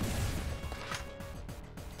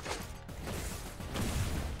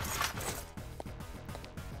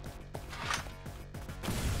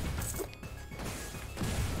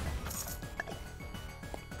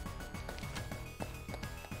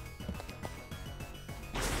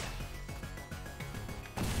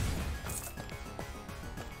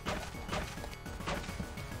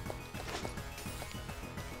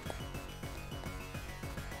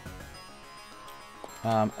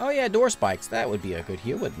 Oh yeah, door spikes. That would be a good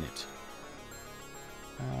heal, wouldn't it?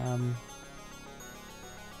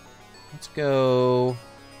 Let's go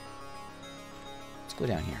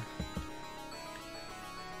down here.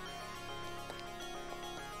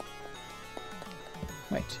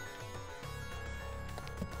 Wait.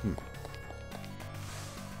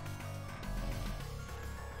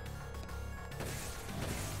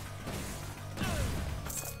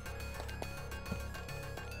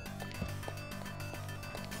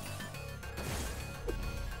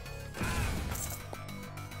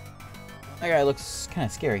 That guy looks kind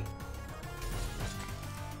of scary.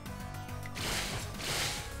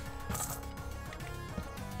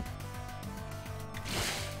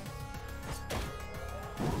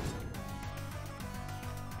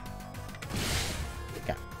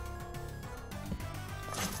 Okay.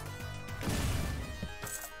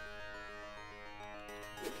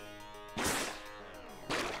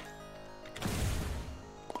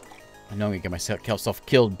 I know I'm gonna get myself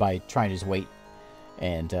killed by trying to just wait.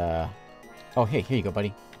 And, oh, hey, here you go,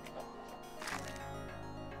 buddy.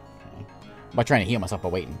 Okay. By trying to heal myself by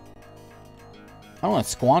waiting. I don't want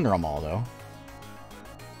to squander them all, though.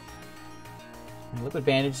 Liquid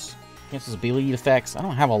bandage cancels bleed effects. I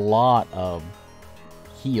don't have a lot of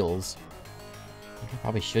heals. I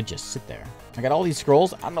probably should just sit there. I got all these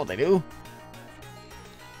scrolls. I don't know what they do.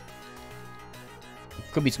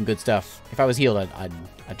 Could be some good stuff. If I was healed, I'd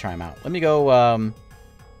try them out. Let me go,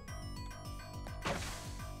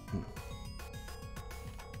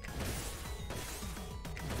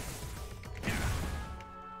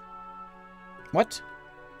 What?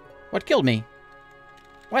 What killed me?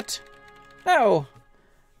 What? No!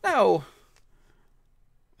 No!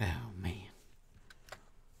 Oh, man.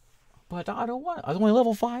 But I don't want it. I was only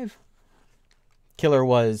level 5. Killer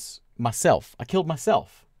was myself. I killed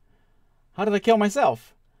myself. How did I kill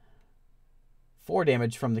myself? 4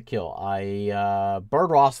 damage from the kill.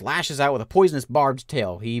 Bird Ross lashes out with a poisonous barbed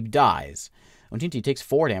tail. He dies. Ontinti takes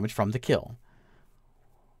 4 damage from the kill.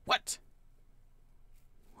 What?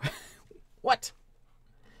 What?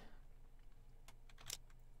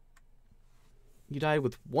 You died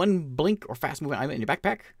with 1 blink or fast movement item in your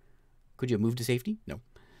backpack? Could you have moved to safety? No.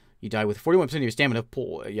 You died with 41% of your stamina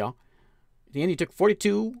pool. Yeah. At the end, you took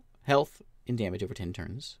 42 health and damage over 10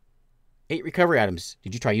 turns. 8 recovery items.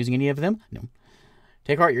 Did you try using any of them? No.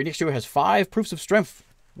 Take heart. Your next hero has 5 proofs of strength,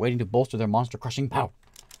 waiting to bolster their monster-crushing power.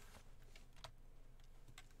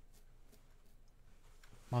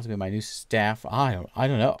 Must be my new staff. I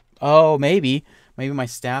don't know. Oh, maybe my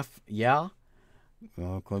staff. Yeah.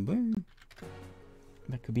 Oh, could be.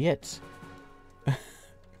 That could be it.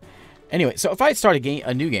 Anyway, so if I start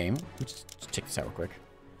a new game, let's check this out real quick.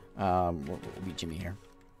 We'll beat Jimmy here.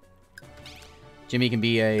 Jimmy can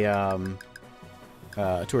be a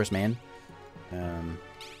tourist man.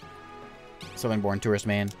 Southern-born tourist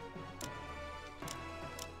man.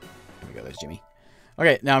 There we go. There's Jimmy.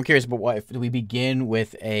 Okay, now I'm curious, but what if do we begin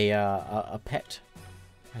with a pet?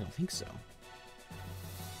 I don't think so.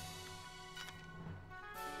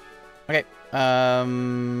 Okay.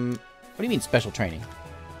 What do you mean special training?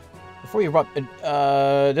 Before you brought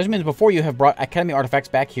Dungeonmans, before you have brought Academy artifacts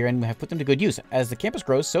back here and have put them to good use. As the campus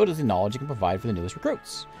grows, so does the knowledge you can provide for the newest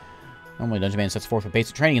recruits. Normally, Dungeonmans sets forth with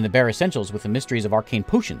basic training in the bare essentials with the mysteries of arcane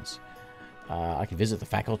potions. I can visit the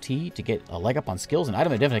faculty to get a leg up on skills and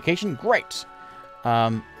item identification. Great.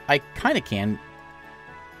 I kind of can,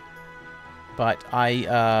 but I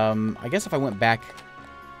guess if I went back,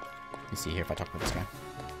 let me see here if I talk about this guy.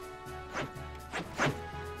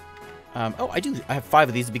 Oh, I do. I have 5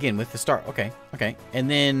 of these to begin with to start. Okay, okay, and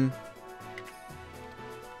then,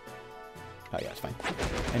 oh yeah, it's fine.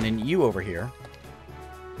 And then you over here.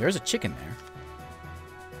 There's a chicken there.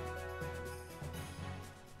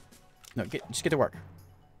 No, just get to work.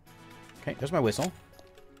 Okay, there's my whistle.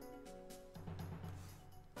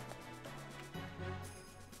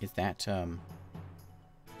 Is that,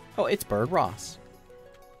 Oh, it's Bird Ross.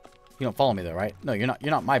 You don't follow me, though, right? No, you're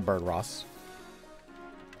not my Bird Ross.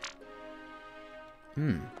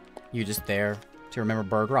 You just there to remember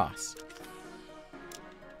Bird Ross.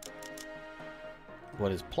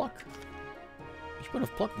 What is pluck? Each point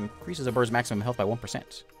of pluck increases a bird's maximum health by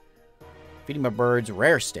 1%. Feeding my birds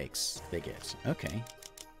rare steaks they get. Okay.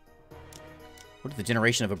 What does the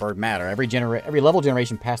generation of a bird matter? Every level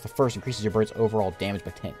generation past the first increases your bird's overall damage by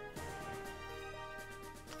 10.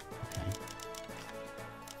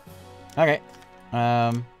 Okay.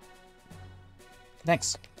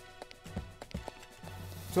 Thanks.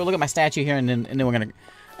 So we'll look at my statue here, and then we're gonna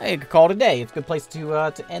call it a day. It's a good place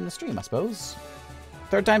to end the stream, I suppose.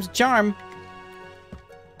 Third time's a charm.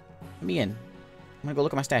 Let me in. I'm gonna go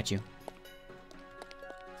look at my statue.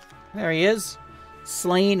 There he is,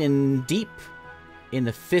 slain in deep in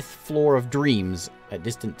the 5th floor of dreams at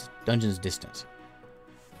distant dungeons distant.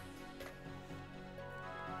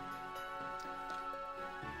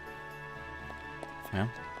 Yeah.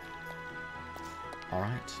 All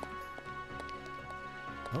right.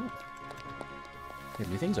 Oh, we have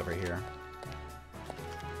new things over here.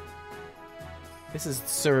 This is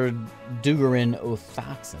Sir Dugarin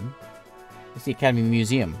Othaxon. It's the Academy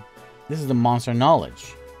Museum. This is the Monster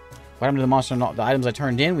Knowledge. What happened to the items I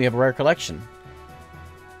turned in? We have a rare collection.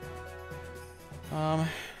 Okay.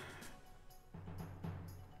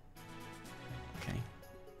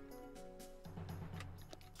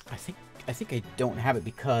 I think I don't have it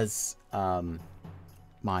because my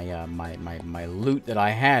loot that I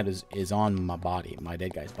had is on my body, my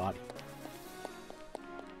dead guy's body.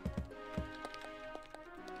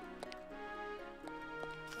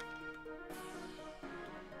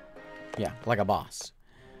 Yeah, like a boss.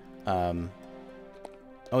 Oh,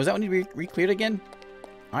 is that when you re-cleared again?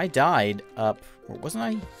 I died up... Wasn't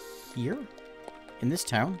I here? In this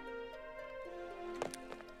town?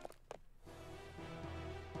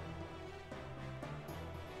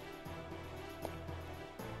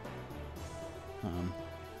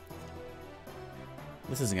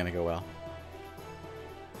 This isn't gonna go well.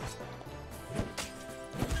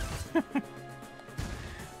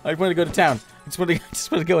 I wanted to go to town. I just wanted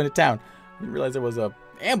to go into town. I didn't realize there was a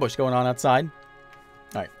ambush going on outside.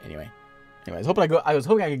 All right. Anyway, I was hoping I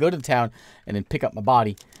could go to the town and then pick up my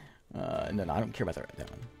body. No, I don't care about that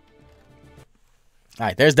one. All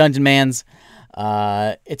right. There's Dungeonmans.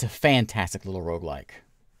 It's a fantastic little roguelike.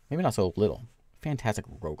 Maybe not so little. Fantastic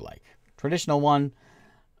roguelike. Traditional one.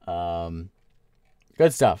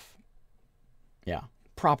 Good stuff. Yeah.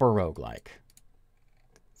 Proper roguelike.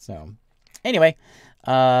 So, anyway,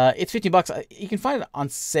 it's $15. You can find it on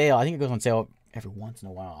sale. I think it goes on sale every once in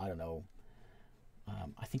a while. I don't know.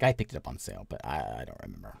 I think I picked it up on sale, but I don't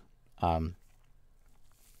remember.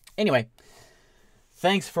 Anyway,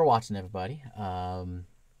 thanks for watching, everybody. We're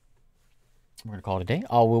gonna call it a day.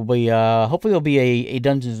 We'll be hopefully there'll be a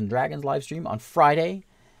Dungeons and Dragons live stream on Friday,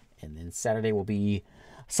 and then Saturday will be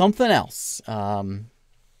something else.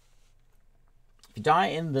 If you die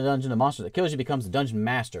in the dungeon, the monster that kills you becomes the dungeon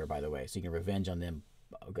master, by the way, so you can revenge on them.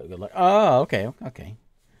 Good luck. Oh, okay.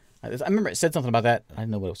 I remember it said something about that. I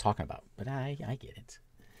didn't know what it was talking about, but I get it.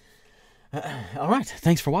 All right.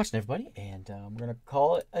 Thanks for watching, everybody, and we're going to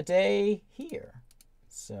call it a day here.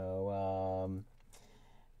 So,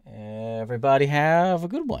 everybody have a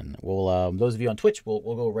good one. We'll those of you on Twitch, we'll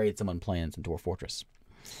go raid someone playing some Dwarf Fortress.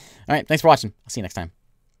 All right. Thanks for watching. I'll see you next time.